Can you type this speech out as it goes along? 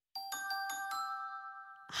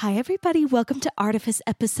Hi, everybody. Welcome to Artifice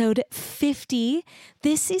episode 50.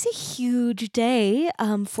 This is a huge day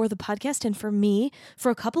for the podcast and for me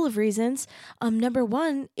for a couple of reasons. Number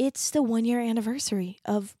one, it's the 1 year anniversary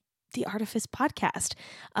of the Artifice podcast.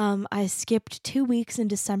 I skipped 2 weeks in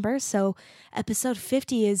December, so episode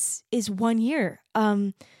 50 is 1 year.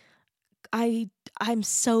 I'm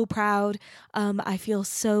so proud. I feel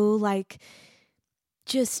so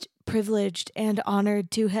just privileged and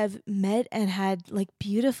honored to have met and had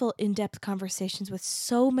beautiful in-depth conversations with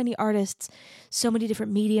so many artists, so many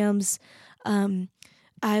different mediums.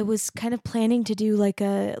 I was kind of planning to do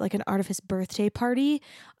an Artifice birthday party,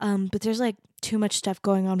 but there's too much stuff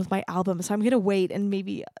going on with my album, so I'm gonna wait and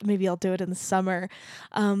maybe I'll do it in the summer.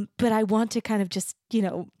 But I want to kind of just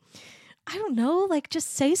I don't know,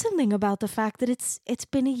 just say something about the fact that it's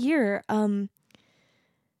been a year.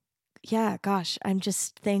 Yeah, gosh,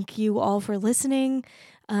 thank you all for listening.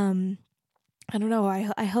 I don't know.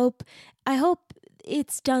 I hope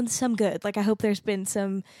it's done some good. I hope there's been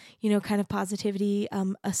some, kind of positivity,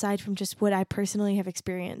 aside from just what I personally have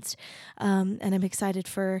experienced. And I'm excited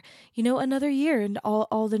for, another year and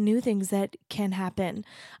all the new things that can happen.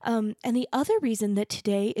 And the other reason that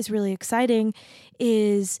today is really exciting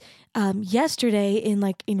is, yesterday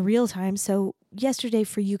in real time. So yesterday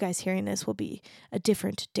for you guys hearing this will be a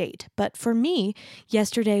different date. But for me,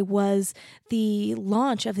 yesterday was the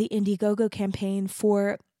launch of the Indiegogo campaign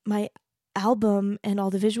for my album and all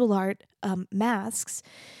the visual art, Masks.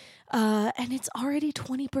 And it's already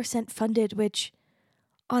 20% funded, which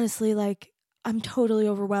honestly, I'm totally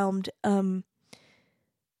overwhelmed. I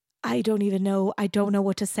don't know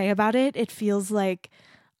what to say about it. It feels like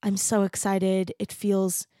I'm so excited. It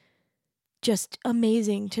feels just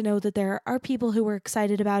amazing to know that there are people who were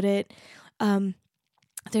excited about it.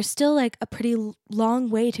 There's still a pretty long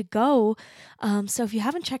way to go. So if you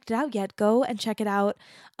haven't checked it out yet, go and check it out.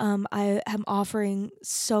 I am offering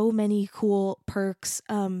so many cool perks.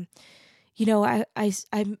 I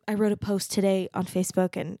wrote a post today on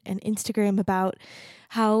Facebook and Instagram about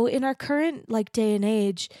how in our current day and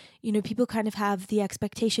age, people kind of have the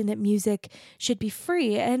expectation that music should be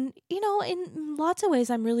free. And, in lots of ways,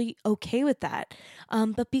 I'm really okay with that.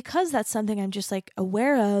 But because that's something I'm just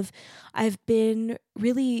aware of, I've been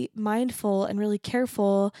really mindful and really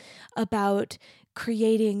careful about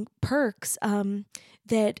creating perks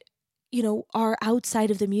that are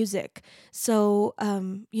outside of the music. So,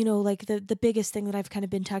 the biggest thing that I've kind of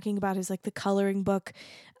been talking about is the coloring book.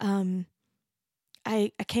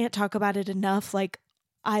 I can't talk about it enough.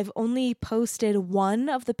 I've only posted one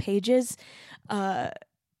of the pages. I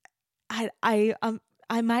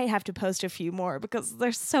might have to post a few more because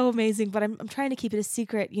they're so amazing, but I'm trying to keep it a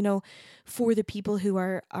secret, for the people who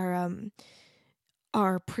are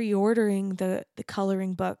pre-ordering the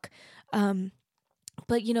coloring book. But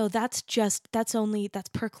that's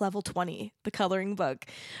perk level 20, the coloring book.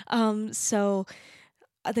 So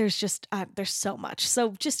there's so much.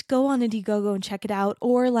 So just go on Indiegogo and check it out.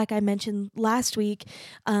 Or like I mentioned last week,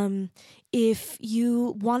 if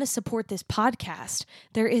you want to support this podcast,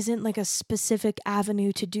 there isn't a specific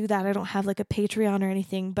avenue to do that. I don't have a Patreon or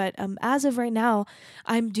anything, but as of right now,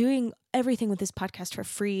 I'm doing everything with this podcast for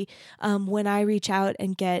free. When I reach out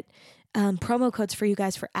and get promo codes for you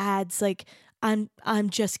guys for ads, I'm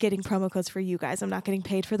just getting promo codes for you guys. I'm not getting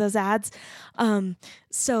paid for those ads.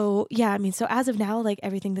 So yeah, so as of now,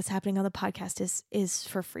 everything that's happening on the podcast is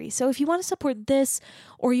for free. So if you want to support this,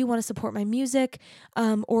 or you want to support my music,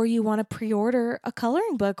 or you want to pre-order a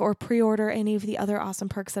coloring book or pre-order any of the other awesome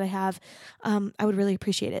perks that I have, I would really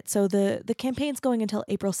appreciate it. So the campaign's going until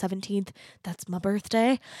April 17th. That's my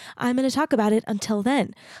birthday. I'm going to talk about it until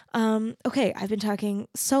then. Okay, I've been talking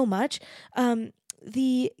so much.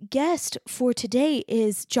 The guest for today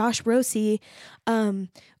is Josh Rossi.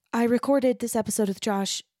 I recorded this episode with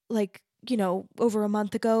Josh over a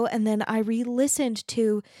month ago, and then I re-listened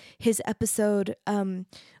to his episode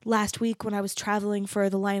last week when I was traveling for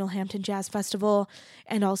the Lionel Hampton Jazz Festival,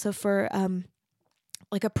 and also for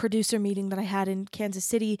a producer meeting that I had in Kansas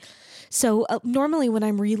City. So normally when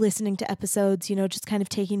I'm re-listening to episodes, just kind of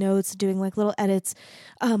taking notes, doing little edits,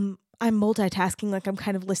 I'm multitasking, I'm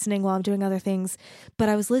kind of listening while I'm doing other things. But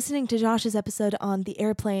I was listening to Josh's episode on the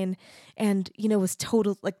airplane and, was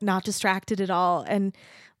total, not distracted at all. And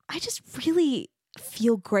I just really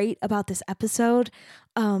feel great about this episode.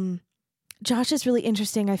 Josh is really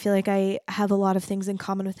interesting. I feel like I have a lot of things in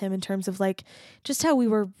common with him in terms of just how we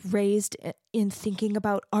were raised in thinking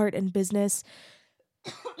about art and business.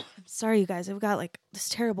 Sorry, you guys, I've got this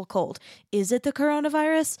terrible cold. Is it the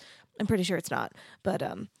coronavirus? I'm pretty sure it's not, but,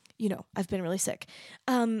 I've been really sick.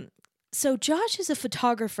 So Josh is a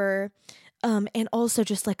photographer and also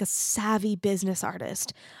just like a savvy business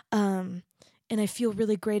artist. And I feel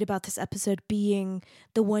really great about this episode being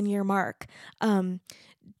the 1 year mark.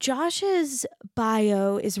 Josh's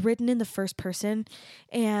bio is written in the first person,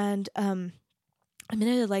 and I'm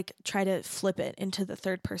gonna like try to flip it into the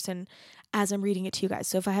third person as I'm reading it to you guys.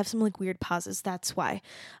 So if I have some like weird pauses, that's why.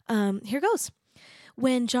 Here goes.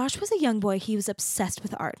 When Josh was a young boy, he was obsessed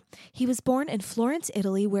with art. He was born in Florence,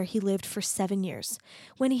 Italy, where he lived for 7 years.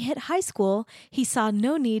 When he hit high school, he saw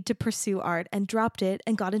no need to pursue art and dropped it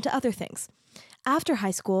and got into other things. After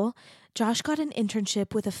high school, Josh got an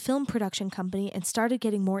internship with a film production company and started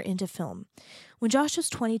getting more into film. When Josh was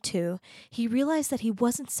 22, he realized that he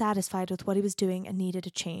wasn't satisfied with what he was doing and needed a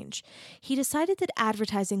change. He decided that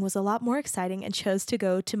advertising was a lot more exciting and chose to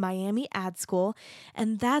go to Miami Ad School,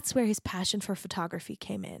 and that's where his passion for photography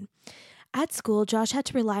came in. At school, Josh had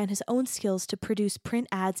to rely on his own skills to produce print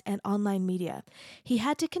ads and online media. He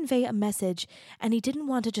had to convey a message, and he didn't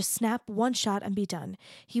want to just snap one shot and be done.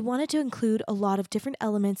 He wanted to include a lot of different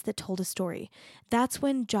elements that told a story. That's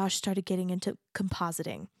when Josh started getting into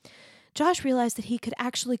compositing. Josh realized that he could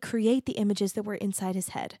actually create the images that were inside his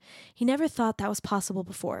head. He never thought that was possible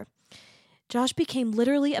before. Josh became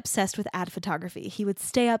literally obsessed with ad photography. He would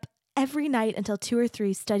stay up every night until 2 or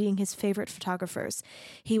 3 studying his favorite photographers.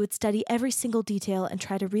 He would study every single detail and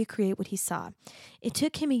try to recreate what he saw. It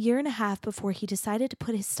took him 1.5 years before he decided to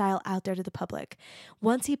put his style out there to the public.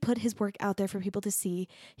 Once he put his work out there for people to see,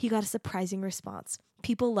 he got a surprising response.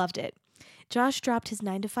 People loved it. Josh dropped his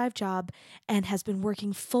 9-to-5 job and has been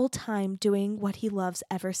working full-time doing what he loves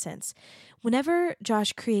ever since. Whenever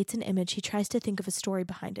Josh creates an image, he tries to think of a story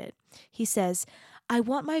behind it. He says, "I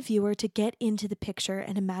want my viewer to get into the picture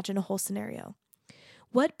and imagine a whole scenario."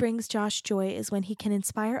 What brings Josh joy is when he can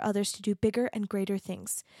inspire others to do bigger and greater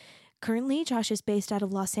things. Currently, Josh is based out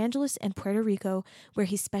of Los Angeles and Puerto Rico, where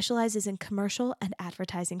he specializes in commercial and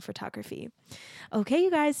advertising photography. Okay,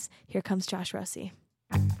 you guys, here comes Josh Rossi.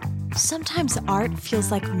 Sometimes art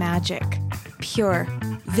feels like magic, pure,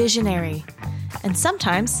 visionary. And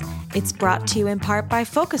sometimes it's brought to you in part by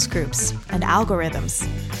focus groups and algorithms.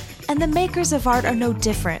 And the makers of art are no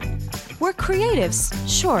different. We're creatives,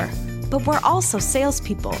 sure, but we're also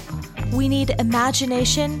salespeople. We need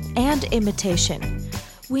imagination and imitation.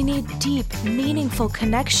 We need deep, meaningful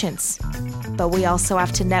connections. But we also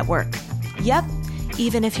have to network. Yep,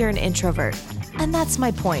 even if you're an introvert. And that's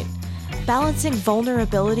my point. Balancing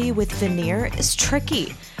vulnerability with veneer is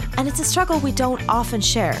tricky, and it's a struggle we don't often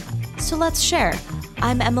share. So let's share.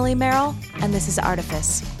 I'm Emily Merrill, and this is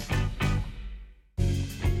Artifice.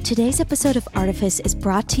 Today's episode of Artifice is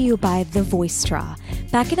brought to you by The Voice Straw.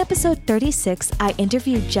 Back in episode 36, I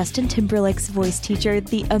interviewed Justin Timberlake's voice teacher,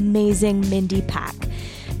 the amazing Mindy Pack.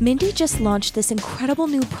 Mindy just launched this incredible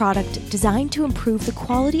new product designed to improve the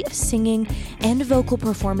quality of singing and vocal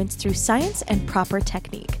performance through science and proper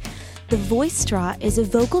technique. The Voice Straw is a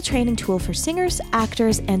vocal training tool for singers,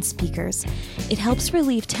 actors, and speakers. It helps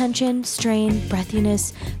relieve tension, strain,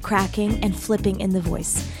 breathiness, cracking, and flipping in the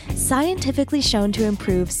voice. Scientifically shown to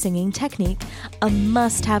improve singing technique, a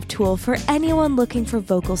must-have tool for anyone looking for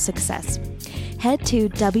vocal success. Head to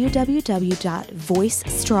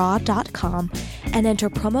www.voicestraw.com and enter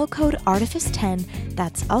promo code ARTIFICE10,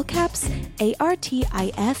 that's all caps,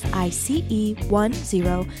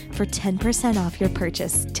 ARTIFICE10, for 10% off your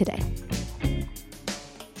purchase today.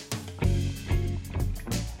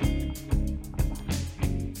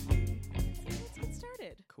 Let's get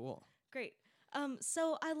started. Cool. Great.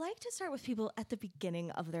 So I like to start with people at the beginning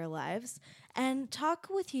of their lives and talk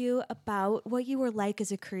with you about what you were like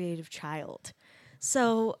as a creative child.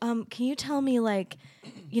 So, can you tell me, like,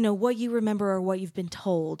 what you remember or what you've been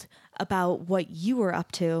told about what you were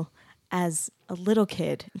up to as a little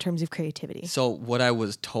kid in terms of creativity? So what I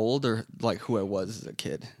was told, or like who I was as a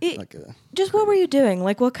kid? Just what were you doing?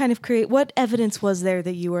 Like, what kind of what evidence was there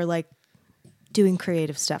that you were like doing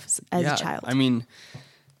creative stuff as a child? I mean,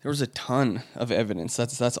 there was a ton of evidence.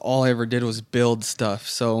 That's all I ever did was build stuff.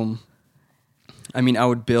 So, I mean, I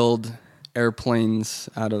would build airplanes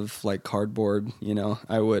out of like cardboard.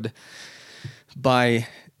 I would buy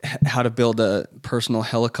how to build a personal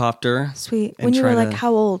helicopter. Sweet. When you were like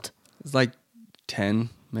how old? It was like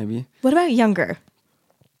 10 maybe. What about younger?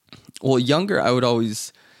 Well, younger I would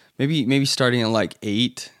always maybe starting at like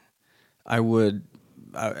 8 I would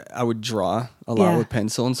draw a lot with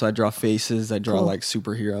pencil, and so I draw faces, I draw like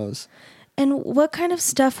superheroes. And what kind of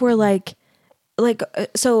stuff were like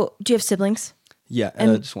so do you have siblings? Yeah,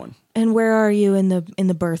 just one. And where are you in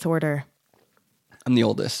the birth order? I'm the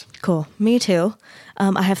oldest. Cool. Me too.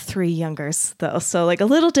 I have 3 youngers though, so like a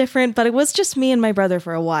little different, but it was just me and my brother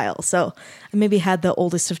for a while. So I maybe had the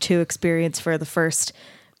oldest of 2 experience for the first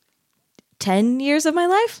 10 years of my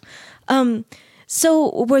life.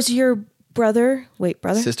 So was your brother,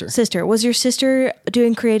 sister, was your sister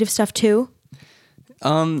doing creative stuff too?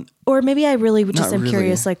 Or maybe I really just am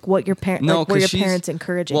curious, like what your parents, were your parents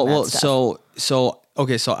encouraging that stuff?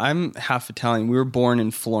 So I'm half Italian. We were born in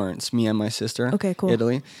Florence, me and my sister. Okay, cool.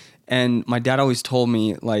 Italy. And my dad always told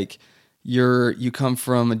me like, you come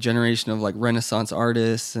from a generation of like Renaissance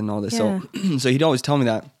artists and all this. Yeah. So he'd always tell me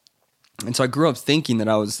that. And so I grew up thinking that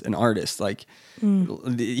I was an artist. Like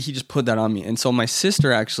he just put that on me. And so my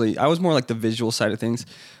sister actually, I was more like the visual side of things.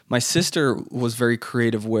 My sister was very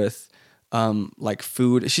creative with like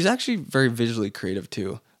food. She's actually very visually creative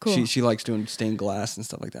too. Cool. She likes doing stained glass and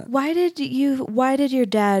stuff like that. Why did your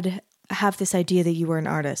dad have this idea that you were an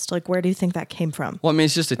artist? Like, where do you think that came from? Well, I mean,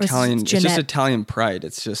 it's just Italian. It's just Italian pride.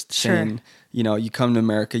 It's just saying, you come to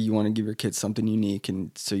America, you want to give your kids something unique,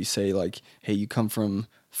 and so you say like, "Hey, you come from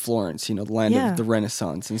Florence, the land of the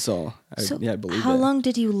Renaissance," and so I believe. How long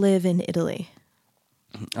did you live in Italy?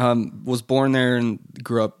 Was born there and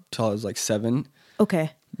grew up till I was like 7.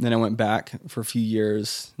 Okay. Then I went back for a few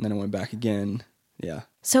years, and then I went back again. Yeah.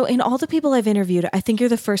 So in all the people I've interviewed, I think you're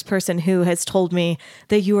the first person who has told me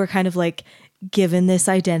that you were kind of like given this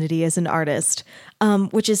identity as an artist,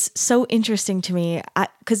 which is so interesting to me.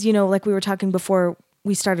 Because, like we were talking before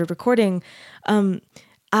we started recording,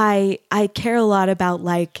 I care a lot about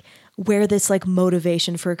like where this like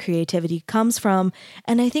motivation for creativity comes from.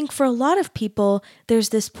 And I think for a lot of people, there's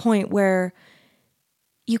this point where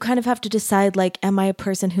you kind of have to decide, like, am I a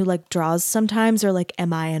person who like draws sometimes, or like,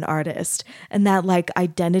 am I an artist? And that like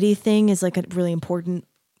identity thing is like a really important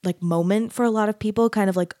like moment for a lot of people, kind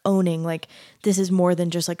of like owning, like, this is more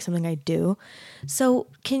than just like something I do. So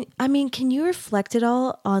can you reflect at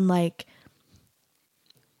all on like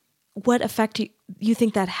what effect you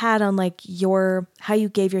think that had on like how you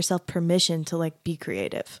gave yourself permission to like be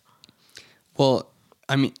creative? Well,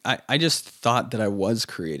 I mean, I just thought that I was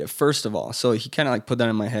creative, first of all. So he kind of like put that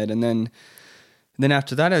in my head. And then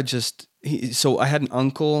after that, so I had an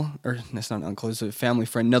uncle, or that's not an uncle, it was a family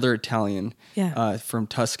friend, another Italian from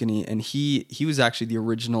Tuscany. And he was actually the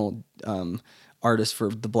original artist for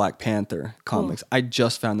the Black Panther comics. Cool. I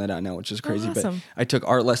just found that out now, which is crazy. Awesome. But I took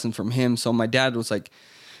art lessons from him. So my dad was like,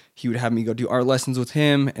 he would have me go do art lessons with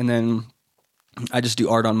him. And then I just do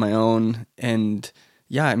art on my own. And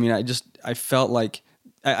yeah, I mean, I felt like,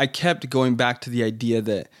 I kept going back to the idea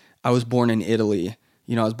that I was born in Italy.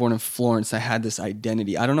 I was born in Florence. I had this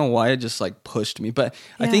identity. I don't know why it just like pushed me, but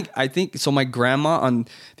yeah. I think so. My grandma on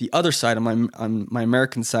the other side of on my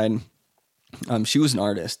American side, she was an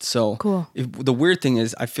artist. So cool. The weird thing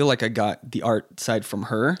is, I feel like I got the art side from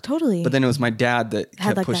her. Totally. But then it was my dad that had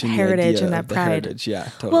kept like pushing that heritage the idea and that of the pride. Heritage. Yeah,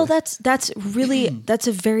 totally. Well, that's really that's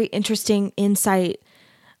a very interesting insight.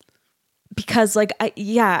 Because like, I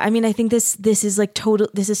think this is like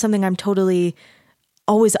this is something I'm totally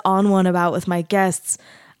always on one about with my guests,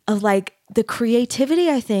 of like the creativity,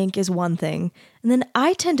 I think, is one thing. And then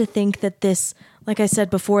I tend to think that this, like I said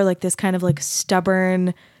before, like this kind of like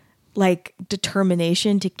stubborn, like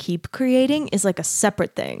determination to keep creating is like a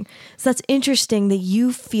separate thing. So that's interesting that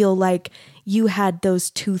you feel like you had those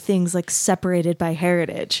two things like separated by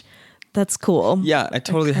heritage. That's cool. Yeah, I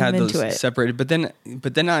totally had those separated. But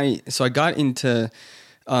then I got into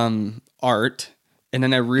art, and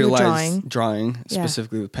then I realized drawing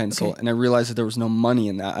specifically with pencil, and I realized that there was no money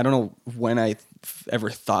in that. I don't know when I ever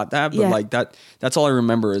thought that, but like that's all I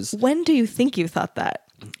remember is. When do you think you thought that?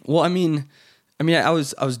 Well, I mean, I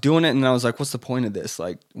was doing it, and I was like, what's the point of this?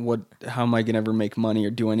 Like, how am I gonna ever make money or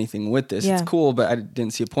do anything with this? Yeah. It's cool, but I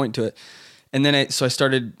didn't see a point to it. And then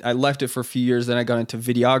I left it for a few years. Then I got into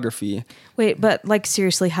videography. Wait, but like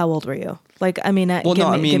seriously, how old were you? Like, give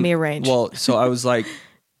me a range. Well, so I was like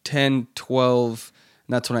 10, 12,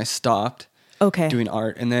 and that's when I stopped doing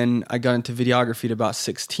art. And then I got into videography at about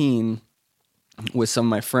 16 with some of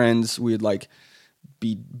my friends. We'd like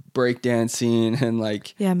be breakdancing and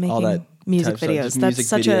like making all that music videos. That's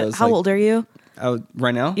such a. How old are you?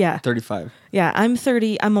 Right now? Yeah. 35. Yeah, I'm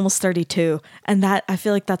 30. I'm almost 32. And I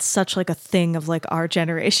feel like that's such like a thing of like our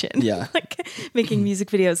generation. Yeah. Like making music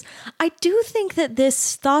videos. I do think that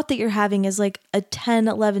this thought that you're having is like a 10,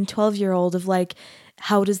 11, 12-year-old of like,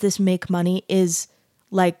 how does this make money is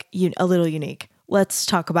like a little unique. Let's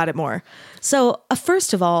talk about it more. So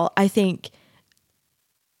first of all, I think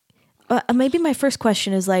maybe my first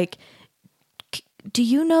question is like, do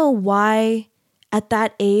you know why at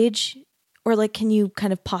that age, or like, can you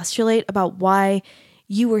kind of postulate about why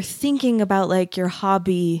you were thinking about like your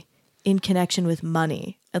hobby in connection with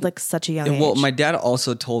money at like such a young age. Well, my dad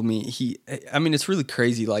also told me I mean, it's really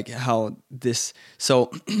crazy, like how this,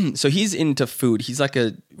 so he's into food. He's like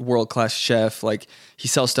a world-class chef. Like he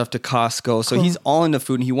sells stuff to Costco. So he's all into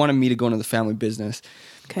food, and he wanted me to go into the family business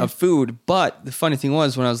of food. But the funny thing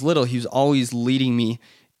was, when I was little, he was always leading me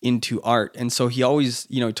into art. And so he always,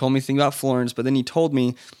 he told me things about Florence, but then he told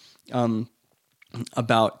me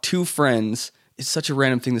about two friends. It's such a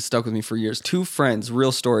random thing that stuck with me for years. Two friends,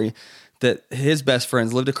 real story, that his best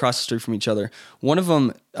friends lived across the street from each other. One of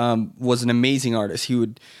them was an amazing artist. He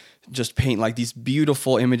would just paint like these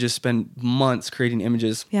beautiful images, spend months creating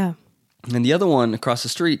images. Yeah. And the other one across the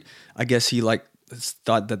street, I guess he like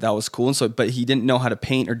thought that was cool. And so, but he didn't know how to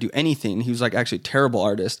paint or do anything. He was like actually a terrible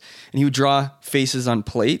artist, and he would draw faces on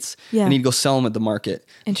plates and he'd go sell them at the market.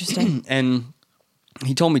 Interesting. And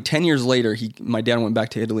he told me 10 years later, my dad went back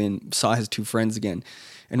to Italy and saw his two friends again.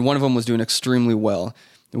 And one of them was doing extremely well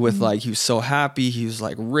with like, he was so happy. He was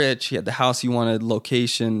like rich. He had the house he wanted,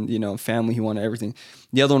 location, family he wanted, everything.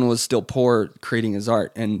 The other one was still poor, creating his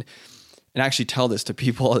art. And I actually tell this to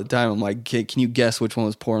people all the time. I'm like, can you guess which one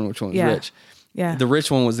was poor and which one was rich? Yeah. The rich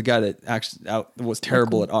one was the guy that actually was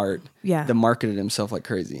terrible at art. Yeah. That marketed himself like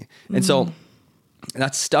crazy. And so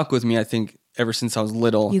that stuck with me, I think, ever since I was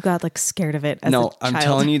little. You got like scared of it as a child. I'm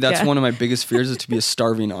telling you, that's one of my biggest fears, is to be a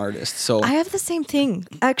starving artist. So I have the same thing.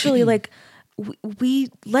 Actually, like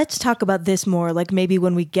let's talk about this more, like maybe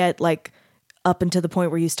when we get like up into the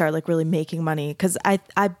point where you start like really making money, cuz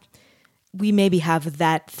we maybe have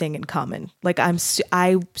that thing in common. Like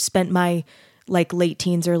I spent my like late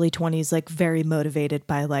teens, early 20s like very motivated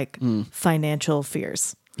by like financial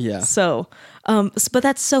fears. Yeah. So but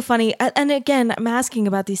that's so funny. And again, I'm asking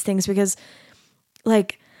about these things because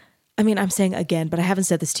like, I mean, I'm saying again, but I haven't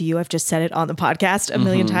said this to you. I've just said it on the podcast a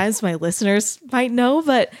million times. My listeners might know,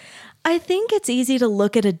 but I think it's easy to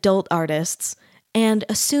look at adult artists and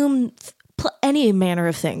assume any manner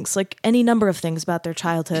of things, like any number of things about their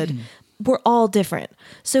childhood. We're all different.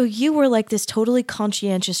 So you were like this totally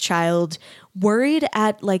conscientious child, worried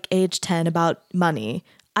at like age 10 about money.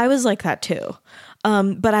 I was like that too.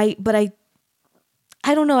 But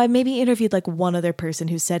I don't know. I maybe interviewed like one other person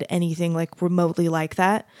who said anything like remotely like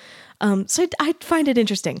that. So I find it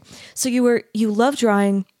interesting. So you love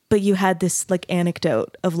drawing, but you had this like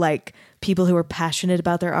anecdote of like people who are passionate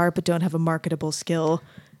about their art but don't have a marketable skill,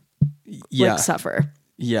 like suffer.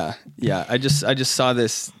 Yeah. I just saw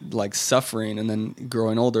this like suffering, and then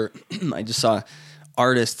growing older, I just saw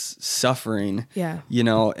artists suffering. Yeah.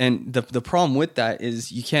 And the problem with that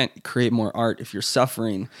is you can't create more art if you're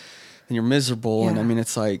suffering and you're miserable. And I mean,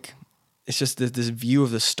 it's like, it's just this view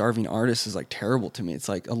of the starving artist is like terrible to me. It's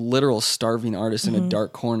like a literal starving artist in a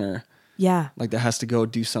dark corner. Yeah. Like that has to go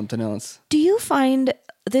do something else. Do you find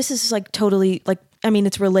this is like totally like, I mean,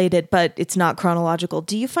 it's related, but it's not chronological.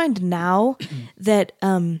 Do you find now that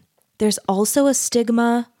there's also a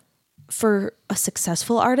stigma for a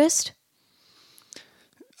successful artist?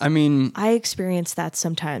 I mean, I experience that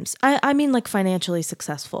sometimes. I mean, like financially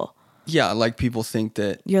successful. Yeah, like people think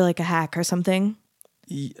that you're like a hack or something.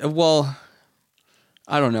 Well,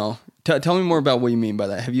 I don't know. Tell me more about what you mean by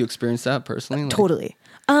that. Have you experienced that personally? Totally.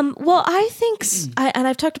 Well, I think, and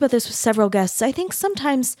I've talked about this with several guests, I think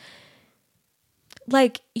sometimes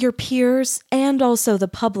like your peers and also the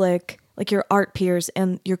public, like your art peers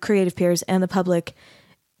and your creative peers and the public,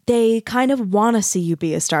 they kind of want to see you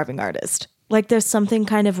be a starving artist. Like there's something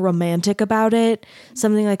kind of romantic about it,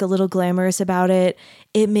 something like a little glamorous about it.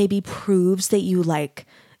 It maybe proves that you like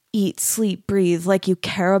eat, sleep, breathe, like you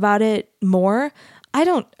care about it more. I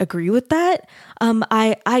don't agree with that.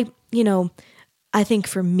 I think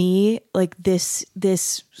for me, like this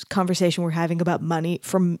conversation we're having about money,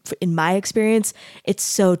 in my experience, it's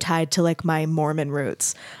so tied to like my Mormon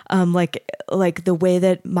roots. Like the way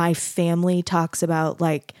that my family talks about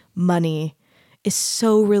like money is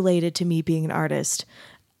so related to me being an artist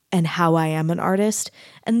and how I am an artist.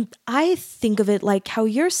 And I think of it like how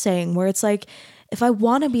you're saying, where it's like, if I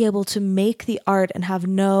want to be able to make the art and have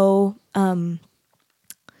no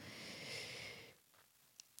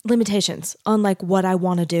limitations on like what I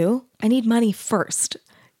want to do, I need money first.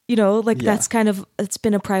 That's kind of, it's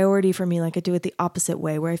been a priority for me. Like I do it the opposite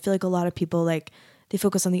way, where I feel like a lot of people like they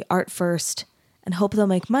focus on the art first and hope they'll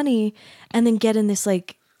make money and then get in this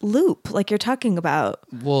like loop like you're talking about.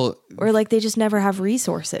 Well, or like they just never have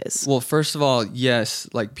resources. Well, first of all, yes,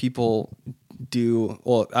 like people do,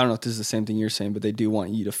 well, I don't know if this is the same thing you're saying, but they do want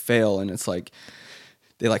you to fail, and it's like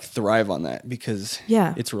they like thrive on that because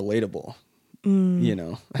it's relatable. I mean,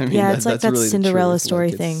 it's like that really Cinderella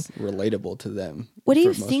story thing. It's relatable to them. What do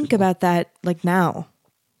you think about that like now?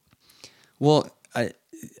 Well,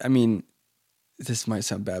 I mean, this might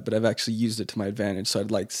sound bad, but I've actually used it to my advantage. So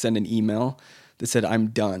I'd like send an email that said, I'm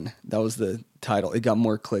done. That was the title. It got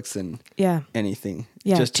more clicks than anything.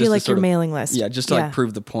 Yeah. Just to like sort your of, mailing list. Yeah. Just to like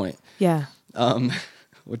prove the point. Yeah.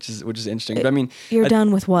 Which is interesting. But I mean, you're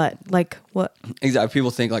done with what? Like what? Exactly.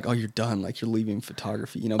 People think like, oh, you're done. Like you're leaving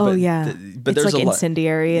photography, you know? Oh but, yeah. But it's there's like a lot.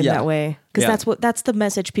 incendiary in that way. Cause that's the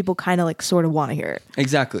message people kind of like sort of want to hear.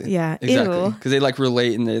 Exactly. Yeah. Exactly. Cause they like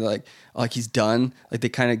relate and they like, oh, like he's done. Like they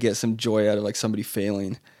kind of get some joy out of like somebody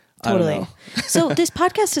failing. Totally. So this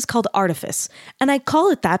podcast is called Artifice, and I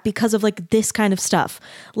call it that because of like this kind of stuff.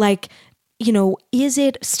 Like, you know, is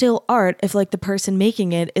it still art if like the person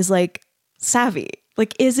making it is like savvy?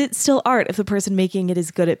 Like, is it still art if the person making it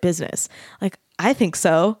is good at business? Like, I think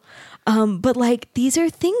so. But like, these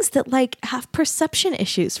are things that like have perception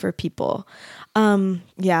issues for people.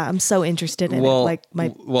 Yeah, I'm so interested in it. Like my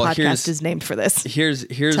podcast is named for this.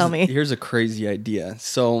 Tell me. Here's a crazy idea.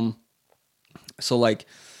 So like,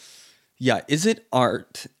 yeah, is it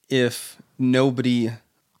art if nobody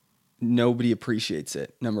appreciates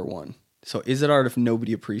it? Number one. So is it art if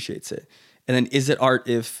nobody appreciates it? And then is it art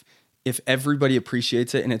if everybody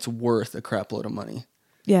appreciates it and it's worth a crap load of money?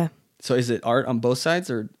 Yeah. So is it art on both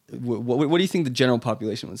sides, or what do you think the general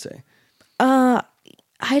population would say? I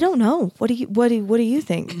don't know. What do you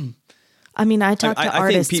think? I mean, I talk to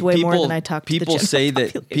artists way more than I talk to the general population.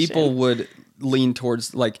 People say that people would lean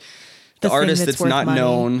towards like the artist that's not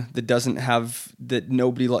known, that doesn't have, that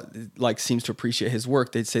nobody like seems to appreciate his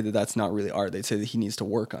work. They'd say that that's not really art. They'd say that he needs to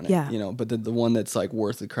work on it. Yeah. You know, but the one that's like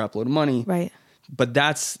worth a crap load of money. Right. But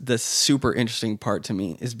that's the super interesting part to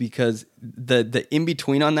me, is because the in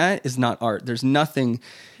between on that is not art. There's nothing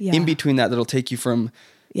in between that'll take you from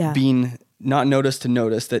being not noticed to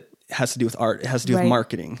noticed that has to do with art. It has to do with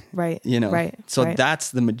marketing. Right. You know. Right. So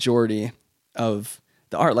that's the majority of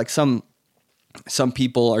the art. Like some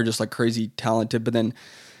people are just like crazy talented, but then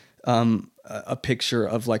a picture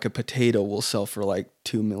of like a potato will sell for like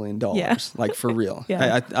 $2 million, like for real.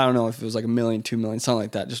 I don't know if it was like $1 million, $2 million, something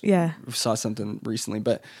like that. Just saw something recently,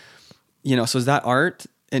 but you know, so is that art?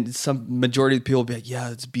 And some majority of the people will be like, yeah,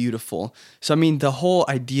 it's beautiful. So, I mean, the whole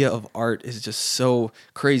idea of art is just so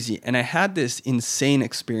crazy. And I had this insane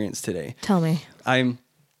experience today. Tell me. I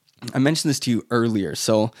mentioned this to you earlier.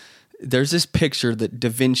 So there's this picture that Da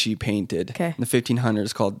Vinci painted in the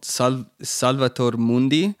 1500s called Salvator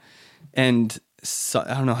Mundi. And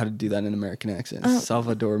I don't know how to do that in an American accent.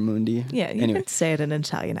 Salvador Mundi. Yeah, you can say it in an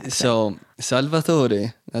Italian accent. So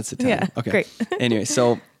Salvatore, that's Italian. Yeah, okay. Great. Anyway,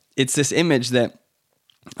 so it's this image that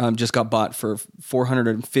just got bought for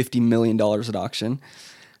 $450 million at auction.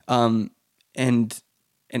 And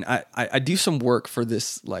I do some work for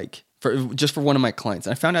this, like for one of my clients.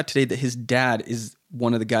 And I found out today that his dad is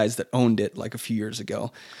one of the guys that owned it like a few years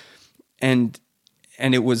ago. And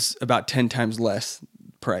it was about 10 times less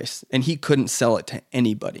price, and he couldn't sell it to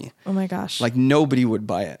anybody. Oh my gosh. Like nobody would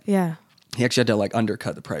buy it. Yeah. He actually had to like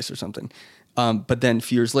undercut the price or something. But then a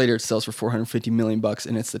few years later it sells for $450 million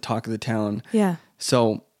and it's the talk of the town. Yeah.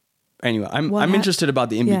 So anyway, I'm interested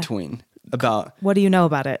about the in-between. About what do you know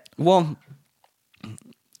about it? Well,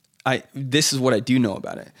 this is what I do know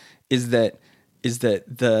about it, is that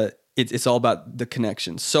it's all about the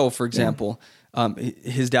connection. So for example,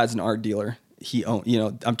 his dad's an art dealer. He owned,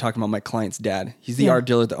 I'm talking about my client's dad. He's the art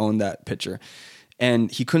dealer that owned that picture,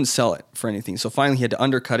 and he couldn't sell it for anything. So finally he had to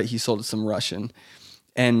undercut it. He sold it to some Russian,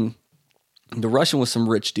 and the Russian was some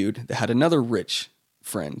rich dude that had another rich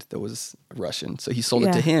friend that was Russian. So he sold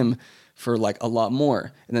it to him for like a lot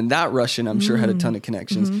more. And then that Russian, I'm sure, had a ton of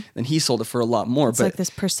connections. Mm-hmm. Then he sold it for a lot more. It's like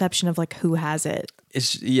this perception of like who has it.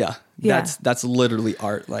 It's that's literally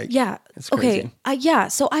art. Like, it's crazy. Okay.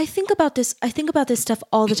 So I think about this stuff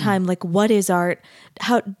all the time. Like, what is art?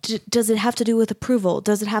 How does it have to do with approval?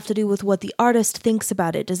 Does it have to do with what the artist thinks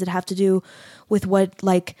about it? Does it have to do with what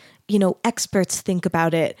experts think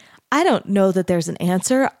about it? I don't know that there's an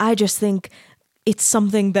answer. I just think it's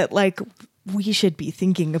something that like we should be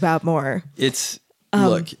thinking about more. It's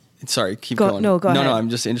look. Sorry, keep going. No, go ahead. No, I'm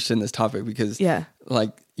just interested in this topic because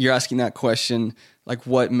like you're asking that question, like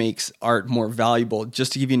what makes art more valuable?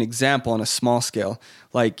 Just to give you an example on a small scale,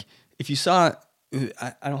 like if you saw,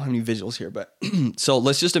 I don't have any visuals here, but so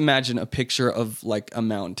let's just imagine a picture of like a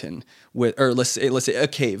mountain or let's say a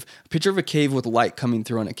cave, a picture of a cave with light coming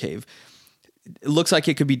through on a cave. It looks like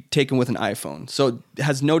it could be taken with an iPhone. So it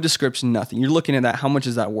has no description, nothing. You're looking at that. How much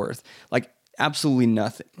is that worth? Like absolutely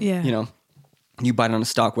nothing. Yeah. You buy it on a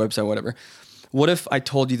stock website, whatever. What if I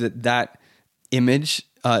told you that image,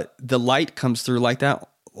 the light comes through like that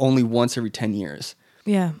only once every 10 years?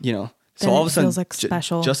 Yeah. So all of a sudden, feels like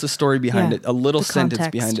special. just a story behind Yeah, it, a little the sentence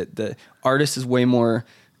context. behind it. The artist is way more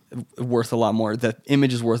worth a lot more. The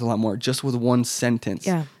image is worth a lot more just with one sentence.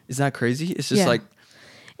 Yeah. Is that crazy? It's just Yeah. like,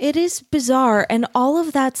 It is bizarre. And all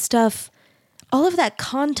of that stuff, all of that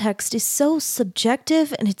context is so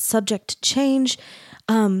subjective and it's subject to change.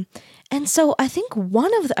 And so I think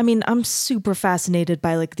I'm super fascinated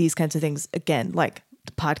by like these kinds of things. Again, like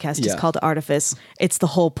the podcast is Yeah. called Artifice. It's the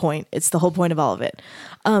whole point. It's the whole point of all of it.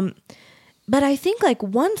 But I think like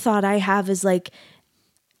one thought I have is like,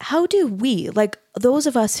 how do we, like those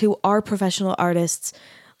of us who are professional artists,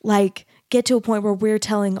 like get to a point where we're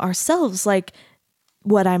telling ourselves like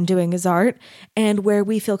what I'm doing is art, and where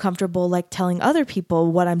we feel comfortable like telling other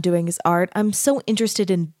people what I'm doing is art. I'm so interested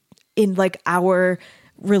in like our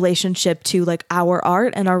relationship to like our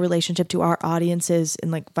art and our relationship to our audiences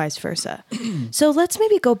and like vice versa. So let's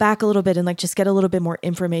maybe go back a little bit and like just get a little bit more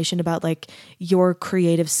information about like your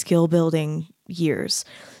creative skill building years.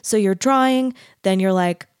 So you're drawing, then you're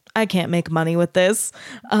like, I can't make money with this.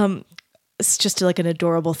 It's just like an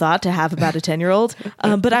adorable thought to have about a 10-year-old.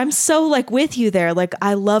 But I'm so like with you there. Like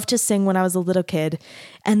I loved to sing when I was a little kid.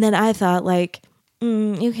 And then I thought like,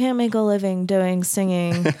 you can't make a living doing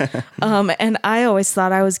singing. And I always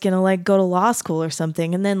thought I was going to like go to law school or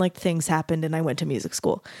something. And then like things happened and I went to music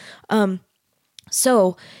school.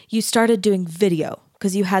 So you started doing video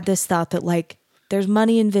because you had this thought that like there's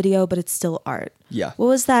money in video, but it's still art. yeah. What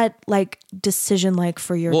was that like decision like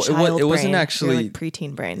for your child it wasn't brain, actually your, like,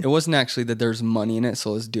 preteen brain? It wasn't actually that there's money in it,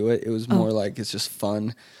 so let's do it. It was more like it's just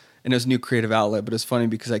fun. And it was a new creative outlet, but it's funny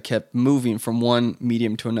because I kept moving from one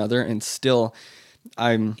medium to another and still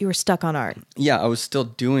You were stuck on art. yeah, I was still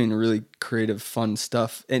doing really creative, fun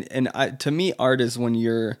stuff. And to me, art is when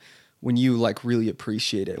you like really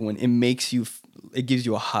appreciate it, when it makes you, it gives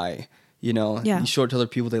you a high, you know, Yeah. you show it to other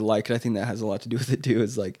people, they like it. I think that has a lot to do with it too.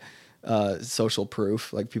 Is like social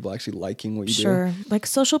proof, like people actually liking what you do. Sure. Like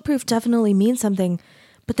social proof definitely means something.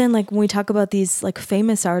 But then like when we talk about these like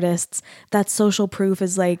famous artists, that social proof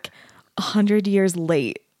is like 100 years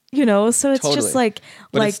late, you know? So it's just Totally. like,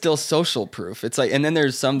 But it's still social proof. It's like, and then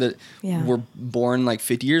there's some that Yeah. were born like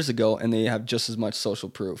 50 years ago and they have just as much social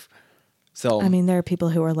proof. So I mean, there are people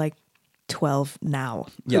who are like 12 now.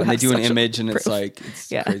 who yeah, and they have do an social image and it's proof. like,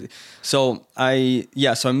 it's Yeah. crazy. So I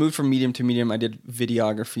moved from medium to medium. I did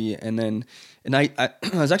videography and then, I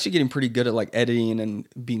was actually getting pretty good at like editing and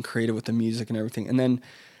being creative with the music and everything. And then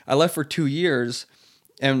I left for 2 years.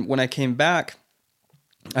 And when I came back,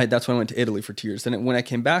 that's when I went to Italy for 2 years. Then when I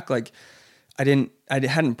came back, like I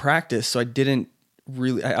hadn't practiced. So I didn't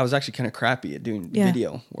really, I was actually kind of crappy at doing Yeah.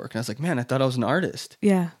 video work. And I was like, man, I thought I was an artist.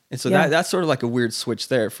 Yeah. And so Yeah. that's sort of like a weird switch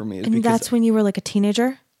there for me. Is And because that's when you were like a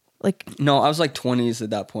teenager? Like, no, I was like 20s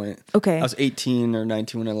at that point. Okay. I was 18 or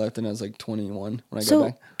 19 when I left, and I was like 21 when I got so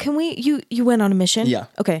back. can we, you went on a mission? Yeah.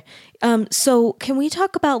 Okay. So can we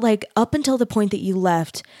talk about like up until the point that you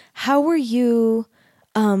left, how were you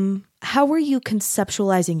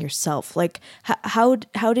conceptualizing yourself? Like how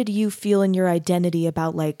did you feel in your identity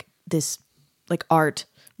about like this, like art,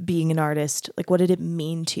 being an artist? Like what did it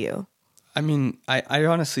mean to you? I mean, I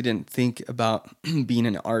honestly didn't think about being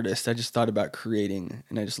an artist. I just thought about creating,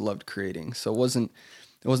 and I just loved creating. So it wasn't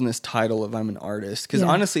this title of I'm an artist. Because Yeah.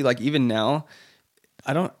 honestly, like even now,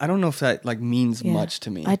 I don't know if that like means Yeah. much to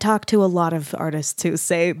me. I talk to a lot of artists who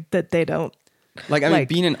say that they don't. Like I mean, like-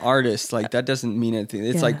 being an artist, like that doesn't mean anything.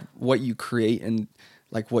 It's Yeah. like what you create and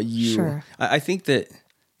like what you. Sure. I think that.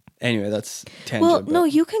 Anyway, that's tangent. Well, but- no,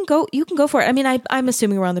 you can go for it. I mean, I'm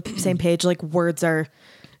assuming we're on the same page. Like words are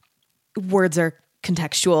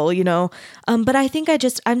contextual, you know? But I think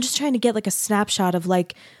I'm just trying to get like a snapshot of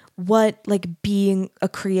like what like being a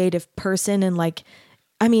creative person and like,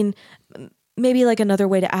 I mean, maybe like another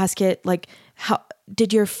way to ask it, like how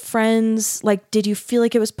did your friends, like, did you feel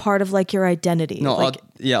like it was part of like your identity? No, like,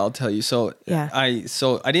 I'll tell you. So Yeah. I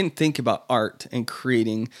didn't think about art and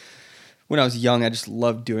creating when I was young. I just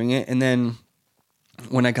loved doing it. And then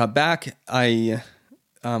when I got back, I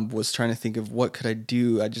was trying to think of what could I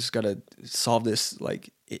do. I just got to solve this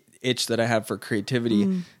like itch that I have for creativity.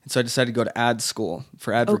 And so I decided to go to ad school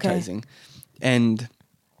for advertising. And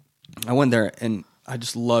I went there and I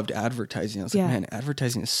just loved advertising. I was Yeah. like, man,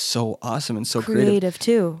 advertising is so awesome and so creative. creative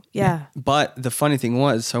too. Yeah. But the funny thing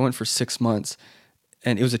was, so I went for 6 months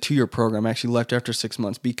and it was a 2-year program. I actually left after 6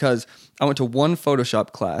 months because I went to one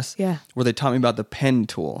Photoshop class Yeah. where they taught me about the pen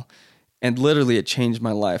tool. And literally it changed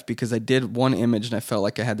my life because I did one image and I felt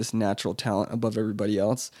like I had this natural talent above everybody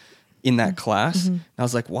else in that class. And I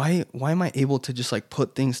was like, why am I able to just like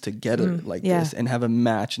put things together like Yeah. this and have a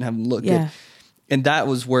match and have them look Yeah. good? and that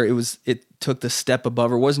was where it took the step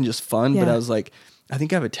above. It wasn't just fun, but Yeah. I was like, I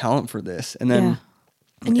think I have a talent for this. And then,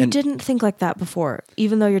 And you didn't think like that before,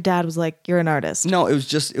 even though your dad was like, you're an artist. no, it was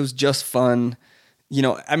just fun. You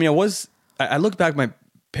know, I mean, I look back at my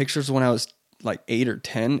pictures when I was like 8 or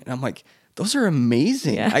 10, and I'm like, those are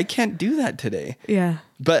amazing. Yeah. I can't do that today. Yeah.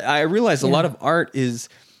 But I realized a Yeah. lot of art is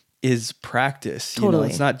practice. You know, Totally.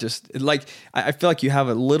 it's not just like, I feel like you have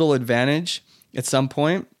a little advantage at some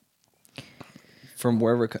point from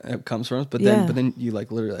wherever it comes from, but then you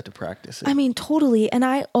like literally have to practice it. I mean, totally. And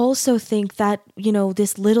I also think that, you know,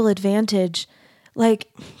 this little advantage, like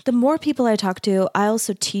the more people I talk to, I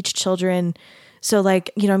also teach children. So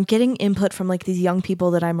like, you know, I'm getting input from like these young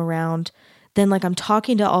people that I'm around. Then like I'm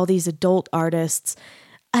talking to all these adult artists.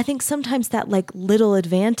 I think sometimes that like little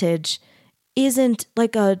advantage isn't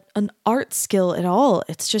like an art skill at all.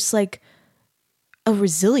 It's just like a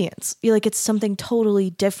resilience. Like it's something totally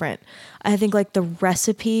different. I think like the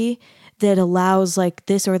recipe that allows like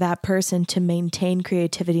this or that person to maintain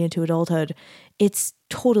creativity into adulthood, it's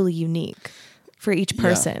totally unique for each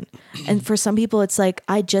person. And for some people it's like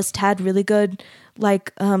I just had really good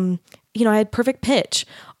like you know, I had perfect pitch,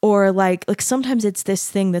 or like sometimes it's this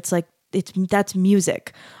thing that's like that's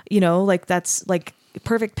music, you know, like that's like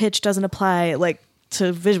perfect pitch doesn't apply like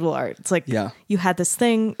to visual art. It's like you had this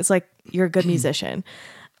thing, it's like you're a good musician.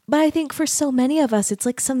 But I think for so many of us it's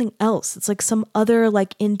like something else. It's like some other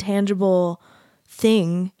like intangible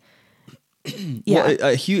thing. Well,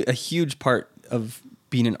 a huge part of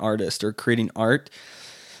being an artist or creating art,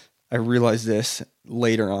 I realized this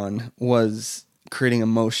later on, was creating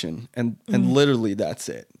emotion, and literally that's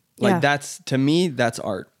it. Like that's, to me, that's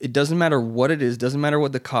art. It doesn't matter what it is, doesn't matter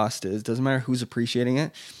what the cost is, doesn't matter who's appreciating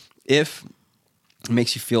it. If it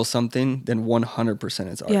makes you feel something, then 100%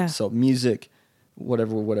 it's art. Yeah. So music,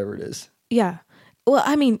 whatever it is. Yeah. Well,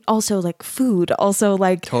 I mean, also like food, also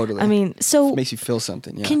like, Totally. I mean, so It makes you feel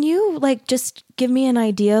something. Yeah. can you like just give me an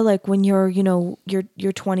idea, like when you're, you know,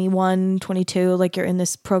 you're 21, 22, like you're in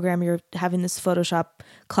this program, you're having this Photoshop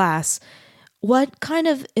class. What kind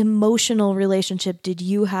of emotional relationship did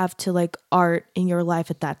you have to like art in your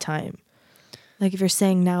life at that time? Like if you're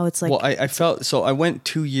saying now it's like, well, I felt, so I went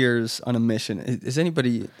 2 years on a mission. Is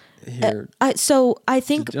anybody here? so I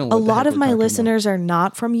think Don't know a what the lot heck of we're my talking about. listeners are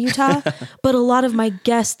not from Utah, but a lot of my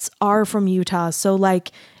guests are from Utah. So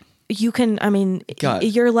like you can, I mean, God.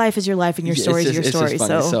 your life is your life and your It's story is just- your story. It's just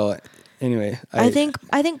funny. So So anyway, I think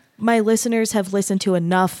my listeners have listened to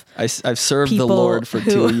enough I've served the people Lord for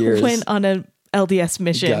who 2 years. went on a LDS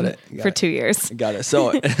mission Got it. for 2 years. Got it.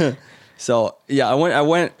 So, so yeah, I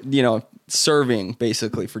went, you know, serving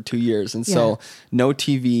basically for 2 years. And so no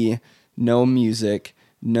TV, no music,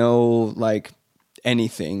 no like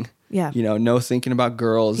anything. Yeah. You know, no thinking about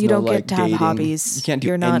girls. You no don't get like to have dating. hobbies. You can't do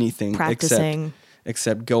You're not anything practicing.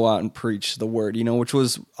 except go out and preach the word, you know, which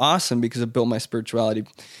was awesome because it built my spirituality.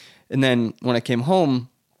 And then when I came home,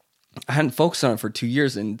 I hadn't focused on it for 2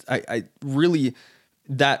 years. And I really,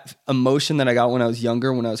 that emotion that I got when I was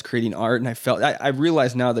younger, when I was creating art, and I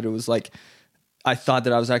realized now that it was like, I thought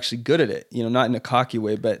that I was actually good at it, you know, not in a cocky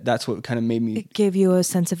way, but that's what kind of made me. It gave you a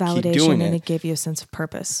sense of validation doing and it. it gave you a sense of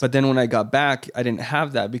purpose. But then when I got back, I didn't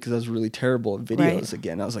have that because I was really terrible at videos Right.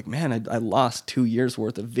 again. I was like, man, I lost 2 years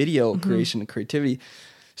worth of video Mm-hmm. creation and creativity.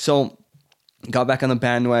 So got back on the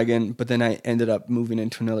bandwagon, but then I ended up moving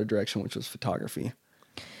into another direction, which was photography.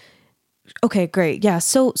 Okay, great. Yeah.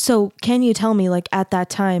 So can you tell me, like at that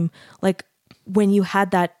time, like when you had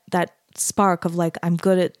that spark of like I'm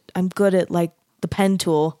good at like the pen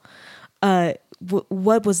tool,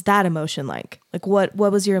 what was that emotion like? Like what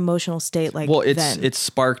was your emotional state like? Well, then? it's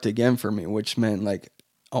sparked again for me, which meant like,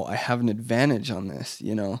 oh, I have an advantage on this,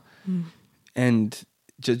 you know? And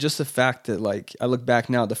just the fact that like, I look back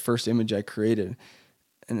now, the first image I created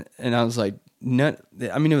and I was like,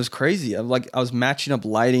 I mean, it was crazy. I was matching up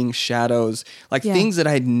lighting, shadows, like things that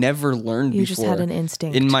I had never learned You before. just had an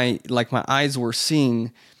instinct. In my eyes were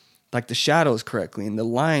seeing like the shadows correctly and the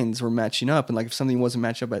lines were matching up. And like if something wasn't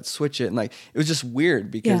matched up, I'd switch it. And like, it was just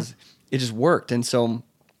weird because it just worked. And so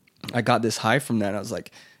I got this high from that. I was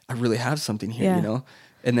like, I really have something here, you know?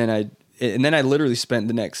 And then I literally spent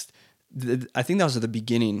the next, I think that was at the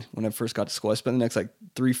beginning when I first got to school. I spent the next like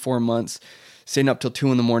 3-4 months staying up till 2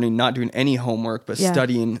 a.m, not doing any homework, but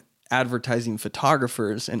studying advertising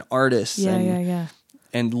photographers and artists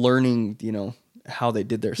and learning, you know, how they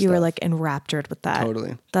did their stuff. You were like enraptured with that.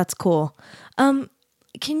 Totally. That's cool. Can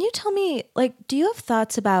you tell me, like, do you have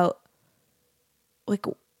thoughts about like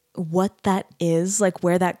what that is, like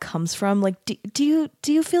where that comes from? Like, do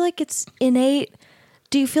you feel like it's innate?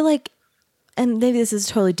 Do you feel like and maybe this is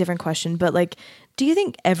a totally different question, but like, do you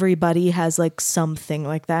think everybody has like something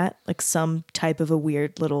like that, like some type of a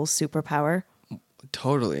weird little superpower?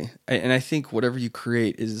 Totally. And I think whatever you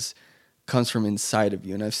create comes from inside of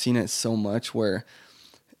you. And I've seen it so much where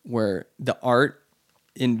the art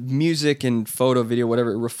in music and photo, video,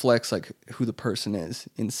 whatever, it reflects like who the person is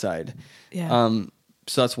inside. Yeah.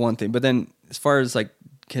 So that's one thing. But then as far as like,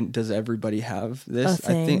 does everybody have this?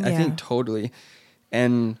 I think totally.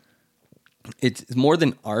 And it's more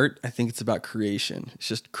than art. I think it's about creation. It's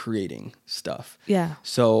just creating stuff. Yeah.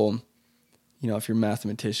 So, if you're a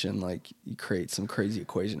mathematician, like you create some crazy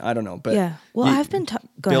equation. I don't know, but yeah. Well, I've been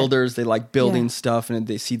builders. They like building stuff, and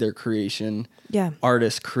they see their creation. Yeah.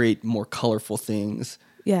 Artists create more colorful things.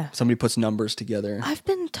 Yeah. Somebody puts numbers together. I've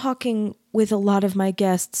been talking with a lot of my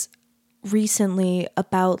guests recently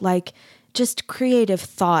about like just creative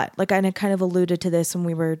thought. Like I kind of alluded to this when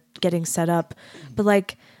we were getting set up, but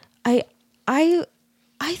like I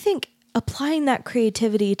think applying that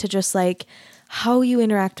creativity to just like how you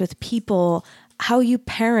interact with people, how you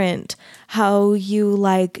parent, how you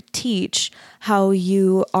like teach, how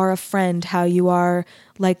you are a friend, how you are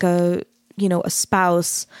like a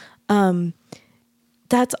spouse.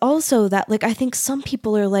 That's also that, like, I think some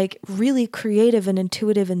people are like really creative and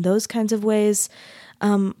intuitive in those kinds of ways.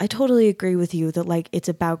 I totally agree with you that like it's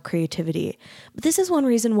about creativity. But this is one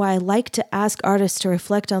reason why I like to ask artists to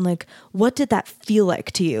reflect on like, what did that feel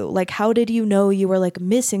like to you? Like, how did you know you were like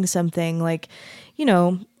missing something? Like,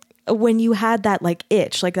 when you had that like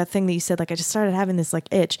itch, like that thing that you said, like, I just started having this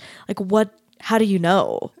like itch, like how do you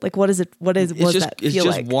know? Like, what is that feel like? It's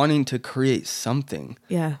just wanting to create something.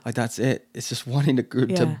 Yeah. Like that's it. It's just wanting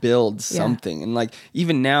to build something. Yeah. And like,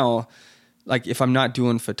 even now, like if I'm not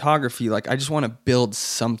doing photography, like I just want to build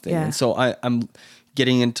something. Yeah. And so I'm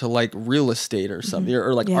getting into like real estate or something,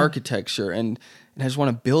 or like architecture, and I just want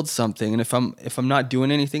to build something. And if I'm not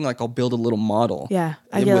doing anything, like I'll build a little model. Yeah,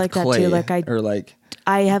 I get like that too. Like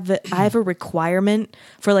I have a requirement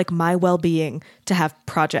for like my well-being to have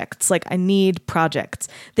projects. Like I need projects.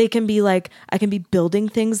 They can be like, I can be building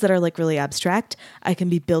things that are like really abstract. I can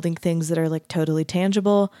be building things that are like totally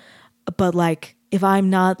tangible. But like if I'm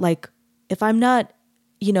not at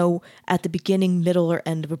the beginning, middle, or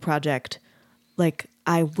end of a project, like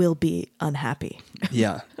I will be unhappy.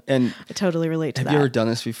 Yeah. And I totally relate to that. Have you ever done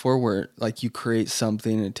this before where like you create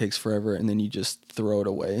something and it takes forever and then you just throw it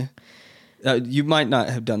away? You might not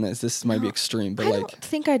have done this. This might be extreme, but I don't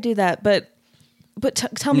think I do that, but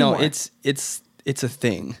tell me more. No, it's a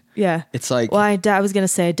thing. Yeah. It's like, well, I was going to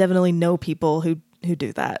say I definitely know people who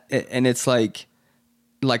do that. And it's like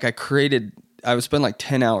I would spend like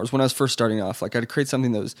 10 hours when I was first starting off. Like I'd create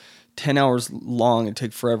something that was 10 hours long and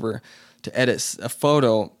take forever to edit a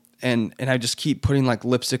photo. And I just keep putting like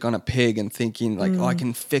lipstick on a pig and thinking like, oh, I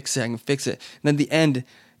can fix it. And then at the end,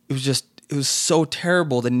 it was so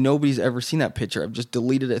terrible that nobody's ever seen that picture. I've just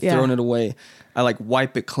deleted it, thrown it away. I like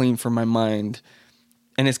wipe it clean from my mind.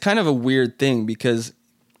 And it's kind of a weird thing because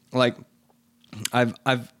like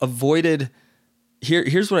I've avoided,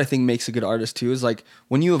 here's what I think makes a good artist too, is like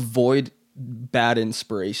when you avoid bad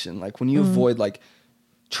inspiration, like when you avoid like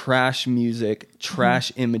trash music,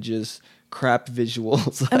 trash images, crap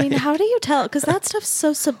visuals. I mean, how do you tell? Because that stuff's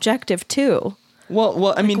so subjective too.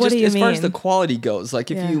 Well, I mean, just as far as the quality goes, like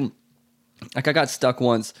if you, like I got stuck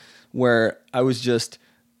once where I was just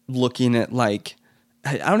looking at like,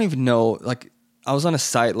 I don't even know, like I was on a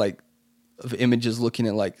site like of images looking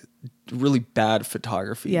at like really bad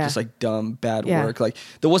photography, just like dumb, bad work. Like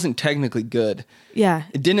that wasn't technically good. Yeah.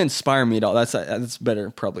 It didn't inspire me at all. That's better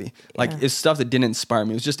probably. Like it's stuff that didn't inspire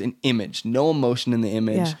me. It was just an image, no emotion in the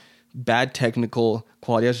image, bad technical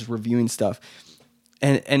quality. I was just reviewing stuff.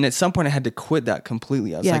 And at some point I had to quit that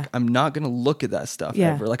completely. I was like, I'm not going to look at that stuff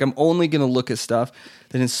ever. Like I'm only going to look at stuff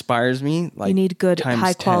that inspires me. Like you need good,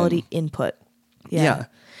 high quality input. Yeah.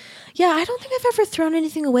 Yeah, I don't think I've ever thrown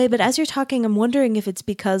anything away, but as you're talking, I'm wondering if it's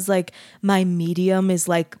because like my medium is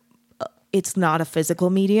like, it's not a physical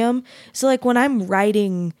medium. So like when I'm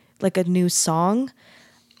writing like a new song,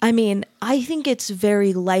 I mean, I think it's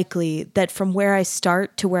very likely that from where I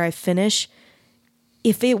start to where I finish,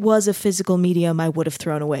 if it was a physical medium, I would have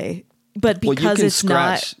thrown away. But because it's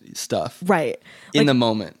scratch not stuff. Right. In the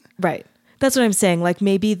moment. Right. That's what I'm saying. Like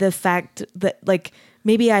maybe the fact that like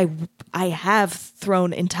maybe I have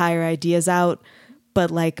thrown entire ideas out, but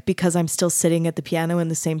like because I'm still sitting at the piano in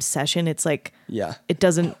the same session, it's like it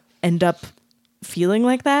doesn't end up feeling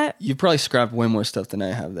like that. You probably scrapped way more stuff than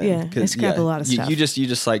I have then. Yeah, I scrap a lot of stuff. You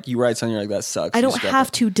just like you write something, you're like that sucks. I don't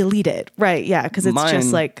have to delete it. Right. Yeah, because it's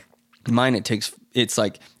just like mine. It takes it's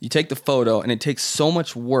like you take the photo and it takes so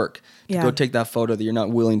much work to go take that photo that you're not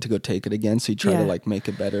willing to go take it again. So you try to like make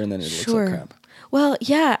it better and then it looks like crap. Well,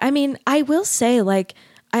 yeah. I mean, I will say like,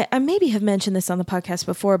 I maybe have mentioned this on the podcast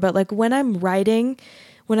before, but like when I'm writing,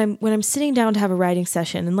 when I'm sitting down to have a writing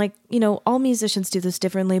session, and like, you know, all musicians do this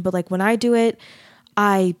differently, but like when I do it,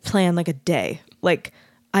 I plan like a day. Like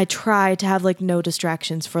I try to have like no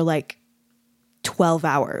distractions for like 12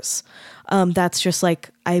 hours. That's just like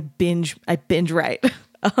I binge write.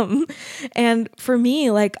 And for me,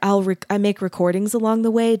 like I make recordings along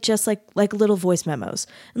the way, just like little voice memos,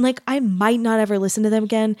 and like I might not ever listen to them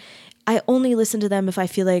again. I only listen to them if I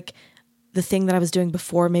feel like the thing that I was doing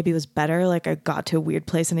before maybe was better. Like I got to a weird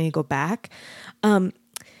place and I need to go back.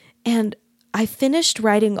 And I finished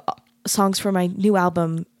writing songs for my new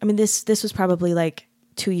album. I mean, this was probably like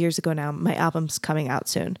 2 years ago now. My album's coming out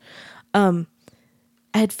soon. I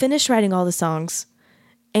had finished writing all the songs,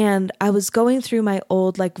 and I was going through my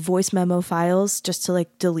old like voice memo files just to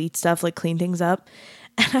like delete stuff, like clean things up.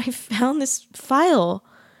 And I found this file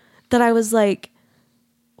that I was like,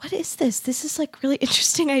 what is this? This is like really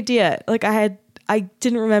interesting idea. Like I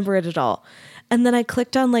didn't remember it at all. And then I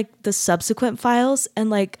clicked on like the subsequent files and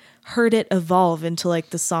like heard it evolve into like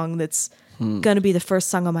the song that's going to be the first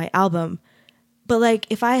song on my album. But like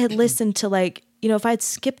if I had listened to like, you know, if I'd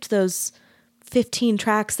skipped those 15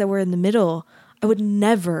 tracks that were in the middle, I would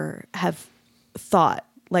never have thought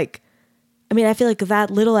like, I mean, I feel like that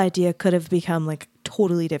little idea could have become like a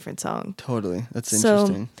totally different song. Totally. That's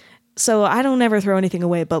interesting. So I don't ever throw anything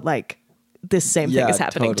away, but like this same thing is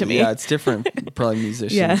happening to me. Yeah, it's different. Probably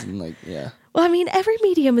musicians and like, Well, I mean, every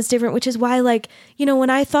medium is different, which is why, like, you know, when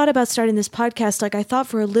I thought about starting this podcast, like I thought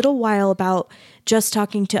for a little while about just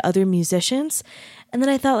talking to other musicians. And then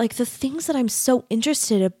I thought like the things that I'm so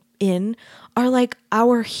interested in are like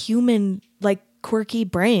our human, like quirky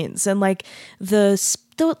brains, and like the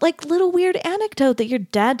like little weird anecdote that your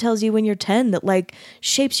dad tells you when you're 10 that like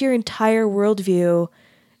shapes your entire worldview.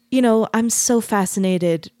 You know, I'm so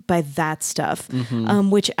fascinated by that stuff,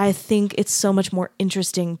 which I think it's so much more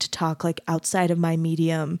interesting to talk like outside of my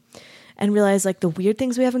medium and realize like the weird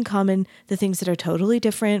things we have in common, the things that are totally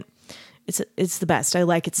different. It's the best. I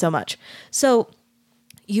like it so much. So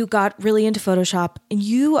you got really into Photoshop, and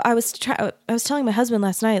I was telling my husband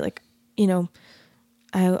last night, like, you know,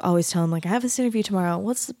 I always tell him like, I have this interview tomorrow.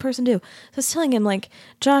 What's the person do? So I was telling him like,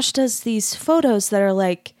 Josh does these photos that are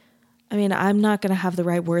like, I mean, I'm not going to have the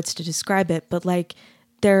right words to describe it, but like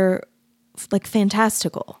they're like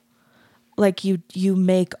fantastical. Like you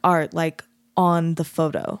make art like on the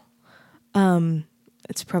photo.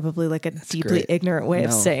 It's probably like a deeply ignorant way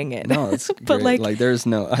of saying it. No, it's but great. Like there's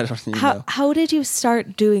no, I don't even know. How did you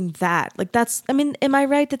start doing that? Like that's, I mean, am I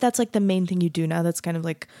right that that's like the main thing you do now? That's kind of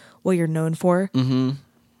like what you're known for? Mm-hmm.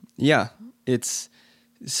 Yeah. It's,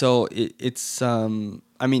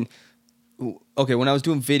 I mean, okay, when I was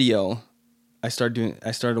doing video, I started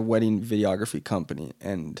a wedding videography company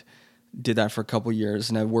and did that for a couple years,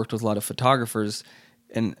 and I worked with a lot of photographers,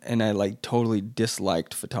 and I like totally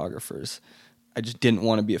disliked photographers. I just didn't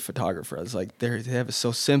want to be a photographer. I was like, they have it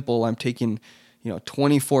so simple. I'm taking,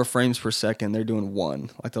 24 frames per second. They're doing one.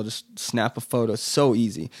 Like they'll just snap a photo. So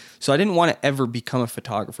easy. So I didn't want to ever become a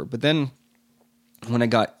photographer. But then when I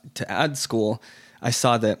got to ad school, I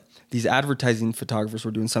saw that these advertising photographers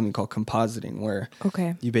were doing something called compositing, where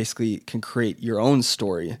you basically can create your own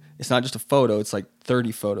story. It's not just a photo. It's like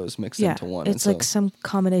 30 photos mixed into one. It's like some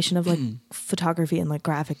combination of like photography and like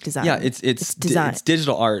graphic design. Yeah, it's design. It's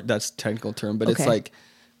digital art. That's a technical term, but it's like,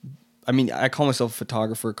 I mean, I call myself a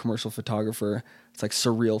photographer, commercial photographer. It's like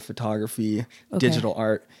surreal photography, digital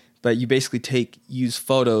art. But you basically use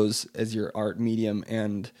photos as your art medium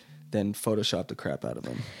and then Photoshop the crap out of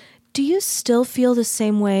them. Do you still feel the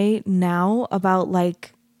same way now about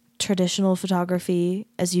like traditional photography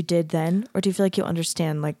as you did then? Or do you feel like you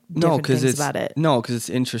understand like different things about it? No, because it's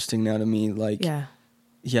interesting now to me. Like,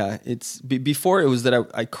 yeah, it's before it was that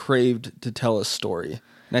I craved to tell a story.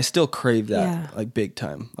 And I still crave that like big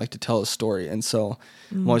time, like to tell a story. And so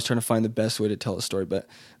I'm always trying to find the best way to tell a story. But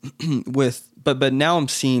but now I'm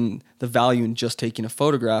seeing the value in just taking a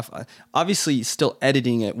photograph. Obviously still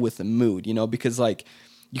editing it with the mood, because like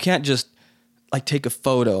you can't just like take a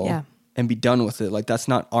photo and be done with it. Like that's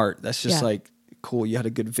not art. That's just like cool. You had a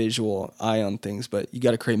good visual eye on things, but you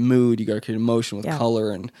got to create mood. You got to create emotion with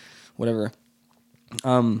color and whatever.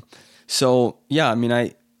 So yeah, I mean,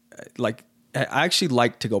 I actually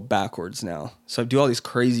like to go backwards now. So I do all these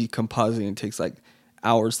crazy compositing. It takes like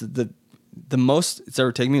hours. The most it's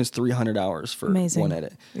ever taken me is 300 hours for one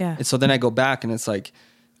edit. Yeah. And so then I go back and it's like,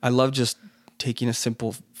 I love just taking a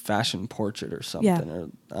simple fashion portrait or something, or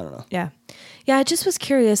I don't know. Yeah. Yeah. I just was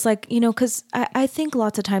curious, like, you know, cause I think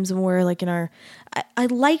lots of times when we're like in I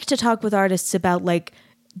like to talk with artists about like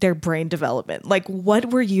their brain development. Like,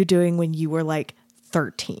 what were you doing when you were like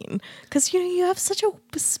 13? Cause you know, you have such a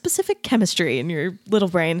specific chemistry in your little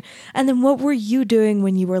brain. And then what were you doing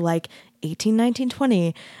when you were like 18, 19,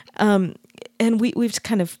 20? And we've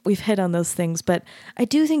hit on those things, but I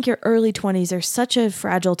do think your early 20s are such a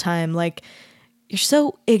fragile time. Like, you're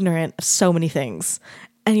so ignorant of so many things,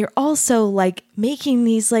 and you're also like making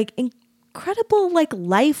these like incredible, like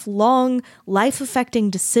lifelong, life affecting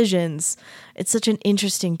decisions. It's such an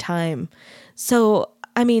interesting time. So,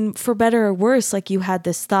 I mean, for better or worse, like you had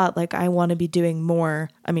this thought, like, I want to be doing more.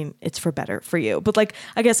 I mean, it's for better for you, but like,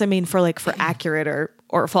 I guess I mean for like for accurate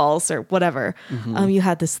or false or whatever. You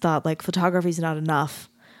had this thought, like, photography is not enough.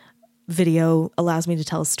 Video allows me to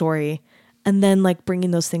tell a story. And then like bringing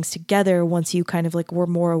those things together once you kind of like were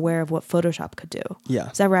more aware of what Photoshop could do. Yeah.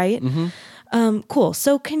 Is that right? Cool.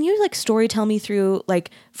 So can you like story tell me through like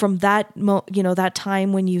from that, that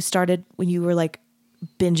time when you started, when you were like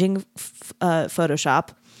binging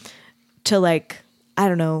Photoshop to like, I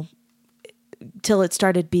don't know, till it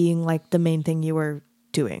started being like the main thing you were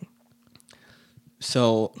doing?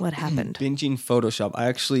 So what happened? Binging Photoshop. I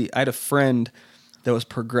had a friend that was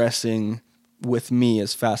progressing with me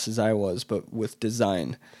as fast as I was, but with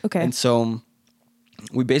design. Okay. And so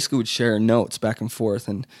we basically would share notes back and forth.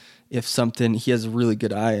 And if something, he has a really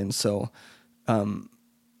good eye. And so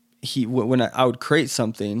when I would create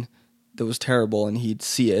something that was terrible and he'd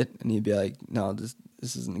see it and he'd be like, no, this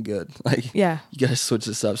isn't good. Like, yeah, you got to switch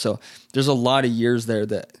this up. So there's a lot of years there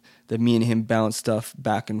that me and him bounced stuff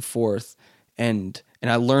back and forth. And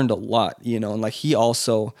I learned a lot, you know, and like he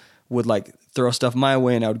also would like throw stuff my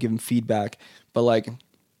way and I would give him feedback, but like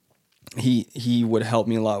he would help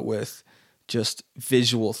me a lot with just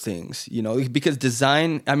visual things, you know, because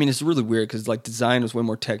design, I mean, it's really weird because like design is way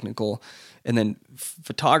more technical, and then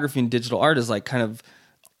photography and digital art is like kind of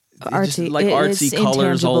artsy, like artsy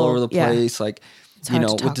colors all over the place. Yeah. Like, it's you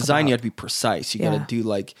know, with design, about. you have to be precise. You got to do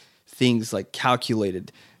like things like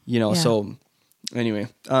calculated, you know, so anyway,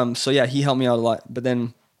 so yeah, he helped me out a lot, but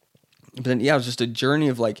then yeah, it was just a journey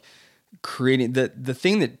of like creating the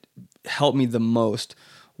thing that helped me the most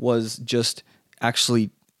was just actually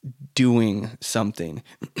doing something,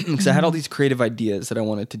 because I had all these creative ideas that I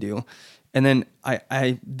wanted to do, and then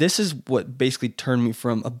I this is what basically turned me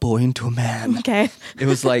from a boy into a man. Okay. It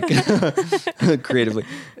was like creatively,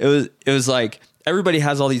 it was like everybody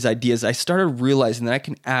has all these ideas. I started realizing that I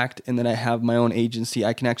can act, and that I have my own agency.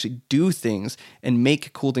 I can actually do things and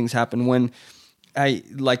make cool things happen. When I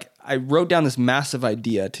wrote down this massive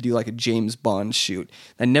idea to do like a James Bond shoot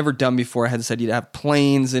I'd never done before. I had this idea to have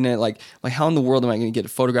planes in it. Like how in the world am I going to get a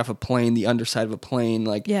photograph of a plane, the underside of a plane?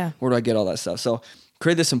 Like, where do I get all that stuff? So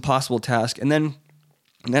create this impossible task. And then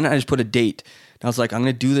I just put a date. And I was like, I'm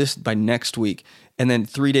going to do this by next week. And then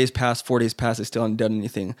 3 days passed, 4 days passed. I still hadn't done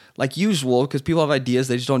anything, like usual, because people have ideas.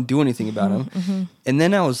 They just don't do anything about them. Mm-hmm. And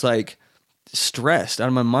then I was like stressed out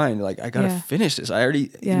of my mind. Like, I got to finish this. I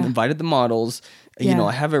already invited the models. You know,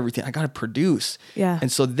 I have everything. I got to produce. Yeah.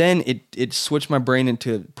 And so then it switched my brain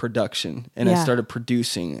into production, and I started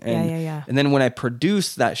producing. And, and then when I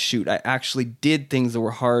produced that shoot, I actually did things that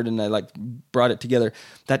were hard, and I like brought it together.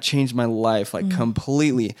 That changed my life like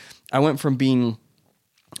completely. I went from being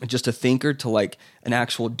just a thinker to like an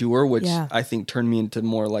actual doer, which I think turned me into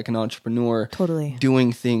more like an entrepreneur. Totally.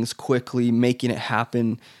 Doing things quickly, making it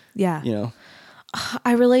happen. Yeah. You know.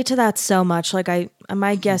 I relate to that so much. Like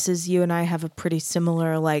my guess is you and I have a pretty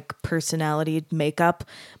similar like personality makeup,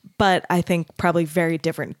 but I think probably very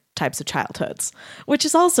different types of childhoods, which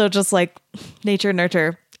is also just like nature,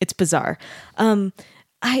 nurture. It's bizarre. I'm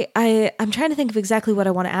trying to think of exactly what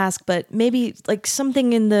I want to ask, but maybe like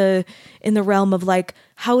something in the realm of like,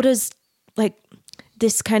 how does like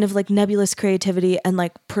this kind of like nebulous creativity and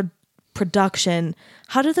like production,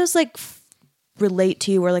 how do those like relate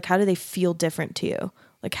to you, or like how do they feel different to you?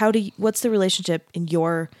 Like what's the relationship in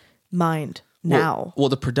your mind now? Well,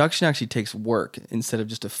 the production actually takes work instead of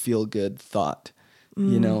just a feel good thought,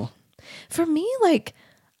 you know? For me, like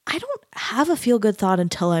I don't have a feel good thought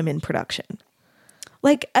until I'm in production.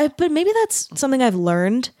 Like, but maybe that's something I've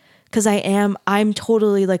learned, because I'm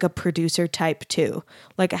totally like a producer type too.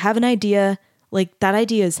 Like I have an idea, like that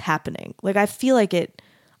idea is happening. Like I feel like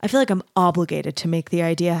I'm obligated to make the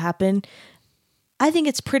idea happen. I think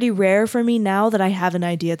it's pretty rare for me now that I have an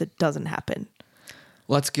idea that doesn't happen.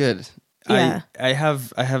 Well, that's good. Yeah. I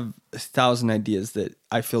have 1,000 ideas that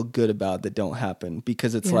I feel good about that don't happen,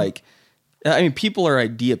 because it's like, I mean, people are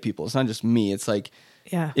idea people. It's not just me. It's like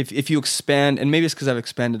Yeah. If you expand, and maybe it's because I've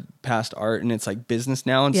expanded past art and it's like business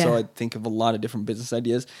now, and so Yeah. I think of a lot of different business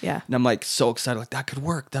ideas. Yeah. And I'm like so excited, like that could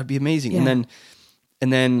work, that'd be amazing. Yeah.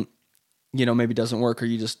 And then maybe it doesn't work, or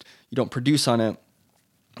you don't produce on it.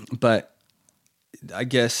 But I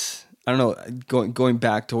guess I don't know. Going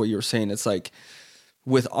back to what you were saying, it's like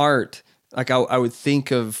with art, like I would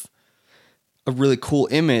think of a really cool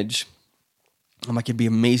image. I'm like, it'd be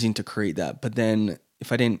amazing to create that. But then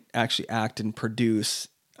if I didn't actually act and produce,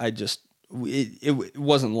 it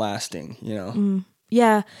wasn't lasting,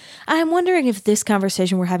 Yeah. I'm wondering if this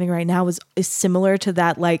conversation we're having right now is similar to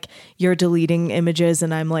that, like you're deleting images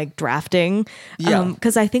and I'm like drafting. Yeah.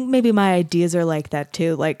 Because I think maybe my ideas are like that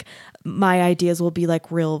too. Like my ideas will be like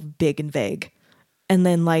real big and vague. And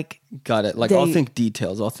then like, got it. Like I'll think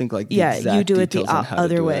details. I'll think like the yeah, exact you do it the details on how to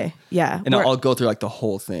other do way. it. Yeah. And I'll go through like the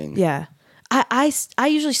whole thing. Yeah. I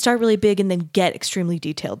usually start really big and then get extremely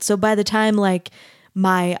detailed. So by the time like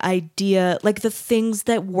my idea, like the things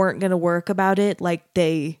that weren't going to work about it, like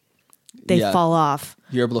they Yeah. fall off.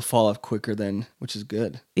 You're able to fall off quicker then, which is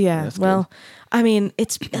good. Yeah. That's Well, good. I mean,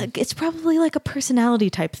 it's probably like a personality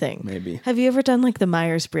type thing. Maybe. Have you ever done like the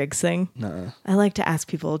Myers-Briggs thing? Nuh-uh. I like to ask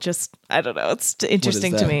people just, I don't know. It's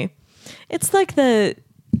interesting to that? me. It's like the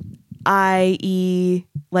IE,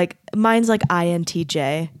 like mine's like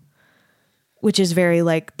INTJ, which is very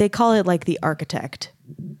like, they call it like the architect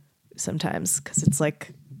sometimes because it's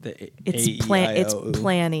like, it's AEIOU.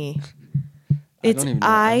 planny. I It's don't even know.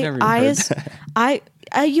 I've never even I heard is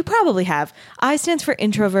that. you probably have. I stands for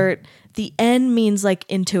introvert. The N means like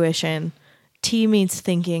intuition. T means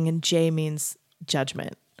thinking, and J means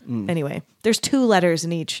judgment. Anyway, there's 2 letters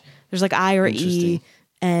in each. There's like I or E, Interesting.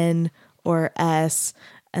 N or S,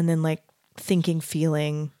 and then like thinking,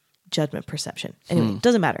 feeling, judgment, perception. Anyway,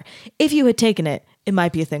 doesn't matter. If you had taken it, it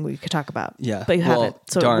might be a thing we could talk about. Yeah. But you haven't.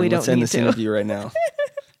 So darn, we don't let's end need this to. interview right now.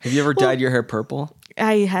 Have you ever dyed your hair purple?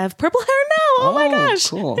 I have purple hair now. Oh my gosh.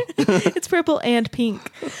 Cool. It's purple and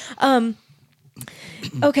pink.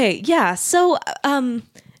 Okay, yeah. So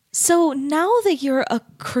now that you're a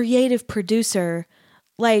creative producer,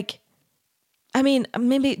 like, I mean,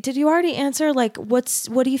 maybe did you already answer? Like, what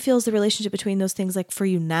do you feel is the relationship between those things like for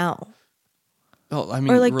you now? Oh, I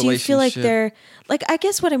mean, Or like, do you feel like relationship- they're like? I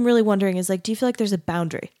guess what I'm really wondering is like, do you feel like there's a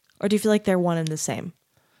boundary, or do you feel like they're one and the same?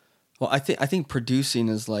 Well, I think producing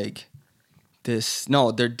is like this.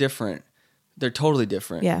 No, they're different. They're totally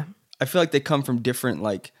different. Yeah. I feel like they come from different,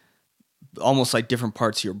 like, almost like different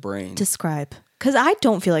parts of your brain. Describe, because I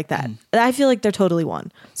don't feel like that. I feel like they're totally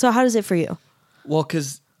one. So how does it for you? Well,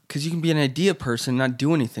 because you can be an idea person and not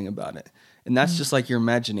do anything about it. And that's just like your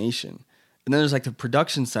imagination. And then there's like the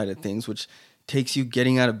production side of things, which takes you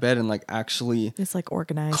getting out of bed and like actually It's like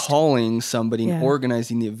organized. calling somebody and Yeah.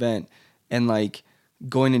 organizing the event and like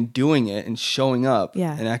going and doing it and showing up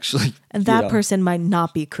Yeah. and actually. And you that know. person might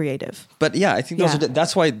not be creative. But yeah, I think those Yeah. are,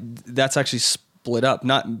 that's why that's actually split up.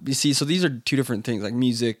 Not, you see, so these are 2 different things, like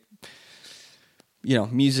music,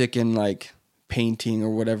 music and like painting or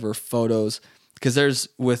whatever, photos. Because there's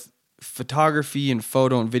with photography and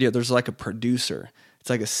photo and video, there's like a producer. It's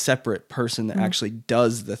like a separate person that actually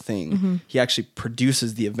does the thing. He actually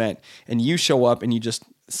produces the event, and you show up and you just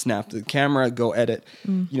snap the camera, go edit.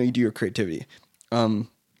 You do your creativity.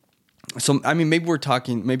 So I mean, maybe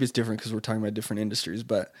it's different because we're talking about different industries,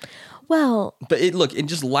 but Well, in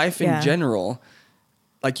just life in Yeah. general,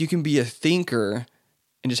 like you can be a thinker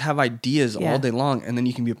and just have ideas Yeah. all day long, and then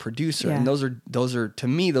you can be a producer, Yeah. and those are to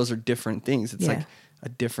me those are different things. It's Yeah. like a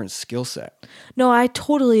different skill set. no, I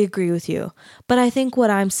totally agree with you. But I think what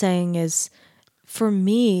I'm saying is, for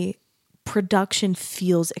me, production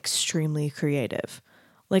feels extremely creative.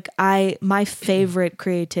 Like my favorite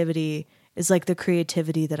creativity is like the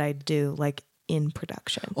creativity that I do like in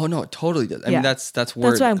production. Oh no, it totally does. I Yeah. mean, that's where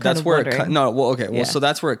That's why I'm kind of wondering. no. Well, okay. Well, Yeah. so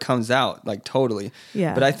that's where it comes out, like totally.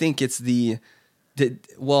 Yeah. But I think it's the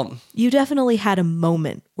well, You definitely had a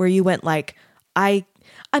moment where you went like,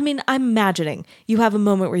 I mean, I'm imagining you have a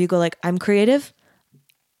moment where you go like, I'm creative.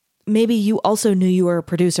 Maybe you also knew you were a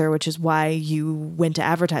producer, which is why you went to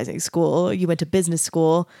advertising school, you went to business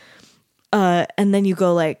school. And then you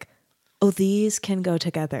go like, oh, these can go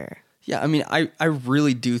together. yeah. I mean, I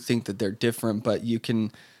really do think that they're different, but you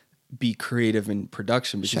can be creative in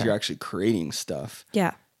production because Sure. you're actually creating stuff.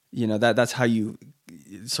 Yeah. That's how you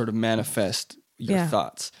sort of manifest your Yeah.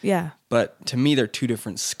 thoughts. Yeah. But to me, they're 2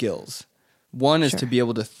 different skills. One is Sure. to be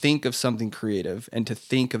able to think of something creative and to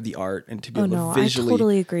think of the art and to be Oh, able no, to I visually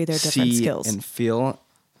totally agree they're different see skills. and feel.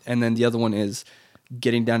 And then the other one is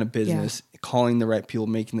getting down to business, calling the right people,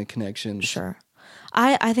 making the connections. Sure.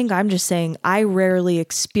 I think I'm just saying I rarely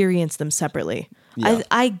experience them separately. Yeah.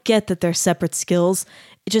 I get that they're separate skills.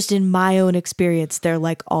 Just in my own experience, they're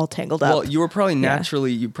like all tangled up. Well, you probably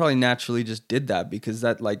naturally just did that because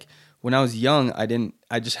that, like, when I was young,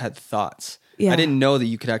 I just had thoughts. Yeah. I didn't know that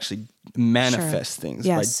you could actually manifest things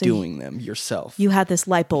by so doing them yourself. You had this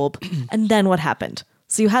light bulb, and then what happened?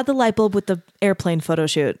 So you had the light bulb with the airplane photo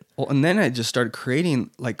shoot. Well, and then I just started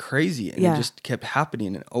creating like crazy, and Yeah. it just kept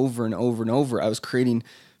happening, and over and over and over. I was creating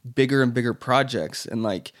bigger and bigger projects, and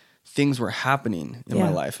like things were happening in my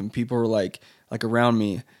Yeah. life, and people were like around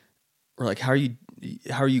me were like, how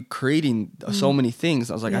are you creating so many things?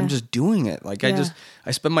 I was like, Yeah. I'm just doing it. Like Yeah.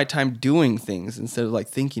 I spend my time doing things instead of like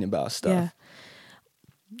thinking about stuff. Yeah.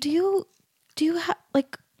 Do you have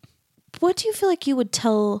like, what do you feel like you would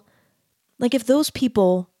tell, like if those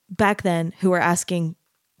people back then who were asking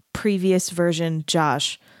previous version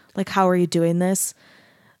Josh, like, how are you doing this?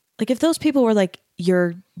 Like if those people were like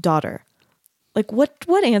your daughter, like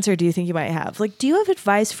what answer do you think you might have? Like, do you have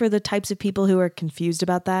advice for the types of people who are confused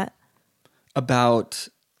about that? About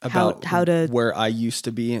How to- where I used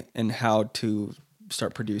to be and how to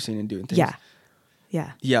start producing and doing things. Yeah.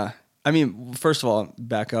 Yeah. Yeah. I mean, first of all,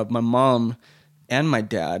 back up. My mom and my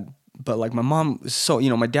dad, but like my mom is so,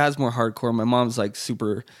 my dad's more hardcore. My mom's like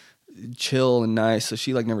super chill and nice. So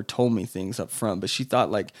she like never told me things up front, but she thought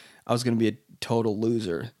like I was going to be a total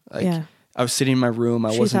loser. Like Yeah. I was sitting in my room.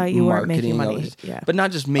 I She wasn't thought you weren't marketing. making I money. was- Yeah. But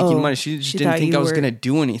not just making Oh, money. She just she didn't thought think you I was were- going to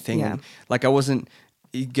do anything. Yeah. And, like I wasn't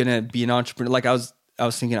going to be an entrepreneur. Like I was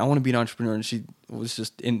thinking I want to be an entrepreneur, and she was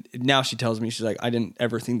just now she tells me, she's like, I didn't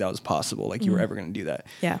ever think that was possible. Like you were ever going to do that.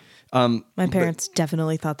 Yeah. My My parents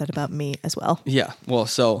definitely thought that about me as well. Yeah. Well,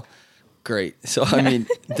 so great. So I mean,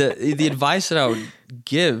 the advice that I would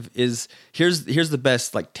give is here's the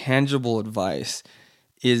best like tangible advice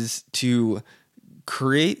is to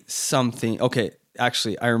create something. Okay,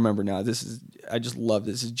 actually, I remember now. I just love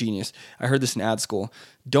this. This is genius. I heard this in ad school.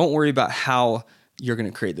 Don't worry about how you're going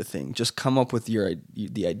to create the thing. Just come up with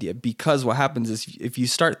the idea, because what happens is if you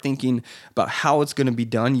start thinking about how it's going to be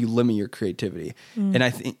done, you limit your creativity. And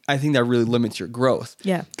I think that really limits your growth.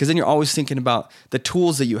 Yeah. Because then you're always thinking about the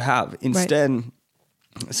tools that you have. Instead,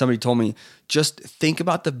 somebody told me, just think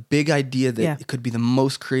about the big idea that it could be the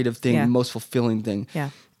most creative thing, Yeah. the most fulfilling thing.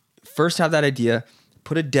 Yeah. First have that idea,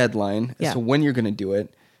 put a deadline as Yeah. to when you're going to do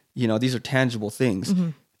it. These are tangible things.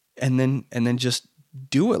 And then just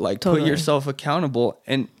do it. Like Totally. put yourself accountable,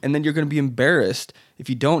 and then you're going to be embarrassed if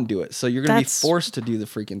you don't do it. So you're going to be That's- forced to do the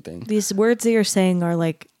freaking thing. These words that you're saying are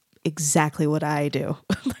like exactly what I do.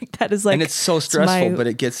 Like that is like, And it's so stressful, my- but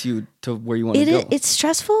it gets you to where you want to go. it's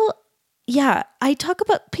stressful. Yeah. I talk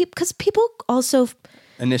about people because people also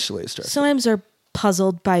Initially, it's stressful. sometimes are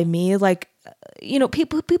puzzled by me. Like,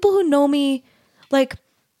 people who know me, like,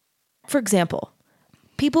 for example,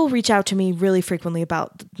 people reach out to me really frequently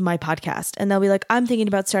about my podcast, and they'll be like, I'm thinking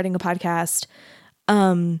about starting a podcast.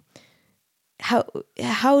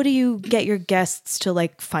 How do you get your guests to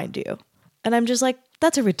like find you? And I'm just like,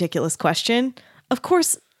 that's a ridiculous question. Of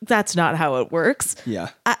course, that's not how it works. Yeah.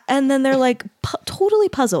 And then they're like totally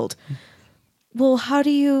puzzled. Well, how do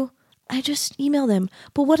you? I just email them.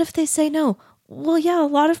 But what if they say no? Well, yeah, a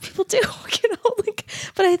lot of people do,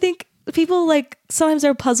 but I think people like sometimes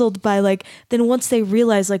are puzzled by like, then once they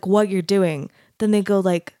realize like what you're doing, then they go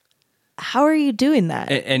like, how are you doing that?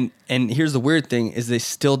 And here's the weird thing is they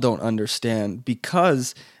still don't understand,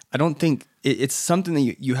 because I don't think it's something that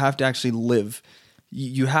you have to actually live.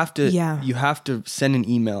 You have to you have to send an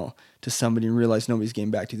email to somebody and realize nobody's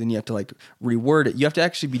getting back to you. Then you have to like reword it. You have to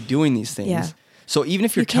actually be doing these things. Yeah. So even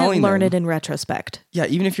if you're you can't telling learn them, it in retrospect. yeah,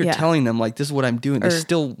 even if you're Yeah. telling them like this is what I'm doing,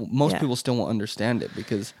 most yeah. people still won't understand it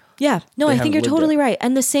because Yeah, no, They I think haven't you're lived totally it. right.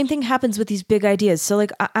 And the same thing happens with these big ideas. So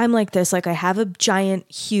like I'm like this, like I have a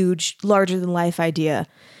giant, huge, larger than life idea.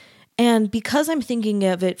 And because I'm thinking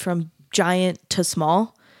of it from giant to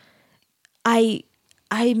small, I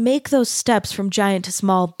make those steps from giant to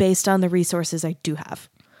small based on the resources I do have.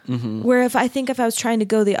 Where if I was trying to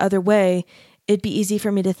go the other way, it'd be easy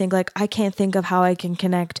for me to think like, I can't think of how I can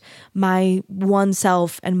connect my one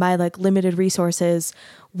self and my like limited resources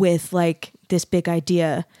with like this big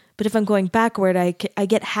idea. But if I'm going backward, I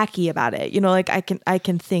get hacky about it. Like I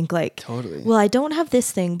can think like, Totally. well, I don't have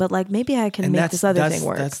this thing, but like maybe I can make this other thing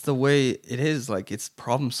work. That's the way it is. Like it's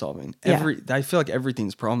problem solving. Yeah. I feel like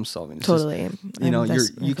everything's problem solving. It's Totally.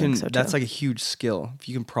 Just, you can. So That's too. like a huge skill. If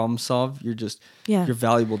you can problem solve, you're Yeah. you're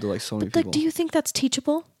valuable to like so many But like, people. do you think that's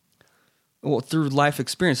teachable? Well, through life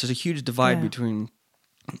experience, there's a huge divide Yeah. between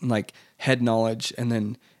like head knowledge and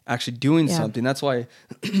then actually doing Yeah. something. That's why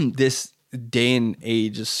this day and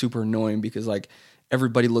age is super annoying, because like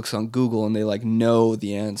everybody looks on Google and they like know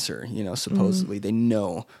the answer, supposedly they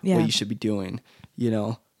know Yeah. what you should be doing.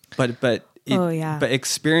 but Oh, yeah. but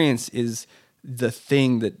experience is the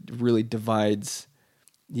thing that really divides,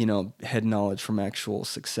 head knowledge from actual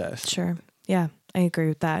success. Sure. Yeah, I agree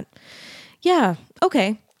with that. Yeah.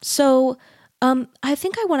 Okay. So, I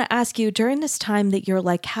think I want to ask you, during this time that you're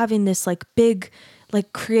like having this like big,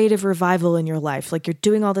 like creative revival in your life, like you're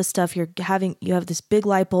doing all this stuff, you have this big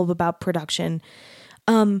light bulb about production.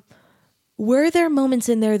 Were there moments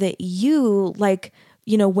in there that you like,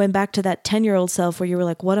 went back to that 10-year-old self where you were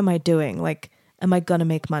like, what am I doing? Like, am I going to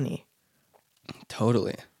make money?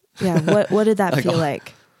 Totally. Yeah. What did that Like, feel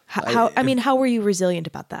like? How were you resilient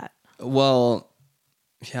about that? Well,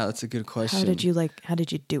 yeah, that's a good question. How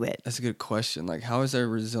did you do it? That's a good question. Like, how was I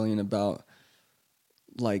resilient about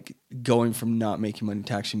like going from not making money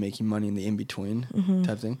to actually making money in the in-between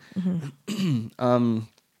type thing?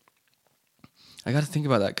 I got to think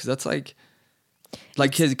about that, because that's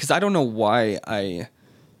because I don't know why I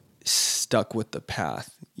stuck with the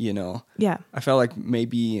path, Yeah. I felt like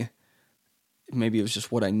maybe it was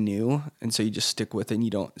just what I knew, and so you just stick with it and you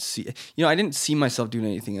don't see, I didn't see myself doing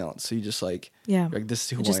anything else, so you just like this is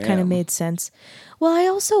who I am. It just kind of made sense. Well, I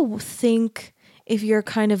also think if you're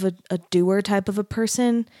kind of a doer type of a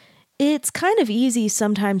person, it's kind of easy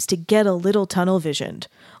sometimes to get a little tunnel visioned.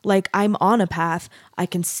 Like, I'm on a path, I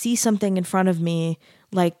can see something in front of me,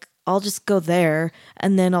 like I'll just go there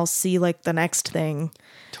and then I'll see like the next thing.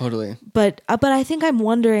 Totally. But I think I'm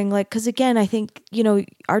wondering, like, because again, I think,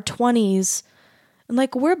 our 20s, and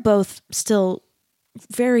like we're both still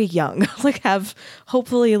very young, like have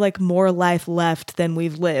hopefully like more life left than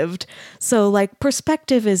we've lived. So like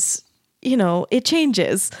perspective is, it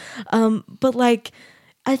changes. But like,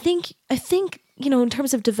 I think, in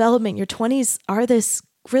terms of development, your 20s are this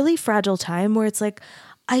really fragile time where it's like,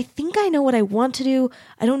 I think I know what I want to do.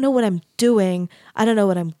 I don't know what I'm doing. I don't know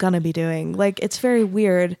what I'm going to be doing. Like, it's very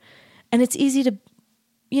weird. And it's easy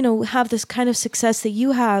to, have this kind of success that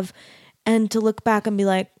you have and to look back and be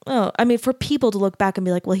like, for people to look back and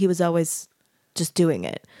be like, well, he was always just doing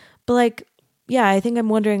it. But like, yeah, I think I'm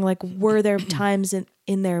wondering, like, were there times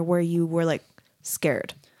in there where you were like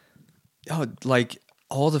scared? Oh, like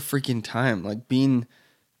all the freaking time, like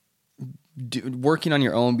working on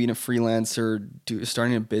your own, being a freelancer,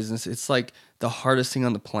 starting a business. It's like the hardest thing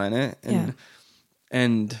on the planet.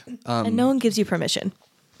 And no one gives you permission.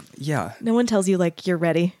 Yeah. No one tells you like you're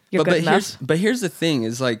ready. You're good enough. But here's the thing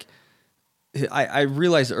is like, I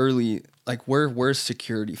realized early, like where's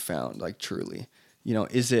security found? Like truly,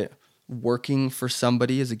 is it working for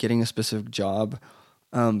somebody? Is it getting a specific job?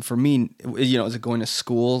 For me, is it going to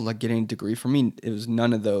school, like getting a degree? For me, it was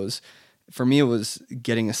none of those. For me, it was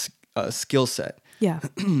getting a skill set. Yeah.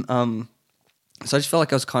 So I just felt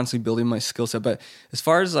like I was constantly building my skill set. But as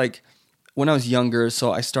far as like when I was younger,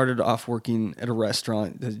 so I started off working at a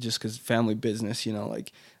restaurant just because family business,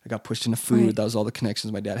 like I got pushed into food. Right. That was all the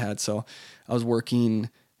connections my dad had. So I was working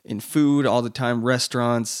in food all the time,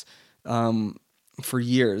 restaurants, for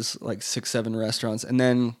years, like 6-7 restaurants. And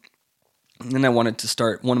then I wanted to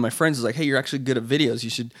start, one of my friends was like, hey, you're actually good at videos. You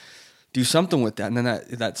should do something with that. And then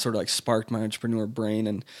that sort of like sparked my entrepreneur brain.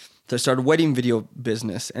 And so I started a wedding video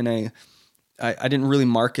business, and I didn't really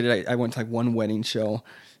market it. I went to like one wedding show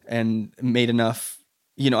and made enough.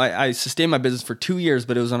 I sustained my business for 2 years,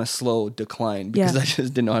 but it was on a slow decline because I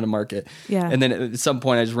just didn't know how to market. Yeah. And then at some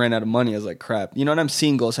point I just ran out of money. I was like, crap, and I'm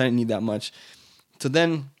single, so I didn't need that much. So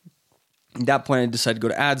then at that point I decided to go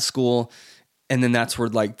to ad school. And then that's where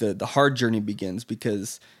like the hard journey begins,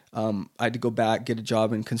 because I had to go back, get a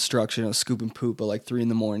job in construction. I was scooping poop at like 3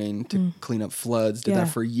 a.m. to clean up floods. Did that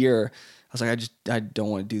for a year. I was like, I don't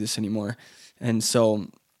want to do this anymore. And so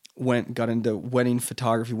got into wedding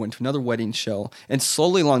photography, went to another wedding show. And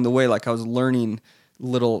slowly along the way, like I was learning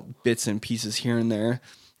little bits and pieces here and there.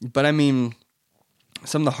 But I mean,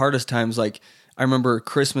 some of the hardest times, like I remember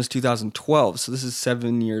Christmas 2012. So this is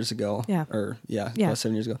 7 years ago. Yeah. About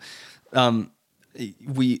 7 years ago.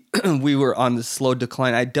 We were on the slow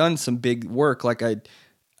decline. I'd done some big work. Like I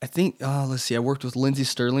think, I worked with Lindsey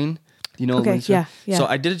Sterling. You know, okay, Lindsey? Yeah. So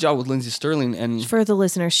I did a job with Lindsey Sterling, and for the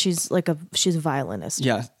listeners, she's a violinist.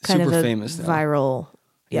 Yeah, kind super of famous. Viral.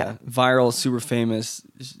 Yeah, viral, super famous.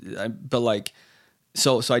 But like,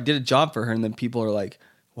 so I did a job for her, and then people are like,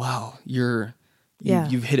 "Wow, you've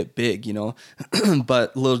hit it big,"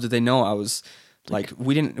 But little did they know I was like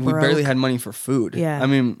we barely had money for food. Yeah, I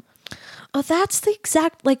mean. Oh, that's the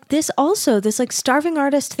exact, like this like starving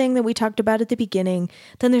artist thing that we talked about at the beginning.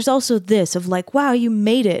 Then there's also this of like, wow, you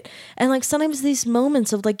made it. And like sometimes these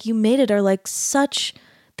moments of like you made it are like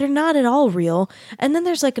they're not at all real. And then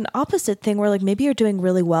there's like an opposite thing where like maybe you're doing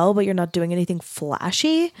really well, but you're not doing anything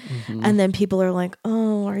flashy. Mm-hmm. And then people are like,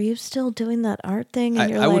 oh, are you still doing that art thing?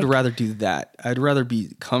 And I would rather do that. I'd rather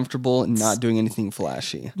be comfortable and not doing anything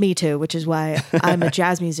flashy. Me too, which is why I'm a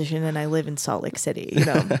jazz musician and I live in Salt Lake City,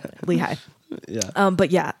 Lehigh. Yeah.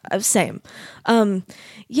 But yeah, same.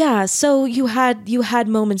 Yeah. So you had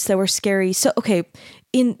moments that were scary. So, okay.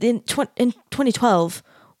 In 2012,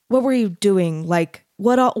 what were you doing? Like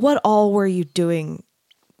what all were you doing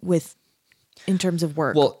in terms of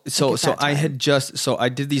work? Well, so I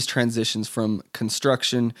did these transitions from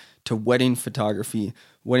construction to wedding photography.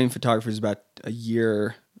 Wedding photography is about a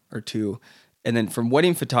year or two. And then from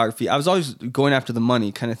wedding photography, I was always going after the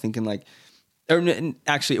money, kind of thinking like,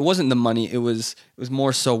 actually it wasn't the money. It was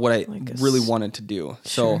more so what I really wanted to do.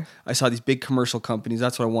 So Sure. I saw these big commercial companies.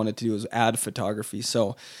 That's what I wanted to do, was ad photography.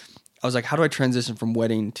 So I was like, how do I transition from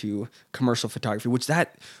wedding to commercial photography? Which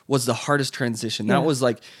that was the hardest transition. Yeah. That was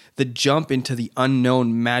like the jump into the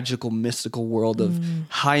unknown, magical, mystical world of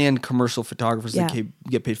high-end commercial photographers that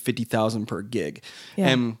get paid $50,000 per gig. Yeah.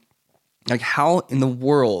 And like, how in the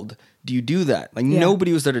world do you do that? Like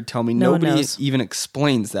nobody was there to tell me. No one Nobody knows. even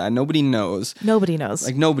explains that. Nobody knows. Nobody knows.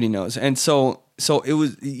 Like nobody knows. And so it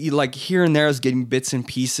was like here and there I was getting bits and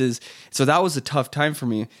pieces. So that was a tough time for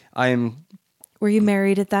me. Were you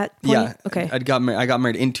married at that point? Yeah. Okay. I got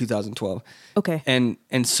married in 2012. Okay.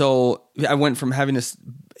 And so I went from having this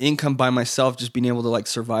income by myself, just being able to like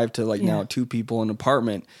survive, to like now two people in an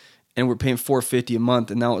apartment, and we're paying $450 a month.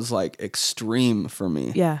 And that was like extreme for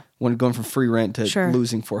me. Yeah. When going from free rent to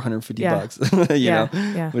losing $450, you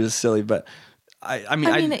know, which is silly. But I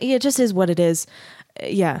mean, it just is what it is.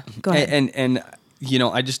 Yeah. Go ahead. And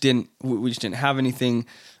I just didn't, we just didn't have anything.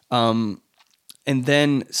 And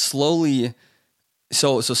then slowly,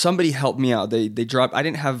 so somebody helped me out. They dropped, I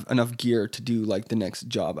didn't have enough gear to do like the next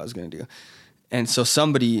job I was going to do. And so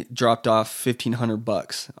somebody dropped off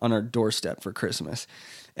 $1,500 on our doorstep for Christmas.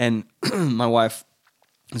 And my wife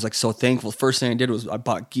was like so thankful. First thing I did was I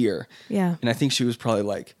bought gear. Yeah. And I think she was probably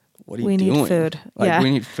like, what are you We doing? need food. Like, Yeah.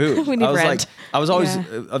 we need food. We need I was rent. like, I was always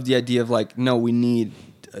of the idea of like, no, we need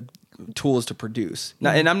tools to produce.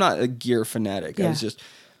 Now, and I'm not a gear fanatic. I was just,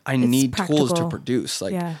 I need tools to practical. produce.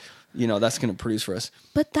 Like, that's going to produce for us.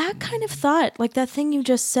 But that kind of thought, like that thing you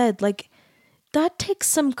just said, like that takes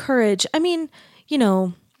some courage. I mean,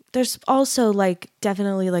 there's also like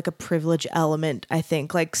definitely like a privilege element, I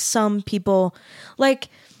think. Like some people, like,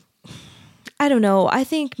 I don't know. I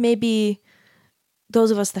think maybe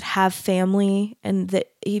those of us that have family, and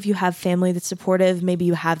that if you have family that's supportive, maybe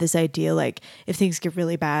you have this idea like if things get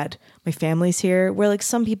really bad, my family's here, where like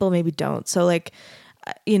some people maybe don't. So like,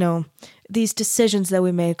 these decisions that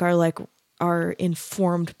we make are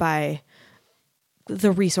informed by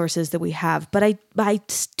the resources that we have. But I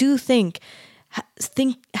do think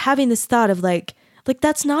having this thought of like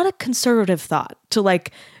that's not a conservative thought to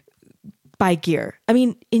like buy gear. I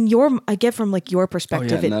mean, I get from like your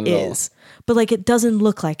perspective, it is, but like it doesn't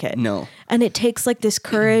look like it. No. And it takes like this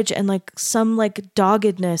courage and like some like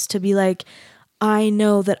doggedness to be like, I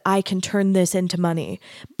know that I can turn this into money,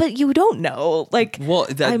 but you don't know. Like, well,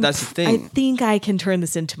 that's the thing. I think I can turn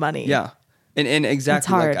this into money. Yeah. And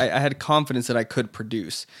exactly, hard. like I had confidence that I could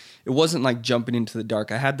produce. It wasn't like jumping into the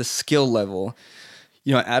dark. I had the skill level,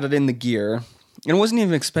 I added in the gear, and it wasn't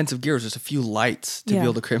even expensive gear. It was just a few lights to be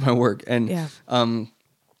able to create my work. And,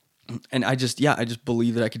 and I just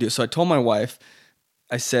believed that I could do it. So I told my wife,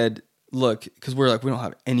 I said, look, cause we're like, we don't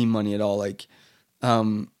have any money at all. Like,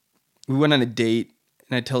 we went on a date,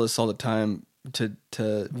 and I tell this all the time,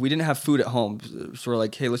 we didn't have food at home. So we're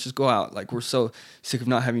like, hey, let's just go out. Like, we're so sick of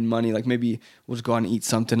not having money. Like, maybe we'll just go out and eat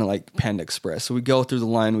something at like Panda Express. So we go through the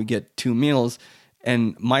line, we get 2 meals,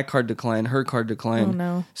 and my card declined, her card declined. Oh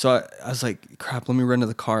no. So I was like, crap, let me run to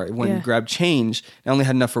the car. I went and grabbed change. I only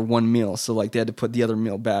had enough for 1 meal. So like they had to put the other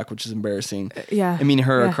meal back, which is embarrassing. Yeah. I mean,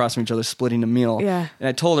 her across from each other splitting a meal. Yeah. And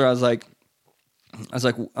I told her, I was like,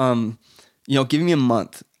 give me a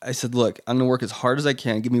month. I said, look, I'm going to work as hard as I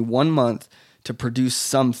can. Give me 1 month to produce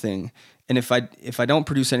something. And if I don't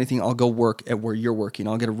produce anything, I'll go work at where you're working.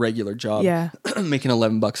 I'll get a regular job. Yeah. Making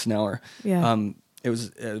 $11 an hour. Yeah. It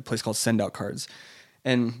was a place called Send Out Cards.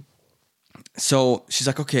 And so she's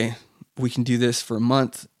like, okay, we can do this for a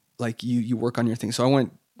month. Like you work on your thing. So I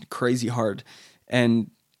went crazy hard, and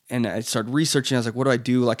I started researching. I was like, what do I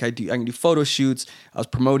do? Like I can do photo shoots. I was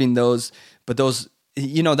promoting those, but those,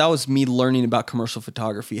 that was me learning about commercial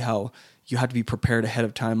photography, how you have to be prepared ahead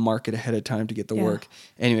of time, market ahead of time to get the work.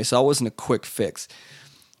 Anyway, so that wasn't a quick fix.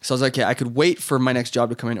 So I was like, yeah, I could wait for my next job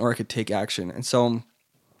to come in, or I could take action. And so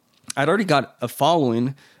I'd already got a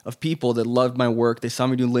following of people that loved my work. They saw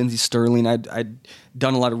me do Lindsey Sterling. I'd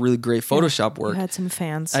done a lot of really great Photoshop work. You had some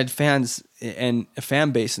fans. I had fans and a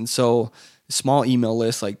fan base. And so small email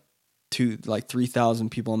list, like 3,000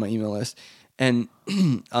 people on my email list. And,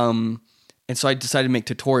 and so I decided to make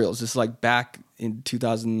tutorials. This is like back in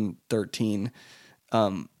 2013.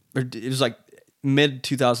 Or it was like mid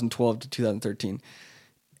 2012 to 2013.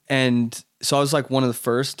 And so I was like one of the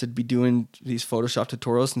first to be doing these Photoshop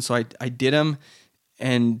tutorials. And so I did them.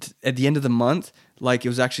 And at the end of the month, like it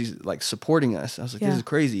was actually like supporting us. I was like, this is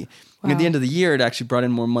crazy. Wow. And at the end of the year, it actually brought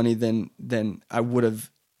in more money than I would have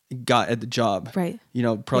got at the job. Right. You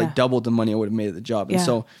know, probably doubled the money I would have made at the job. And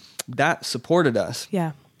so that supported us.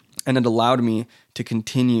 Yeah. And it allowed me to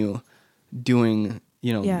continue doing,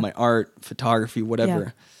 you know, my art, photography,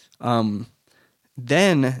 whatever.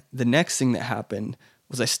 Then the next thing that happened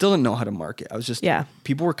was I still didn't know how to market. I was just,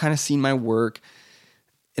 people were kind of seeing my work.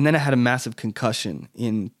 And then I had a massive concussion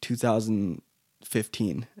in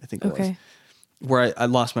 2015, I think it was, where I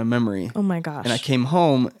lost my memory. Oh my gosh. And I came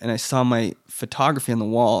home and I saw my photography on the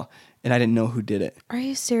wall and I didn't know who did it. Are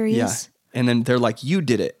you serious? Yeah. And then they're like, you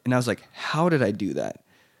did it. And I was like, how did I do that?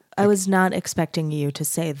 I was not expecting you to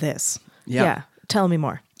say this. Yeah. Tell me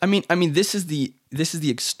more. I mean, this is the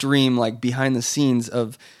extreme, like behind the scenes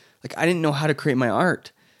of like, I didn't know how to create my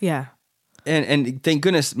art. Yeah. And thank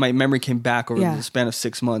goodness my memory came back over the span of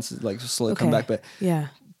 6 months, like slowly come back.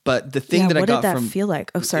 But the thing that I got what did that feel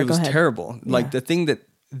like? Oh, sorry, it was terrible. Like the thing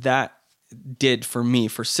that did for me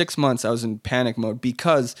for 6 months, I was in panic mode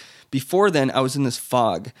because before then I was in this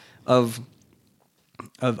fog of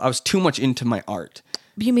I was too much into my art.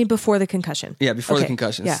 You mean before the concussion? Yeah, before the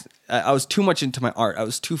concussions. Yeah. I was too much into my art. I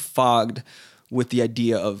was too fogged with the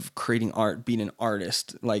idea of creating art, being an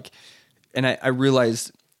artist. And I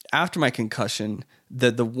realized after my concussion,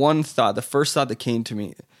 the first thought that came to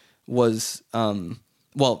me was, let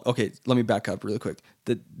me back up really quick.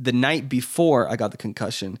 The night before I got the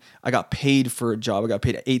concussion, I got paid for a job. I got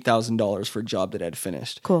paid $8,000 for a job that I had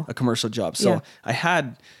finished. Cool. A commercial job. So I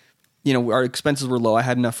had, you know, our expenses were low. I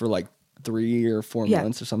had enough for like 3 or 4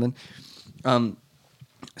 months or something.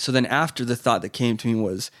 So then after, the thought that came to me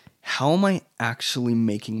was, how am I actually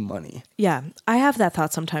making money? Yeah. I have that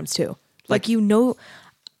thought sometimes too. Like, you know,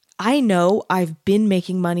 I know I've been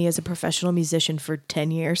making money as a professional musician for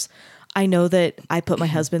 10 years. I know that I put my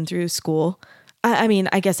husband through school. I mean,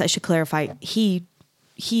 I guess I should clarify. He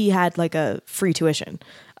had like a free tuition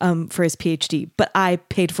for his PhD, but I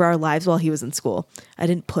paid for our lives while he was in school. I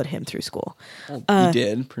didn't put him through school. Well, you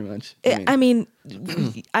did, pretty much. I mean,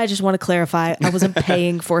 I just want to clarify. I wasn't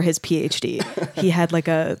paying for his PhD. He had like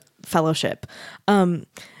a fellowship.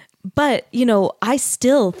 But, you know, I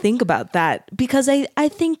still think about that because I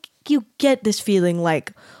think you get this feeling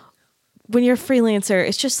like when you're a freelancer,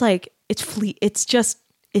 it's just like, it's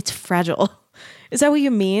fragile. Is that what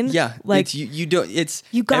you mean? Yeah. Like you don't,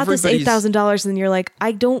 you got this $8,000 and you're like,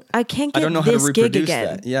 I can't get this gig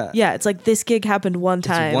again. That. Yeah. Yeah. It's like this gig happened one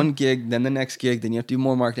time. It's one gig, then the next gig, then you have to do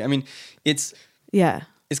more marketing. I mean, it's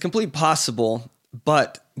completely possible.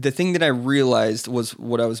 But the thing that I realized was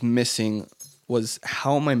what I was missing was,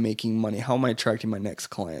 how am I making money? How am I attracting my next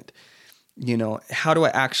client? You know, how do I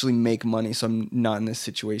actually make money so I'm not in this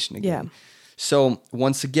situation again? Yeah. So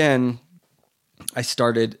once again, I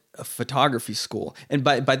started a photography school. And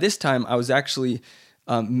by this time, I was actually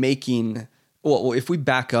making, well, if we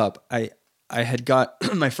back up, I had got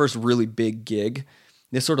my first really big gig.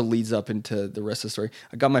 This sort of leads up into the rest of the story.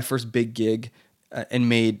 I got my first big gig and I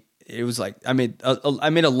made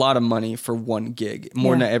a lot of money for one gig,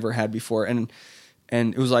 more than I ever had before. And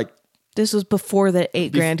it was like, this was before the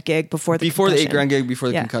 $8,000 gig, before the $8,000 gig, before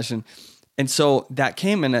the concussion. And so that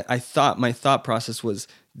came, and my thought process was,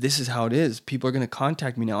 this is how it is. People are going to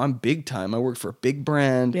contact me now. I'm big time. I work for a big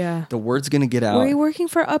brand. Yeah. The word's going to get out. Were you working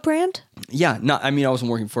for a brand? Yeah. I wasn't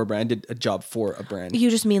working for a brand. I did a job for a brand. You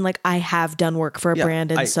just mean like, I have done work for a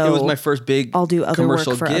brand, and so it was my first big I'll do other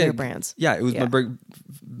commercial work for gig. other brands. Yeah. It was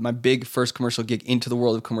my big first commercial gig into the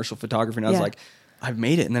world of commercial photography. And I was like, I've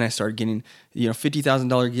made it. And then I started getting,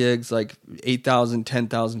 $50,000 gigs, like $8,000, $10,000,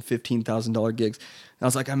 $15,000 gigs. And I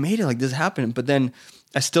was like, I made it. Like, this happened. But then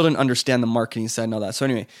I still didn't understand the marketing side and all that. So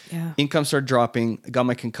anyway, income started dropping. I got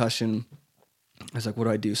my concussion. I was like, what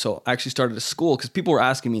do I do? So I actually started a school because people were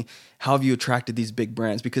asking me, how have you attracted these big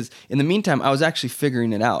brands? Because in the meantime, I was actually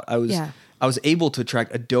figuring it out. I was able to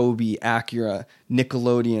attract Adobe, Acura,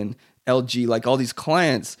 Nickelodeon, LG, like all these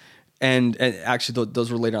clients. And actually,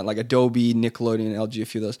 those were later on, like Adobe, Nickelodeon, LG, a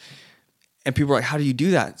few of those. And people were like, how do you do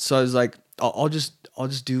that? So I was like, I'll just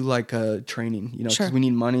do like a training, because we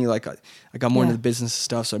need money. Like I got more into the business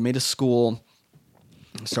stuff. So I made a school,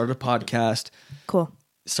 started a podcast. Cool.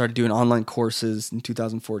 Started doing online courses in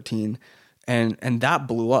 2014. And that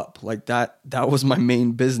blew up. Like that was my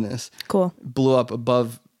main business. Cool. Blew up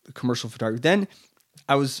above commercial photography. Then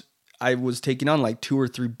I was taking on like 2 or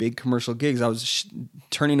 3 big commercial gigs. I was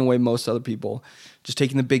turning away most other people, just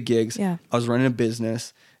taking the big gigs. Yeah. I was running a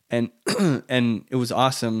business, and and it was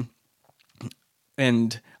awesome.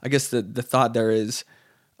 And I guess the thought there is,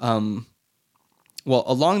 well,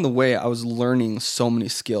 along the way, I was learning so many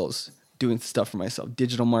skills, doing stuff for myself: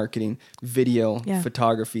 digital marketing, video,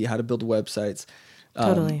 photography, how to build websites.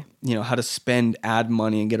 Totally. How to spend ad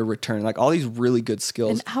money and get a return, like all these really good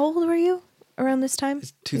skills. And how old were you around this time?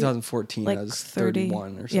 It's 2014. Like I was 30?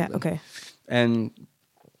 31 or something. Yeah, okay. And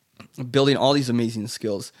building all these amazing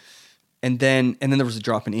skills. And then there was a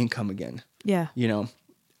drop in income again. Yeah.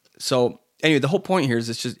 So anyway, the whole point here is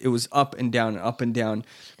it was up and down and up and down.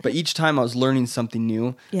 But each time I was learning something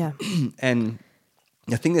new. Yeah. And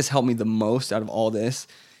the thing that's helped me the most out of all this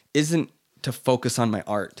isn't to focus on my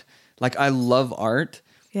art. Like, I love art.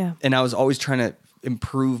 Yeah. And I was always trying to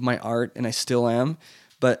improve my art, and I still am.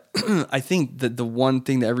 But I think that the one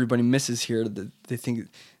thing that everybody misses here, that they think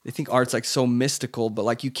art's like so mystical, but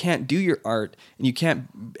like you can't do your art, and you can't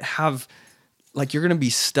have, like, you're going to be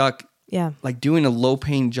stuck like doing a low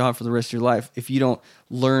paying job for the rest of your life if you don't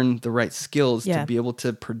learn the right skills to be able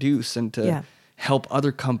to produce and to help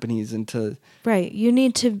other companies and to. Right. You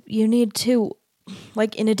need to,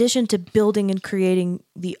 like, in addition to building and creating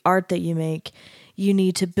the art that you make, you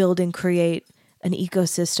need to build and create an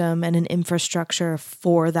ecosystem and an infrastructure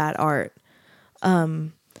for that art. I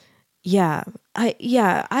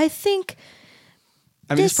think.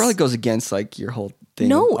 I mean, this probably goes against like your whole thing.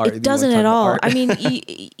 No, art, it doesn't at all. I mean,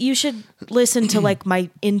 you should listen to like my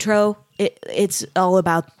intro. It's all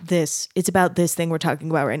about this. It's about this thing we're talking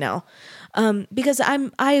about right now. Because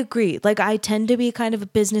I agree. Like, I tend to be kind of a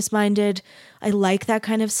business minded. I like that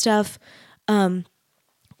kind of stuff.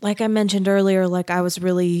 Like I mentioned earlier, like I was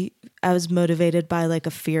motivated by like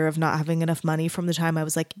a fear of not having enough money from the time I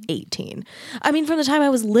was like 18. I mean, from the time I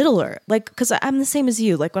was littler, like, cause I'm the same as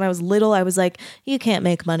you. Like, when I was little, I was like, you can't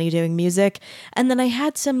make money doing music. And then I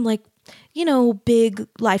had some like, big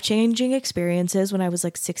life-changing experiences when I was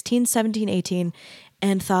like 16, 17, 18,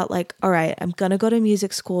 and thought like, all right, I'm going to go to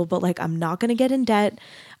music school, but like, I'm not going to get in debt.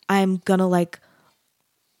 I'm going to like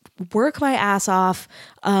work my ass off.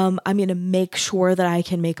 I'm going to make sure that I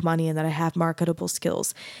can make money and that I have marketable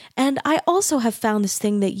skills. And I also have found this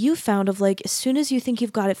thing that you found of like, as soon as you think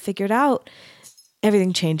you've got it figured out,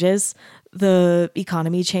 everything changes. The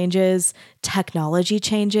economy changes, technology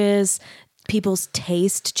changes, people's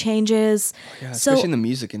taste changes. Yeah, especially in the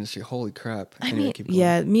music industry. Holy crap. I mean,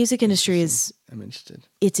 music industry is, I'm interested.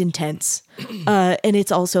 It's intense. And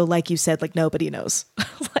it's also, like you said, like nobody knows.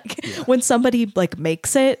 When somebody like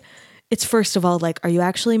makes it, it's first of all, like, are you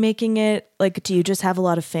actually making it? Like, do you just have a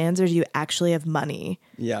lot of fans or do you actually have money?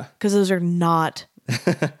 Yeah. Because those are not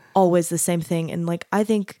always the same thing. And like, I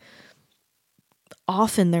think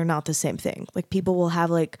often they're not the same thing. Like, people will have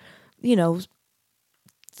like,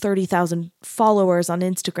 30,000 followers on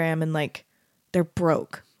Instagram and like they're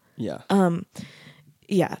broke. Yeah.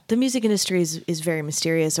 Yeah. The music industry is very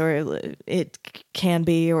mysterious, or it can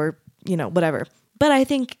be, or, whatever. But I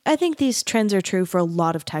think these trends are true for a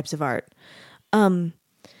lot of types of art. I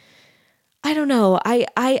don't know.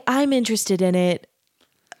 I'm interested in it.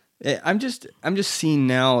 I'm just seeing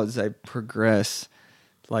now as I progress,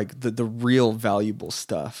 like the real valuable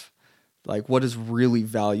stuff, like what is really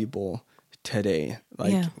valuable today,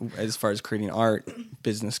 like as far as creating art,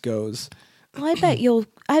 business goes. Well, I bet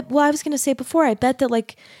I was going to say before, I bet that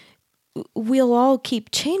like we'll all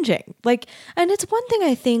keep changing. Like, and it's one thing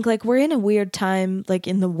I think, like, we're in a weird time, like,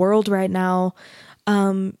 in the world right now.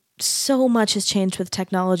 So much has changed with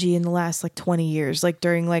technology in the last like 20 years, like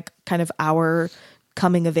during like kind of our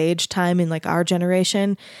coming of age time in like our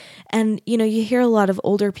generation. And, you hear a lot of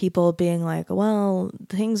older people being like, well,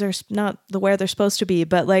 things are not the way they're supposed to be,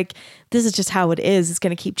 but like, this is just how it is. It's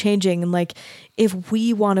going to keep changing. And like, if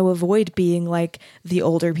we want to avoid being like the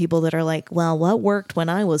older people that are like, well, what worked when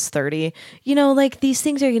I was 30, like these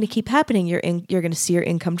things are going to keep happening. You're going to see your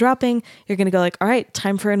income dropping. You're going to go like, all right,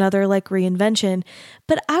 time for another like reinvention.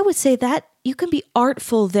 But I would say that you can be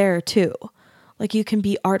artful there too. Like, you can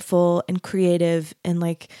be artful and creative and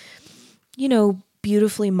like,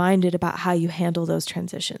 beautifully minded about how you handle those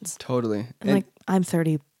transitions. Totally. And like, I'm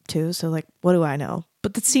 32, so like, what do I know?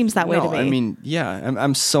 But it seems that way to me. I mean, yeah,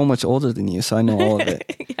 I'm so much older than you, so I know all of it.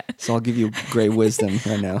 Yeah. So I'll give you great wisdom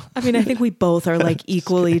right now. I mean, I think we both are like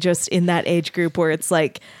equally just in that age group where it's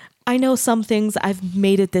like, I know some things, I've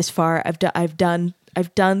made it this far, I've done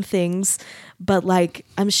things, but like,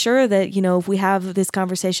 I'm sure that, if we have this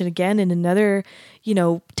conversation again in another,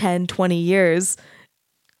 10, 20 years,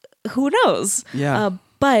 who knows? Yeah.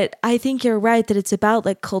 But I think you're right that it's about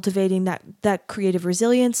like cultivating that creative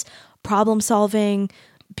resilience, problem solving,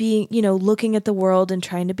 being, looking at the world and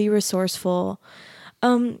trying to be resourceful.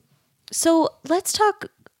 So let's talk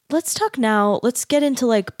now. Let's get into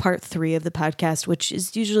like part 3 of the podcast, which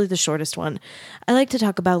is usually the shortest one. I like to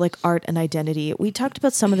talk about like art and identity. We talked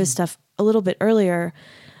about some of this stuff a little bit earlier.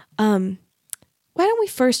 Why don't we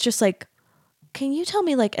first just like, can you tell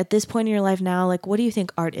me like at this point in your life now, like what do you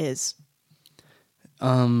think art is?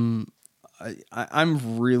 I'm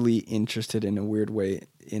really interested in a weird way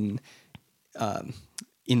in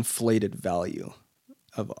inflated value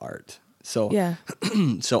of art. So Yeah.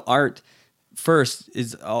 so art first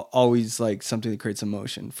is always like something that creates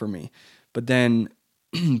emotion for me, but then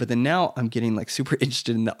now I'm getting like super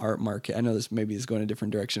interested in the art market. I know this maybe is going a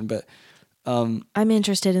different direction, but I'm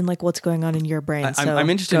interested in like what's going on in your brain. I'm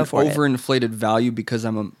interested in overinflated value because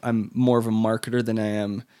I'm more of a marketer than I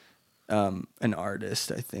am an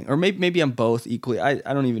artist, I think, or maybe I'm both equally. I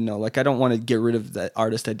don't even know. Like I don't want to get rid of that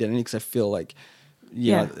artist identity because I feel like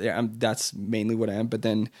that's mainly what I am. But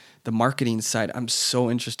then the marketing side, I'm so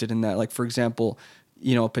interested in that. Like for example,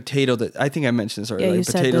 a potato that I think I mentioned this already, like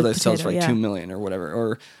a potato that sells for like 2 million or whatever,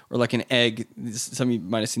 or like an egg. Some of you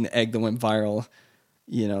might have seen the egg that went viral.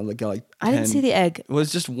 Like I didn't see the egg. It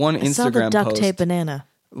was just one Instagram saw the duct post. tape banana.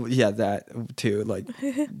 Yeah, that too. Like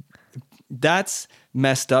that's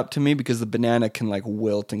messed up to me because the banana can like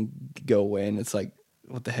wilt and go away, and it's like,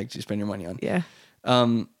 what the heck did you spend your money on? Yeah.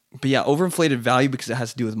 But yeah, overinflated value because it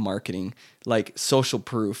has to do with marketing, like social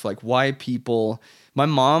proof, like why people. My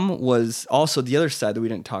mom was also the other side that we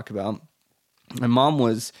didn't talk about. My mom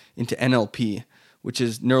was into NLP, which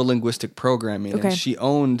is neuro-linguistic programming, and she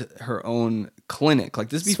owned her own clinic. Like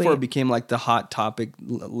this before it became like the hot topic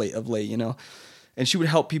of late, And she would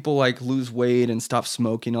help people like lose weight and stop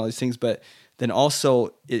smoking, all these things. But then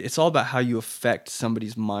also it's all about how you affect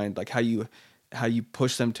somebody's mind, like how you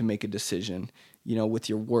push them to make a decision, with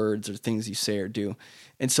your words or things you say or do.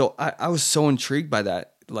 And so I was so intrigued by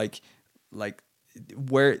that, like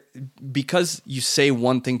where, because you say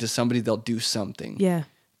one thing to somebody, they'll do something. Yeah.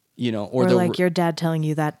 Or like your dad telling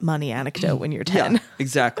you that money anecdote when you're 10. Yeah,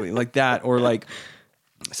 exactly. Like that, or like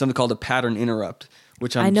something called a pattern interrupt,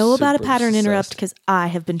 which I know about a pattern interrupt because I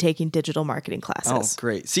have been taking digital marketing classes. Oh,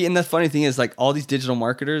 great. See, and the funny thing is like all these digital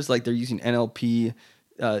marketers, like they're using NLP,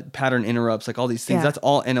 pattern interrupts, like all these things. Yeah. That's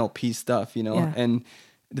all NLP stuff, Yeah. And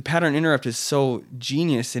the pattern interrupt is so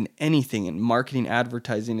genius in anything, in marketing,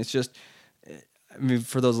 advertising. It's just, I mean,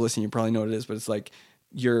 for those listening, you probably know what it is, but it's like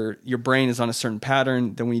your brain is on a certain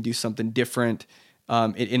pattern. Then when you do something different,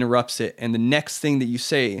 it interrupts it. And the next thing that you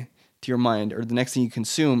say to your mind, or the next thing you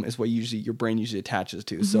consume, is what your brain usually attaches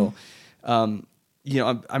to. Mm-hmm. So,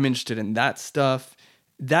 I'm interested in that stuff.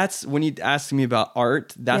 That's when you ask me about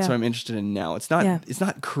art. That's what I'm interested in now. It's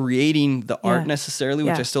not creating the art necessarily,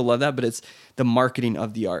 which I still love that, but it's the marketing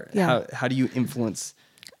of the art. Yeah. How do you influence?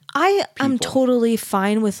 I'm totally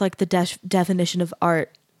fine with like the definition of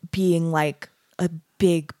art being like a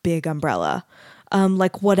big umbrella.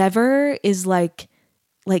 Like whatever is like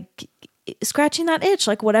scratching that itch,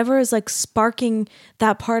 like whatever is like sparking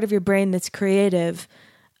that part of your brain that's creative,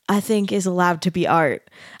 I think is allowed to be art.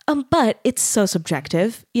 But it's so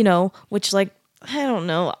subjective, which like, I don't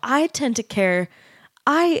know. I tend to care.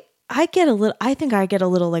 I think I get a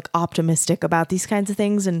little like optimistic about these kinds of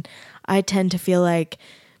things. And I tend to feel like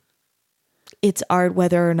it's art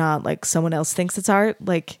whether or not like someone else thinks it's art.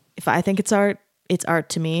 Like if I think it's art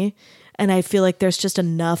to me. And I feel like there's just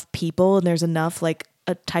enough people and there's enough like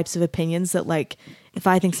types of opinions that like, if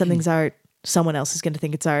I think something's art, someone else is going to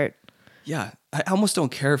think it's art. Yeah. I almost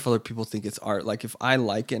don't care if other people think it's art. Like if I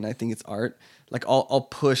like it and I think it's art, like I'll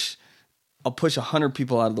push 100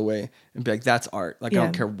 people out of the way and be like, that's art. Like, I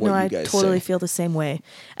don't care what you guys say. I totally feel the same way.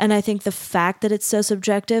 And I think the fact that it's so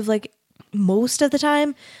subjective, like most of the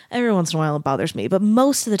time, every once in a while it bothers me, but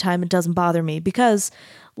most of the time it doesn't bother me because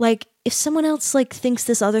like if someone else like thinks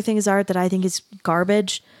this other thing is art that I think is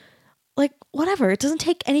garbage, like whatever, it doesn't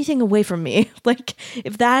take anything away from me. Like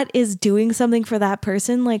if that is doing something for that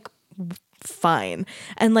person, like fine.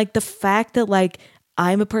 And like the fact that like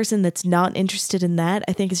I'm a person that's not interested in that,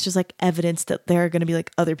 I think it's just like evidence that there are going to be like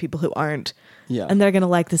other people who aren't. Yeah. And they're going to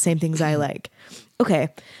like the same things I like. Okay.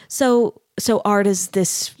 So art is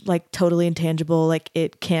this like totally intangible, like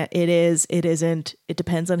it is, it isn't, it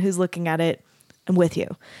depends on who's looking at it. I'm with you.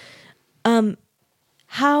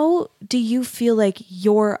 How do you feel like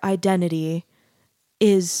your identity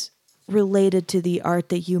is related to the art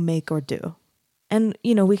that you make or do? And,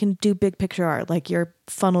 we can do big picture art, like your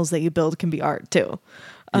funnels that you build can be art too.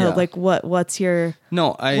 Like what do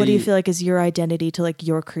you feel like is your identity to like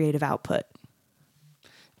your creative output?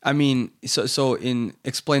 I mean, so in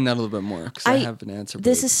explain that a little bit more because I have an answer. But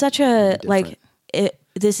This is such a like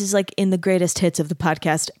this is like in the greatest hits of the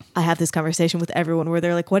podcast. I have this conversation with everyone where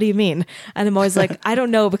they're like, "What do you mean?" And I'm always like, "I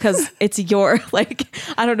don't know because it's your like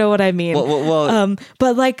I don't know what I mean."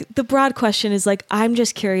 But like the broad question is like, I'm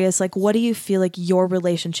just curious, like, what do you feel like your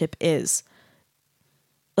relationship is?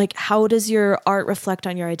 Like, how does your art reflect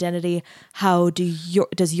on your identity? How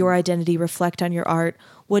does your identity reflect on your art?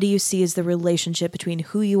 What do you see as the relationship between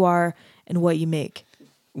who you are and what you make?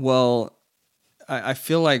 Well, I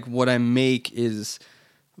feel like what I make is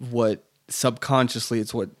what subconsciously,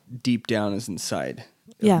 it's what deep down is inside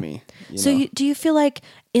of me. So do you feel like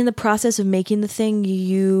in the process of making the thing,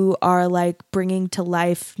 you are like bringing to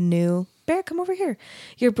life new, Bear, come over here.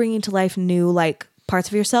 You're bringing to life new like parts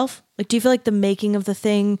of yourself? Like, do you feel like the making of the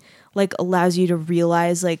thing like allows you to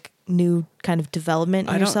realize like new kind of development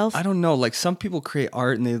in yourself? I don't know. Like some people create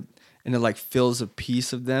art and it like fills a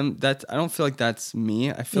piece of them. I don't feel like that's me.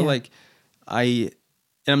 I feel like and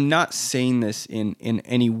I'm not saying this in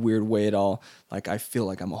any weird way at all. Like I feel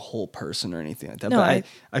like I'm a whole person or anything like that. No, but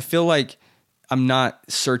I feel like I'm not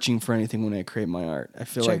searching for anything when I create my art. I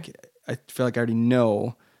feel like I already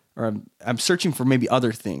know, or I'm searching for maybe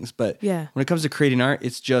other things. But when it comes to creating art,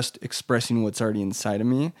 it's just expressing what's already inside of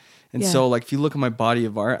me. And so like if you look at my body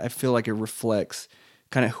of art, I feel like it reflects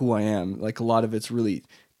kind of who I am. Like a lot of it's really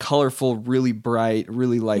colorful, really bright,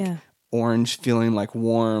 really like orange, feeling like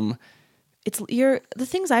warm. It's the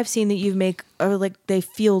things I've seen that you make are like they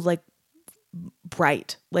feel like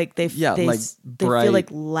bright, like they feel like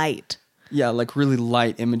light. Yeah, like really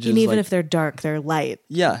light images. And even like, if they're dark, they're light.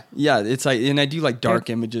 Yeah, it's like, and I do like dark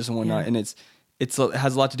images and whatnot, and it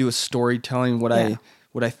has a lot to do with storytelling, what I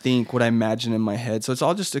think, what I imagine in my head. So it's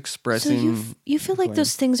all just expressing. So you feel like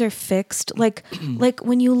those things are fixed, like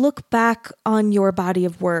when you look back on your body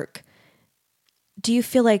of work. Do you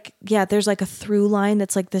feel like, there's like a through line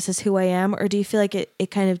that's like, this is who I am? Or do you feel like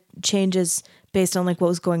it kind of changes based on like what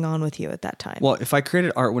was going on with you at that time? Well, if I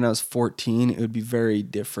created art when I was 14, it would be very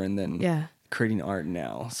different than creating art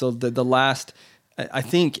now. So the last, I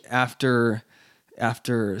think after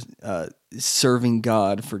serving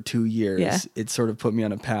God for 2 years, it sort of put me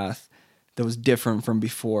on a path that was different from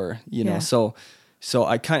before, you know? So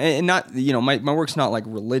I kind of, and not, my work's not like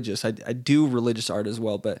religious. I do religious art as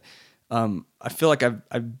well, but I feel like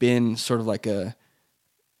I've been sort of like I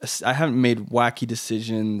haven't made wacky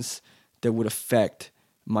decisions that would affect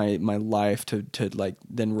my life to like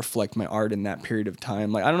then reflect my art in that period of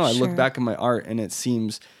time. Like, I don't know, I look back at my art and it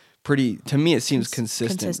seems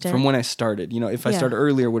consistent from when I started. If I started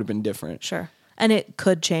earlier, it would have been different. Sure. And it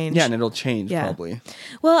could change. Yeah, and it'll change probably.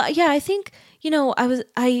 Well, I think,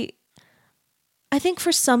 I think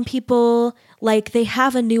for some people, like they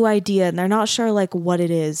have a new idea and they're not sure like what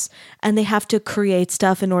it is, and they have to create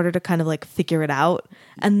stuff in order to kind of like figure it out.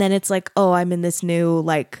 And then it's like, oh, I'm in this new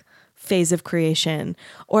like phase of creation.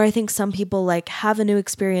 Or I think some people like have a new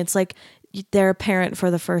experience, like they're a parent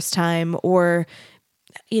for the first time, or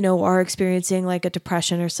are experiencing like a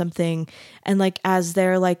depression or something. And like, as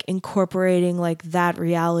they're like incorporating like that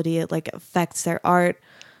reality, it like affects their art.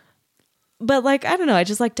 But like, I don't know. I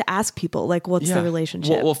just like to ask people like, what's the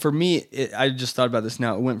relationship? Well, for me, I just thought about this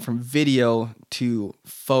now. It went from video to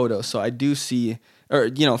photo. So I do see, or,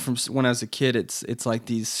 from when I was a kid, it's like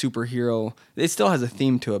these superhero, it still has a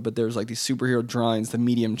theme to it, but there's like these superhero drawings, the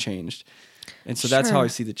medium changed. And so that's how I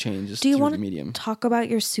see the changes. Do you want to talk about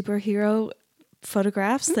your superhero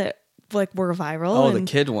photographs that like were viral? Oh, the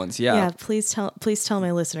kid ones. Yeah. Yeah. Please tell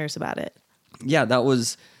my listeners about it. Yeah,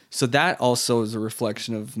 so that also is a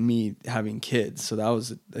reflection of me having kids. So that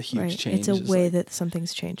was a huge change. It's a way that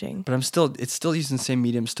something's changing. But it's still using the same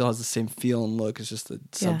medium, still has the same feel and look. It's just the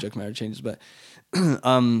subject matter changes. But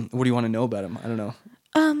what do you want to know about them? I don't know.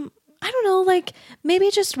 I don't know, like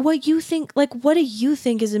maybe just what you think, like what do you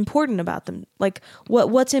think is important about them? Like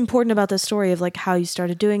what's important about the story of like how you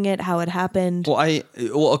started doing it, how it happened? So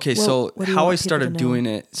how I started doing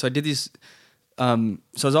it. So I did these, so I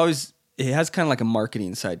was always, it has kind of like a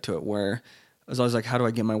marketing side to it where I was always like, how do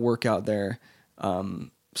I get my work out there?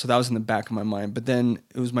 So that was in the back of my mind. But then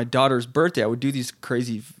it was my daughter's birthday. I would do these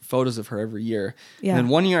crazy photos of her every year. Yeah. And then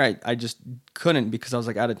one year I just couldn't because I was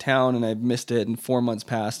like out of town and I missed it, and 4 months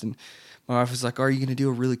passed, and my wife was like, are you going to do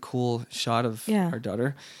a really cool shot of our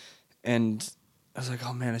daughter? And I was like,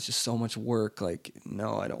 oh man, it's just so much work. Like,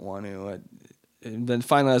 no, I don't want to. And then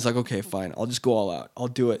finally I was like, okay, fine. I'll just go all out. I'll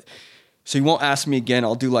do it. So you won't ask me again.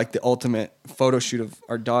 I'll do like the ultimate photo shoot of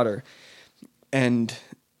our daughter. And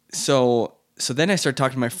so then I started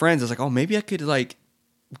talking to my friends. I was like, oh, maybe I could like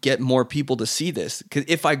get more people to see this. Because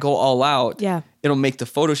if I go all out, it'll make the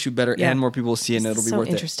photo shoot better and more people will see it and it'll be worth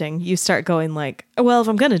it. So interesting. You start going like, well, if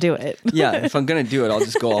I'm going to do it. If I'm going to do it, I'll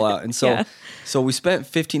just go all out. And so we spent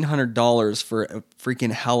 $1,500 for a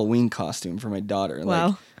freaking Halloween costume for my daughter. Wow.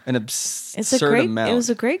 Like an absurd amount. It was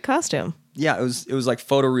a great costume. Yeah, it was like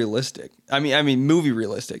photorealistic. I mean movie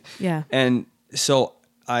realistic. Yeah. And so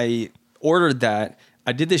I ordered that.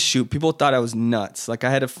 I did this shoot. People thought I was nuts. Like I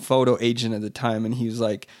had a photo agent at the time, and he was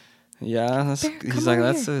like, "Yeah, that's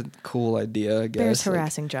a cool idea." I guess. Bear's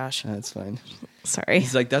harassing Josh. That's fine. Sorry.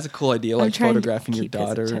 He's like, "That's a cool idea, like photographing your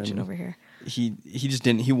daughter." His attention over here. He just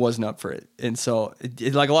didn't. He wasn't up for it, and so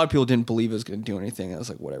like a lot of people didn't believe it was going to do anything. I was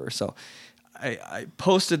like, whatever. So I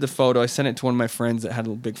posted the photo. I sent it to one of my friends that had a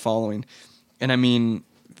big following, and I mean,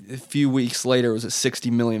 a few weeks later, it was at 60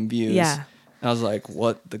 million views. Yeah. And I was like,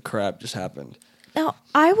 what the crap just happened? Now,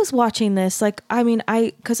 I was watching this,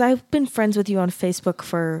 because I've been friends with you on Facebook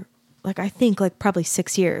for, I think, probably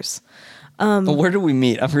 6 years. But where did we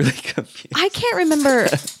meet? I'm really confused. I can't remember.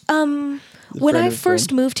 When I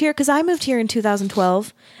first moved here, because I moved here in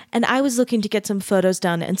 2012, and I was looking to get some photos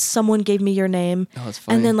done, and someone gave me your name. Oh, that's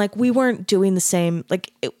funny. And then, we weren't doing the same,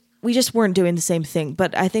 we just weren't doing the same thing.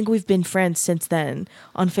 But I think we've been friends since then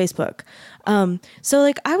on Facebook.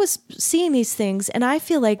 So I was seeing these things, and I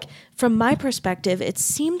feel like from my perspective, it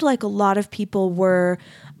seemed like a lot of people were,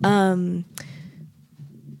 seeing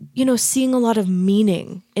a lot of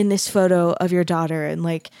meaning in this photo of your daughter. And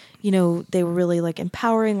they were really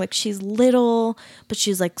empowering, she's little, but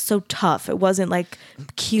she's so tough. It wasn't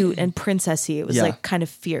cute and princessy. It was kind of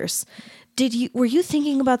fierce. Were you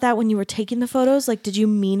thinking about that when you were taking the photos? Did you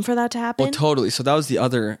mean for that to happen? Well, totally. So that was the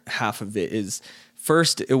other half of it is,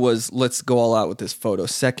 first, it was, let's go all out with this photo.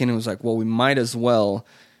 Second, it was well, we might as well,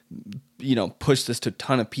 push this to a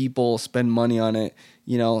ton of people, spend money on it,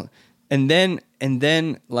 And then,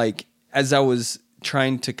 as I was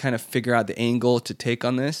trying to kind of figure out the angle to take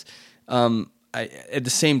on this, at the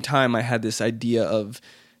same time, I had this idea of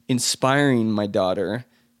inspiring my daughter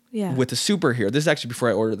with a superhero. This is actually before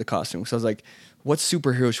I ordered the costume. So I was like, what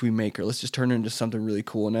superhero should we make her? Let's just turn her into something really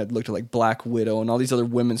cool. And I looked at Black Widow and all these other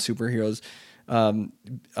women superheroes. I don't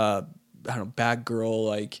know,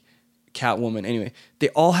 Batgirl, Catwoman. Anyway, they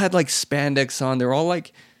all had spandex on. They're all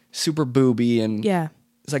super booby and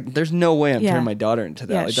it's there's no way I'm turning my daughter into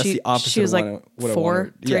that. That's the opposite. She was of what 4, I want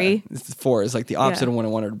her. 3. Yeah, it's 4. It's the opposite of what I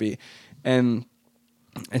want her to be. And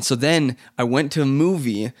so then I went to a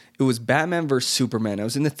movie. It was Batman vs Superman. I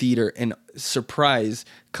was in the theater, and surprise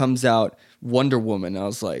comes out Wonder Woman. I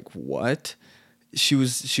was like, what? She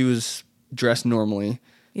was dressed normally.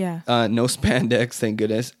 Yeah. No spandex, thank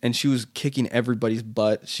goodness. And she was kicking everybody's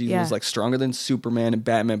butt. She was stronger than Superman and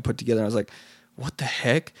Batman put together. I was like, what the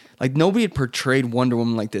heck? Nobody had portrayed Wonder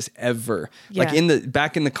Woman like this ever. Yeah.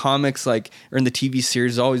 Back in the comics, or in the TV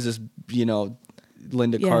series, always this,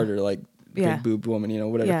 Linda Carter, big boob woman,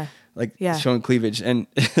 whatever. Yeah. Showing cleavage. And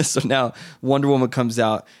so now Wonder Woman comes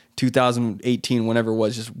out 2018, whenever it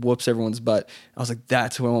was, just whoops everyone's butt. I was like,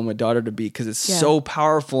 that's who I want my daughter to be, because it's so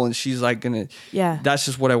powerful, and she's that's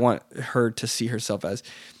just what I want her to see herself as.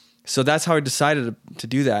 So that's how I decided to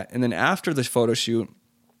do that. And then after the photo shoot,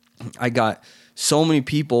 I got so many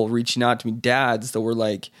people reaching out to me, dads that were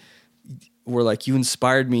like, you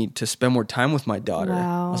inspired me to spend more time with my daughter.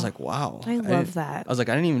 Wow. I was like, wow. I love that. I was like,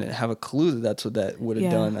 I didn't even have a clue that's what that would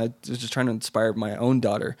have done. I was just trying to inspire my own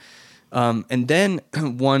daughter. And then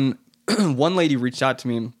one lady reached out to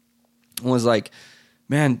me and was like,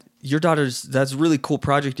 man, that's a really cool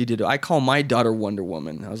project you did. I call my daughter Wonder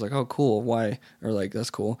Woman. I was like, oh, cool. Why? Or that's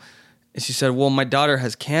cool. And she said, well, my daughter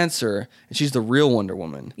has cancer and she's the real Wonder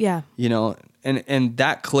Woman. Yeah. And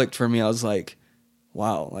that clicked for me. I was like,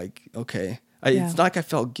 wow, okay. It's not I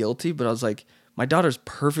felt guilty, but I was like, my daughter's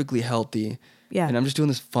perfectly healthy. Yeah. And I'm just doing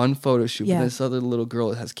this fun photo shoot. But this other little girl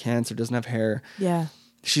that has cancer, doesn't have hair. Yeah.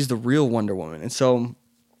 She's the real Wonder Woman. And so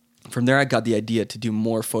from there, I got the idea to do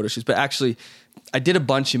more photo shoots. But actually, I did a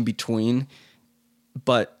bunch in between.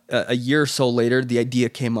 But a year or so later, the idea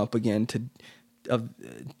came up again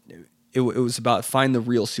it was about find the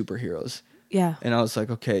real superheroes. Yeah. And I was like,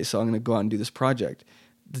 okay, so I'm going to go out and do this project.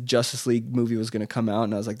 The Justice League movie was going to come out,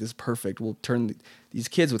 and I was like, this is perfect. We'll turn these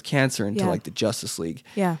kids with cancer into the Justice League.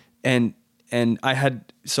 Yeah. And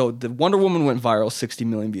so the Wonder Woman went viral, 60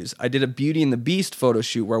 million views. I did a Beauty and the Beast photo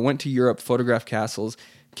shoot where I went to Europe, photographed castles,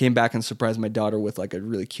 came back and surprised my daughter with a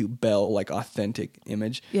really cute Belle, authentic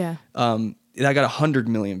image. Yeah. That got 100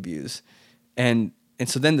 million views. And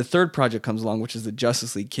so then the third project comes along, which is the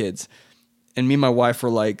Justice League kids. me and my wife were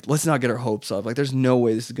like, let's not get our hopes up. Like, there's no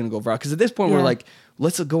way this is gonna go viral. Because at this point, we're like,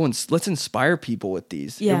 let's go and let's inspire people with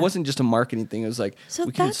these. Yeah. It wasn't just a marketing thing. It was like, So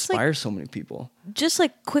we can that's, inspire so many people. Just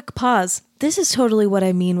like quick pause. This is totally what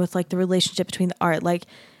I mean with like the relationship between the art. Like,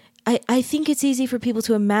 I think it's easy for people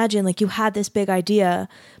to imagine like you had this big idea,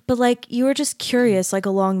 but like you were just curious like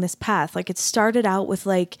along this path. Like it started out with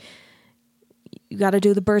like, you got to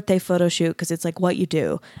do the birthday photo shoot because it's like what you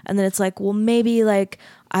do. And then it's like, well, maybe like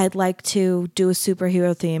I'd like to do a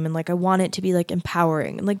superhero theme and like I want it to be like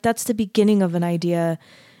empowering. And like that's the beginning of an idea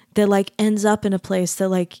that like ends up in a place that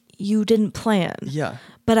like you didn't plan. Yeah.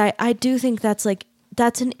 But I do think that's like,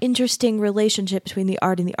 that's an interesting relationship between the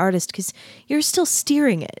art and the artist because you're still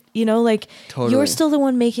steering it, you know, like Totally. you're still the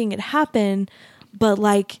one making it happen, but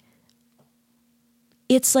like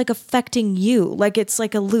it's like affecting you. Like it's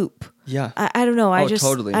like a loop. Yeah. I don't know. I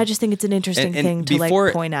totally. just think it's an interesting And thing to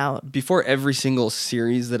like point out. Before every single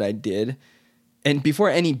series that I did, and before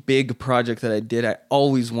any big project that I did, I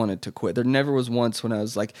always wanted to quit. There never was once when I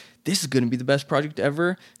was like, this is going to be the best project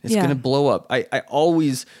ever. It's going to blow up. I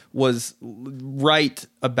always was right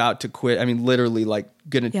about to quit. I mean, literally like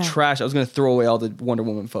going to trash. I was going to throw away all the Wonder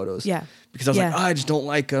Woman photos. Yeah. Because I was like, I just don't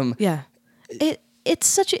like them. Yeah.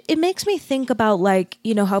 It makes me think about like,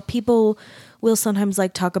 you know, how people will sometimes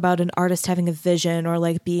like talk about an artist having a vision or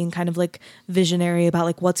like being kind of like visionary about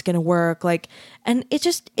like what's going to work. Like, and it's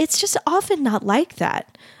just often not like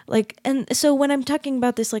that. Like, and so when I'm talking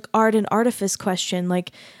about this like art and artifice question,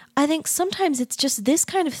 like, I think sometimes it's just this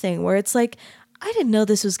kind of thing where it's like, I didn't know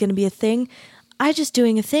this was going to be a thing. I just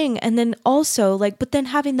doing a thing. And then also like, but then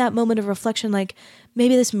having that moment of reflection, like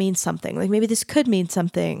maybe this means something, like maybe this could mean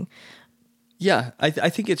something. Yeah, I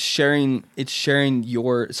think it's sharing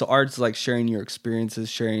so art's like sharing your experiences,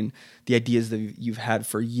 sharing the ideas that you've had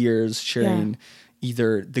for years, sharing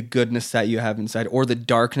either the goodness that you have inside or the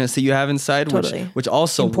darkness that you have inside, Totally. which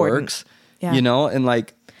also Important. works, Yeah. you know, and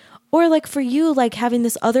like, or like for you, like having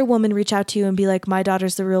this other woman reach out to you and be like, my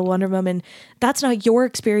daughter's the real Wonder Woman. That's not your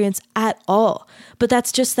experience at all. But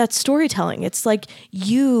that's just that storytelling. It's like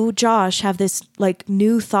you, Josh, have this like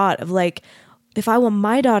new thought of like, if I want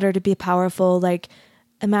my daughter to be powerful, like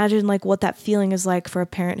imagine like what that feeling is like for a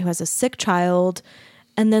parent who has a sick child.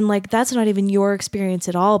 And then like, that's not even your experience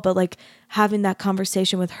at all. But like having that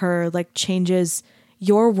conversation with her, like changes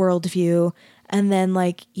your worldview. And then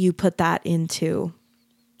like you put that into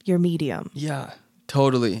your medium. Yeah,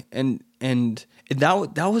 totally. And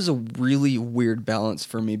that was a really weird balance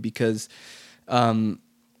for me because,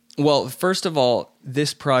 well, first of all,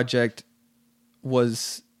 this project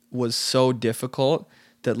was so difficult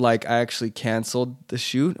that like I actually canceled the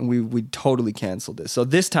shoot and we totally canceled it. So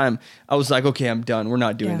this time I was like, okay, I'm done. We're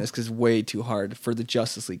not doing this because it's way too hard for the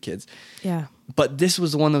Justice League kids. Yeah. But this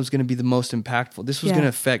was the one that was going to be the most impactful. This was going to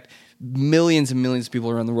affect millions and millions of people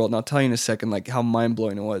around the world. And I'll tell you in a second, like how mind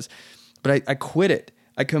blowing it was. But I quit it.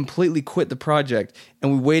 I completely quit the project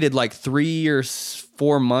and we waited like 3 or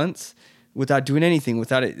 4 months without doing anything,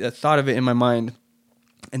 without a thought of it in my mind.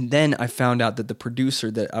 And then I found out that the producer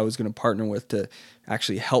that I was going to partner with to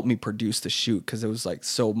actually help me produce the shoot, because it was like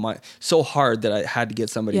so hard that I had to get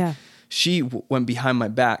somebody. Yeah. She went behind my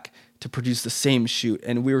back to produce the same shoot.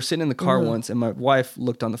 And we were sitting in the car once and my wife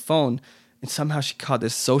looked on the phone and somehow she caught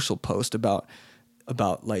this social post about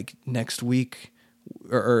like next week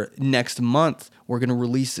or next month, we're going to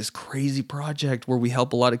release this crazy project where we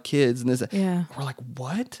help a lot of kids. And this, we're like,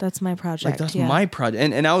 what? That's my project. Like, that's my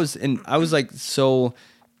project. And I was like, so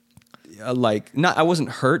like, not, I wasn't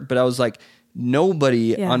hurt, but I was like,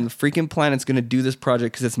 nobody on the freaking planet's going to do this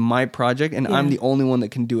project because it's my project and I'm the only one that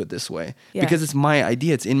can do it this way because it's my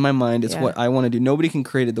idea. It's in my mind. It's what I want to do. Nobody can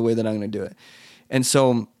create it the way that I'm going to do it. And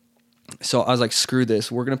so I was like, screw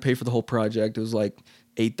this. We're going to pay for the whole project. It was like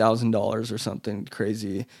 $8,000 or something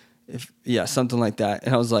crazy. Something like that.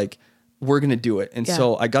 And I was like, we're going to do it. And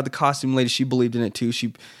so I got the costume lady. She believed in it too.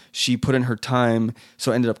 She put in her time.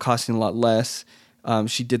 So it ended up costing a lot less.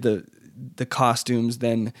 She did the costumes.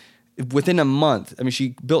 Then within a month, I mean,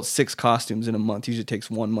 she built 6 costumes in a month. Usually it takes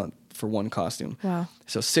 1 month for one costume. Wow.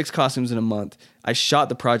 So 6 costumes in a month. I shot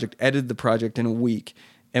the project, edited the project in a week.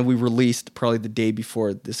 And we released probably the day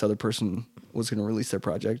before this other person was going to release their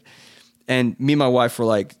project. And me and my wife were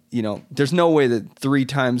like, you know, there's no way that 3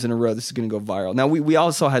 times in a row this is going to go viral. Now, we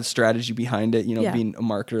also had strategy behind it, you know, being a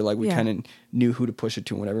marketer. Like, we kind of knew who to push it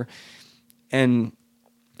to and whatever. And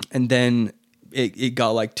then it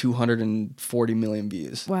got like 240 million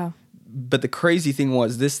views. Wow. But the crazy thing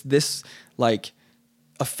was this like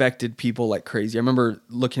affected people like crazy. I remember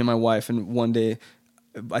looking at my wife and one day,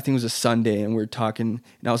 I think it was a Sunday, and we were talking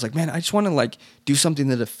and I was like, man, I just want to like do something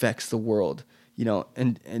that affects the world.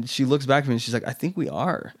 and she looks back at me and she's like, I think we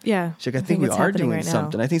are. Yeah. She's like, I think we it's are happening doing right now.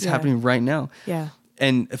 something. I think it's Yeah. happening right now. Yeah.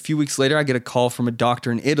 And a few weeks later, I get a call from a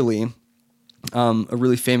doctor in Italy, a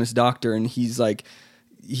really famous doctor. And he's like,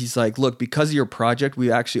 look, because of your project,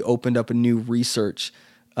 we actually opened up a new research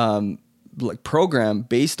program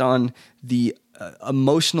based on the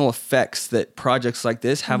emotional effects that projects like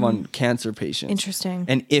this have on cancer patients. Interesting.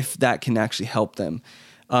 And if that can actually help them.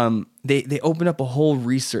 They opened up a whole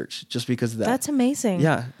research just because of that. That's amazing.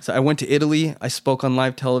 Yeah. So I went to Italy. I spoke on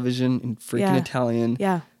live television in freaking Italian.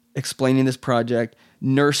 Yeah. Explaining this project.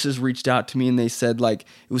 Nurses reached out to me and they said like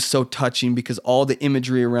it was so touching because all the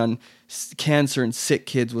imagery around cancer and sick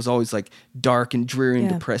kids was always like dark and dreary and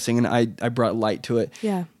depressing, and I brought light to it.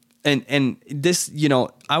 Yeah. And this,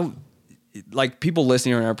 I like people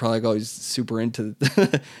listening right now are probably like, oh, he's super into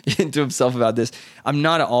himself about this. I'm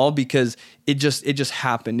not at all, because it just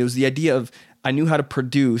happened. It was the idea of I knew how to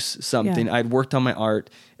produce something. Yeah. I'd worked on my art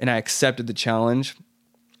and I accepted the challenge,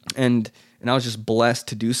 and I was just blessed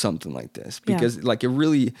to do something like this because like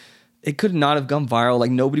it could not have gone viral. Like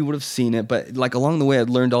nobody would have seen it, but like along the way I'd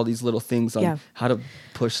learned all these little things on how to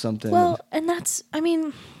push something. Well, and that's, I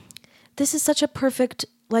mean, this is such a perfect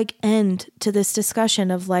like end to this discussion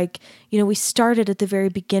of like, we started at the very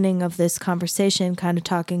beginning of this conversation kind of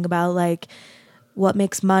talking about like what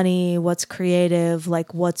makes money, what's creative,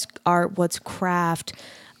 like what's art, what's craft.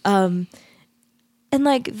 And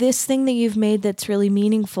like this thing that you've made that's really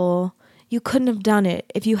meaningful, you couldn't have done it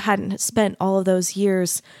if you hadn't spent all of those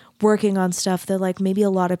years working on stuff that like maybe a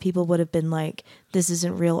lot of people would have been like, this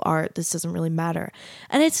isn't real art, this doesn't really matter.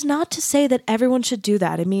 And it's not to say that everyone should do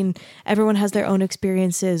that. I mean, everyone has their own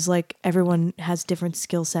experiences, like everyone has different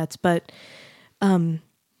skill sets, but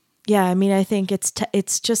yeah, I mean, I think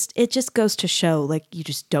it just goes to show like you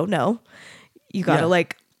just don't know. You got to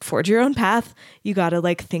like forge your own path. You got to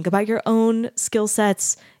like think about your own skill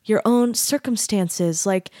sets, your own circumstances,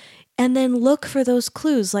 like, and then look for those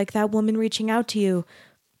clues, like that woman reaching out to you.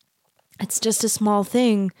 It's just a small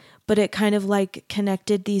thing, but it kind of like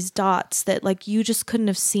connected these dots that like you just couldn't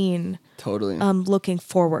have seen. Totally. Looking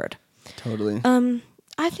forward. Totally.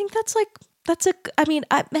 I think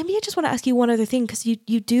maybe I just want to ask you one other thing, because you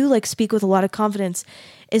do like speak with a lot of confidence.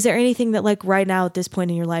 Is there anything that like right now at this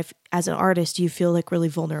point in your life as an artist you feel like really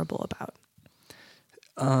vulnerable about?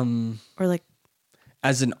 Or like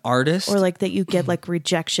as an artist, or like that you get like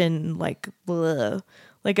rejection, like blah.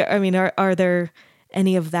 Like, I mean, are there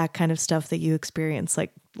any of that kind of stuff that you experience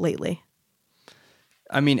like lately?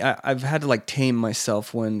 I mean, I've had to like tame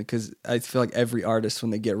myself because I feel like every artist, when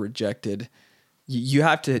they get rejected, you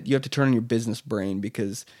have to turn on your business brain,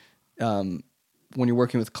 because when you're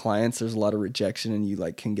working with clients, there's a lot of rejection and you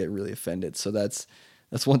like can get really offended. So that's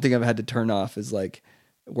one thing I've had to turn off, is like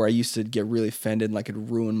where I used to get really offended and like it'd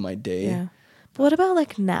ruin my day. Yeah. But what about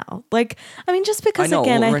like now? Like, I mean, just because I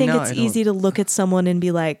think now, it's easy to look at someone and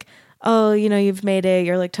be like, oh, you've made it,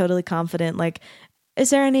 you're like totally confident. Like, is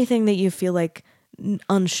there anything that you feel like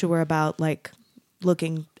unsure about, like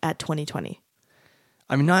looking at 2020?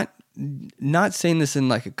 I mean, not saying this in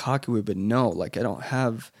like a cocky way, but no, like I don't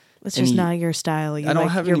have. It's just not your style. I don't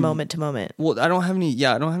have your moment to moment. Well, I don't have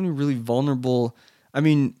any really vulnerable. I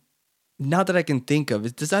mean, not that I can think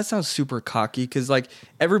of. Does that sound super cocky? Because like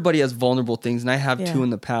everybody has vulnerable things, and I have too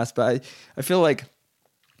in the past. But I feel like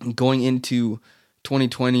going into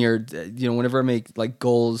 2020, or whenever I make like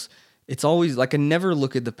goals, it's always like I never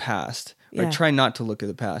look at the past. Or I try not to look at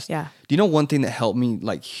the past. Yeah. Do you know one thing that helped me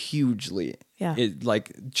like hugely? Yeah. It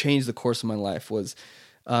like changed the course of my life was,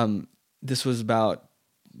 this was about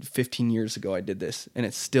 15 years ago I did this, and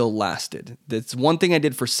it still lasted. That's one thing I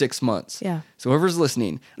did for 6 months. Yeah. So whoever's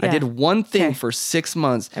listening, I did one thing for 6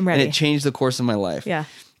 months, I'm ready. and it changed the course of my life. Yeah.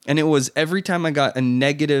 And it was every time I got a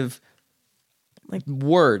negative like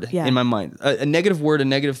word in my mind, a negative word, a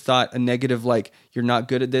negative thought, a negative like you're not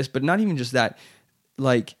good at this, but not even just that,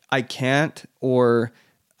 like I can't, or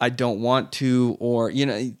I don't want to, or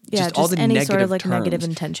just all the any negative sort of like terms. negative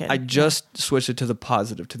intention. I just switched it to the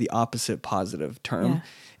positive, to the opposite positive term. Yeah.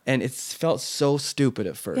 And it felt so stupid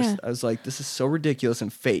at first. Yeah. I was like, this is so ridiculous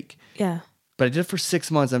and fake. Yeah. But I did it for 6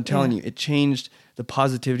 months. I'm telling you, it changed the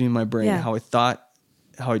positivity in my brain, how I thought,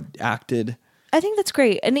 how I acted. I think that's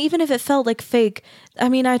great. And even if it felt like fake, I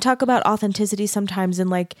mean, I talk about authenticity sometimes, and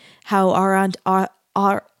like how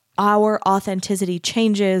our authenticity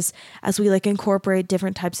changes as we like incorporate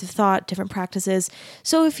different types of thought, different practices.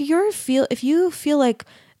 So if you feel like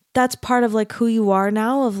that's part of like who you are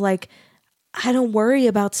now, of like, I don't worry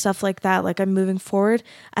about stuff like that, like I'm moving forward,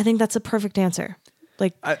 I think that's a perfect answer.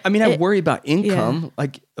 Like, I mean, I worry about income,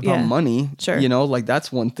 like about money, sure. Like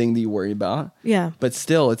that's one thing that you worry about. Yeah. But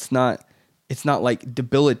still, it's not it's not like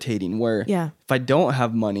debilitating where Yeah. if I don't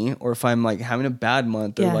have money or if I'm like having a bad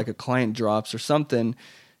month or Yeah. like a client drops or something,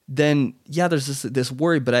 then yeah, there's this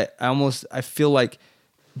worry, but I feel like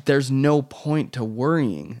there's no point to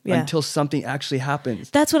worrying Yeah. until something actually happens.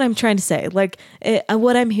 That's what I'm trying to say. Like,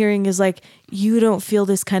 what I'm hearing is like, you don't feel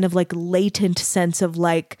this kind of like latent sense of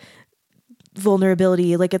like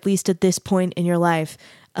vulnerability, like at least at this point in your life,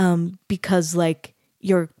 because like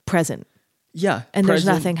you're present Yeah. and there's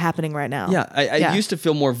present. nothing happening right now. Yeah. I used to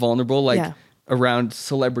feel more vulnerable, like Yeah. around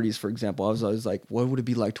celebrities, for example. I was like, what would it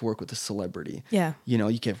be like to work with a celebrity? Yeah. You know,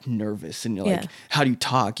 you get nervous and you're Yeah. like, how do you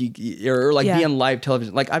talk? Or like Yeah. be on live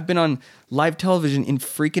television. Like I've been on live television in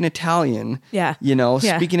freaking Italian. Yeah. You know,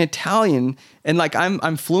 Yeah. speaking Italian. And like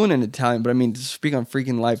I'm fluent in Italian, but I mean, to speak on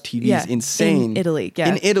freaking live TV Yeah. is insane. In Italy, yeah.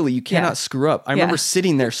 In Italy, you cannot Yeah. screw up. I Yeah. remember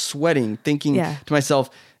sitting there sweating, thinking Yeah. to myself,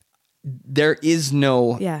 there is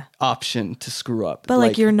no Yeah. option to screw up. But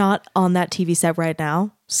like you're not on that TV set right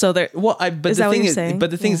now. So there. Well, Is that what you're saying? But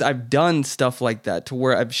the thing Yeah. is, I've done stuff like that to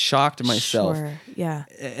where I've shocked myself, Sure. Yeah.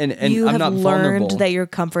 and you I'm have not learned vulnerable. that your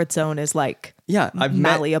comfort zone is like I've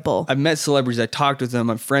malleable. I've met celebrities. I talked with them.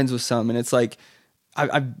 I'm friends with some, and it's like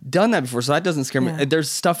I've done that before, so that doesn't scare Yeah. me. There's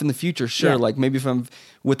stuff in the future, sure. Yeah. Like maybe if I'm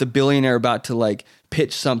with a billionaire about to like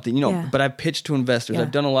pitch something, you know. Yeah. But I've pitched to investors. Yeah.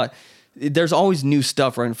 I've done a lot. There's always new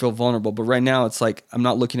stuff where I can feel vulnerable, but right now it's like I'm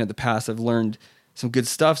not looking at the past. I've learned some good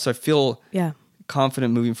stuff, so I feel Yeah.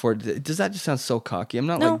 confident moving forward. Does that just sound so cocky? I'm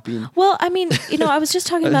not No. like being. Well, I mean, I was just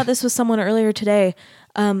talking about this with someone earlier today.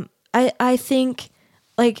 I think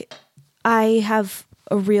like I have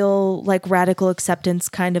a real like radical acceptance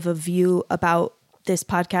kind of a view about this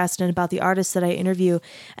podcast and about the artists that I interview.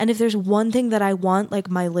 And if there's one thing that I want like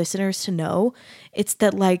my listeners to know, it's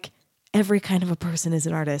that like every kind of a person is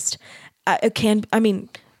an artist.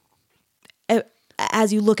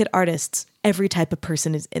 As you look at artists, every type of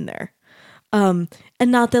person is in there. And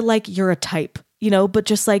not that like you're a type, but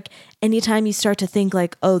just like anytime you start to think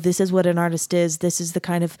like, oh, this is what an artist is, this is the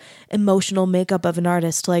kind of emotional makeup of an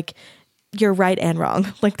artist, like you're right and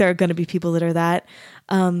wrong. Like there are going to be people that are that.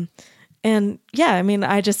 And yeah, I mean,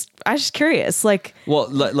 I just curious, like, Well,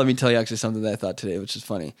 let me tell you actually something that I thought today, which is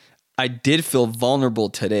funny. I did feel vulnerable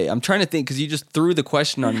today. I'm trying to think because you just threw the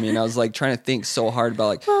question on me and I was like trying to think so hard about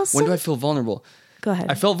like, when do I feel vulnerable? go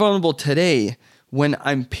ahead. I felt vulnerable today when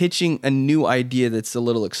I'm pitching a new idea that's a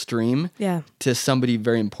little extreme Yeah. to somebody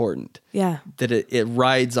very important. Yeah. That it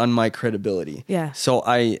rides on my credibility. Yeah. So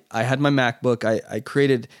I had my MacBook. I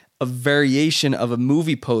created a variation of a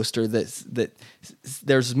movie poster that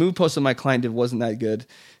there's a movie poster my client did wasn't that good.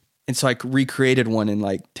 And so I recreated one in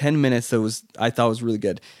like 10 minutes that I thought was really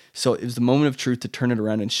good. So it was the moment of truth to turn it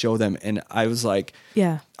around and show them. And I was like,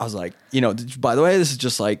 Yeah. by the way, this is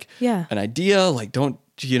just like Yeah. an idea. Like, don't,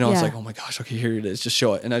 I was Yeah. like, oh my gosh, okay, here it is. Just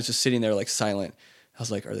show it. And I was just sitting there like silent. I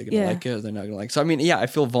was like, are they going to Yeah. like it? Or they're not going to like it? So, I mean, yeah, I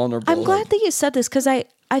feel vulnerable. I'm glad like, that you said this because I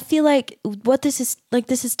feel like what this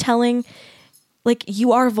is telling, like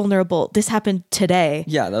you are vulnerable. This happened today.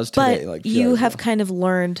 yeah, that was today. But Like a few you hours have ago. kind of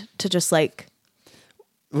learned to just like,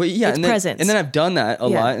 Well, yeah, it's and then, presence. and then I've done that a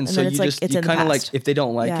Yeah, lot, and and so then you it's like, just it's you in the kind of like past. if they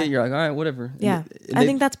don't like Yeah. it, you're like, all right, whatever. yeah, And I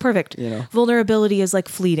think that's perfect. you know. Vulnerability is like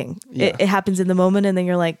fleeting. Yeah. It happens in the moment and then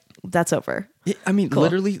you're like, that's over. I mean, Cool.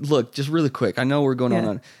 literally, look, just really quick. I know we're going Yeah.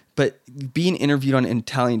 on, but being interviewed on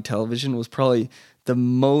Italian television was probably the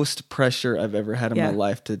most pressure I've ever had in Yeah. my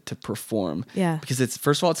life to perform. Yeah. Because it's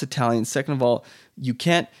first of all, it's Italian. Second of all, you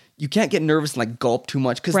can't get nervous and like gulp too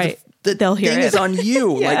much because Right. the They'll hear thing it. is on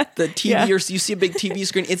you. Yeah. Like the TV, Yeah. you see a big TV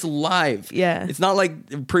screen, it's live. Yeah. It's not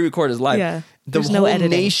like pre-recorded, it's live. Yeah. The There's whole no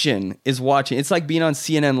editing. nation is watching. It's like being on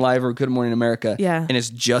CNN Live or Good Morning America. Yeah. And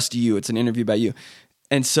it's just you. It's an interview about you.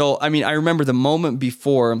 And so, I mean, I remember the moment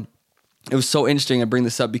before, it was so interesting. I bring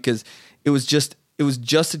this up because it was just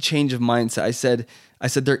a change of mindset. I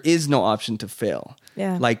said, there is no option to fail.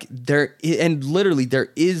 Yeah. Like and literally there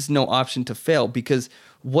is no option to fail because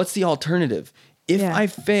what's the alternative? If Yeah. I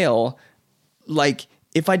fail, like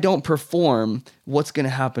if I don't perform, what's going to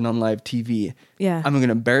happen on live TV? Yeah. I'm going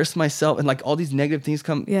to embarrass myself and like all these negative things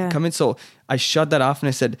come Yeah. in. So I shut that off and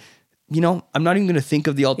I said, I'm not even going to think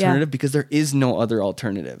of the alternative because there is no other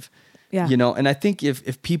alternative. Yeah. And I think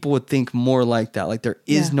if people would think more like that, like there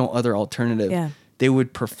is Yeah. no other alternative, Yeah. they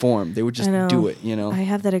would perform. They would just I know. do it, I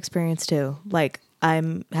have that experience too. Like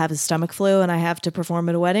have a stomach flu and I have to perform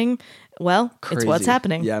at a wedding. Well, it's what's Crazy.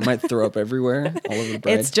 happening. Yeah, I might throw up everywhere, all over the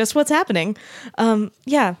bride. It's just what's happening.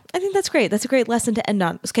 Yeah, I think that's great. That's a great lesson to end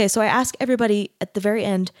on. Okay, so I ask everybody at the very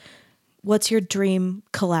end, what's your dream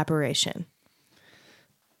collaboration?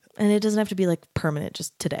 And it doesn't have to be like permanent,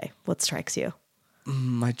 just today. What strikes you?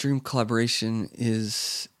 My dream collaboration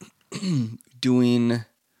is doing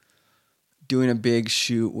doing a big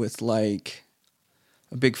shoot with like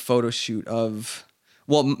a big photo shoot of,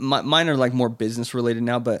 well, mine are like more business related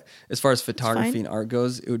now, but as far as photography and art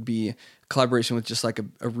goes, it would be collaboration with just like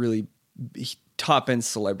a really top end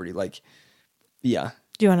celebrity. Like, yeah.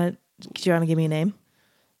 Do you want to give me a name?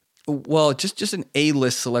 Well, just an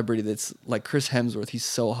A-list celebrity that's like Chris Hemsworth. He's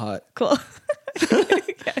so hot. Cool.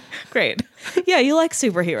 Great. Yeah, you like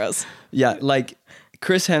superheroes. Yeah, like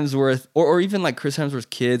Chris Hemsworth, or even like Chris Hemsworth's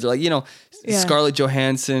kids, or like, you know, Scarlett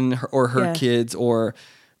Johansson or her kids, or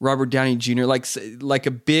Robert Downey Jr. Like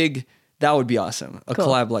a big, that would be awesome. A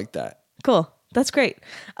collab like that. Cool. That's great.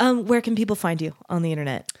 Where can people find you on the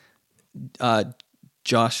internet?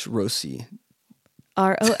 Josh Rossi.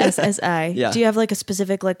 ROSSI. Yeah. Do you have like a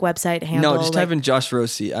specific like website handle? No, just type in Josh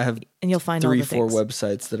Rossi. I have and you'll find 3-4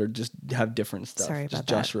 websites that are just have different stuff. Sorry about just that.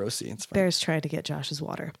 Josh Rossi. It's fine. Bear's trying to get Josh's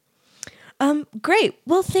water. Great.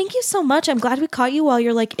 Well, thank you so much. I'm glad we caught you while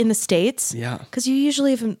you're like in the States. Yeah. Because you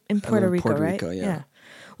usually live in Puerto Rico, Puerto right? Rico, yeah.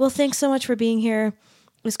 Well, thanks so much for being here.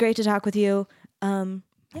 It was great to talk with you. Yeah.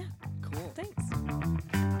 Cool. Thanks.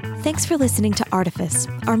 Thanks for listening to Artifice.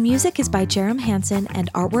 Our music is by Jerem Hansen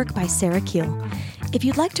and artwork by Sarah Keel. If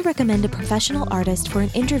you'd like to recommend a professional artist for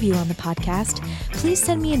an interview on the podcast, please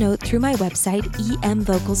send me a note through my website,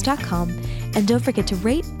 emvocals.com, and don't forget to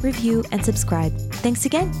rate, review, and subscribe. Thanks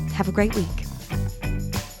again. Have a great week.